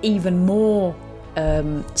even more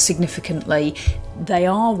significantly, they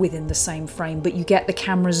are within the same frame, but you get the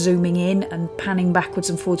camera zooming in and panning backwards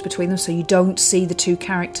and forwards between them, so you don't see the 2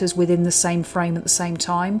 characters within the same frame at the same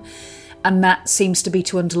time. And that seems to be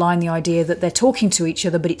to underline the idea that they're talking to each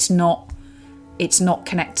other, but it's not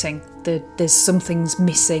connecting. There's something's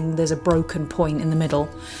missing. There's a broken point in the middle.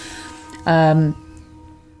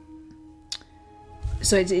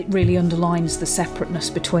 So it really underlines the separateness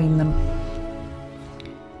between them.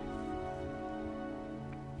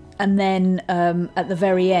 And then at the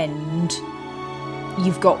very end,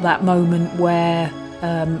 you've got that moment where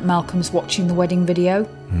Malcolm's watching the wedding video,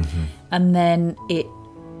 and then it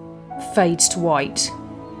fades to white,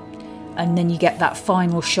 and then you get that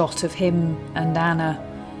final shot of him and Anna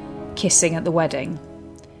kissing at the wedding.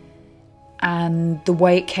 And the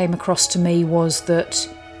way it came across to me was that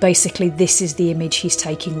basically this is the image he's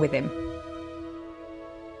taking with him.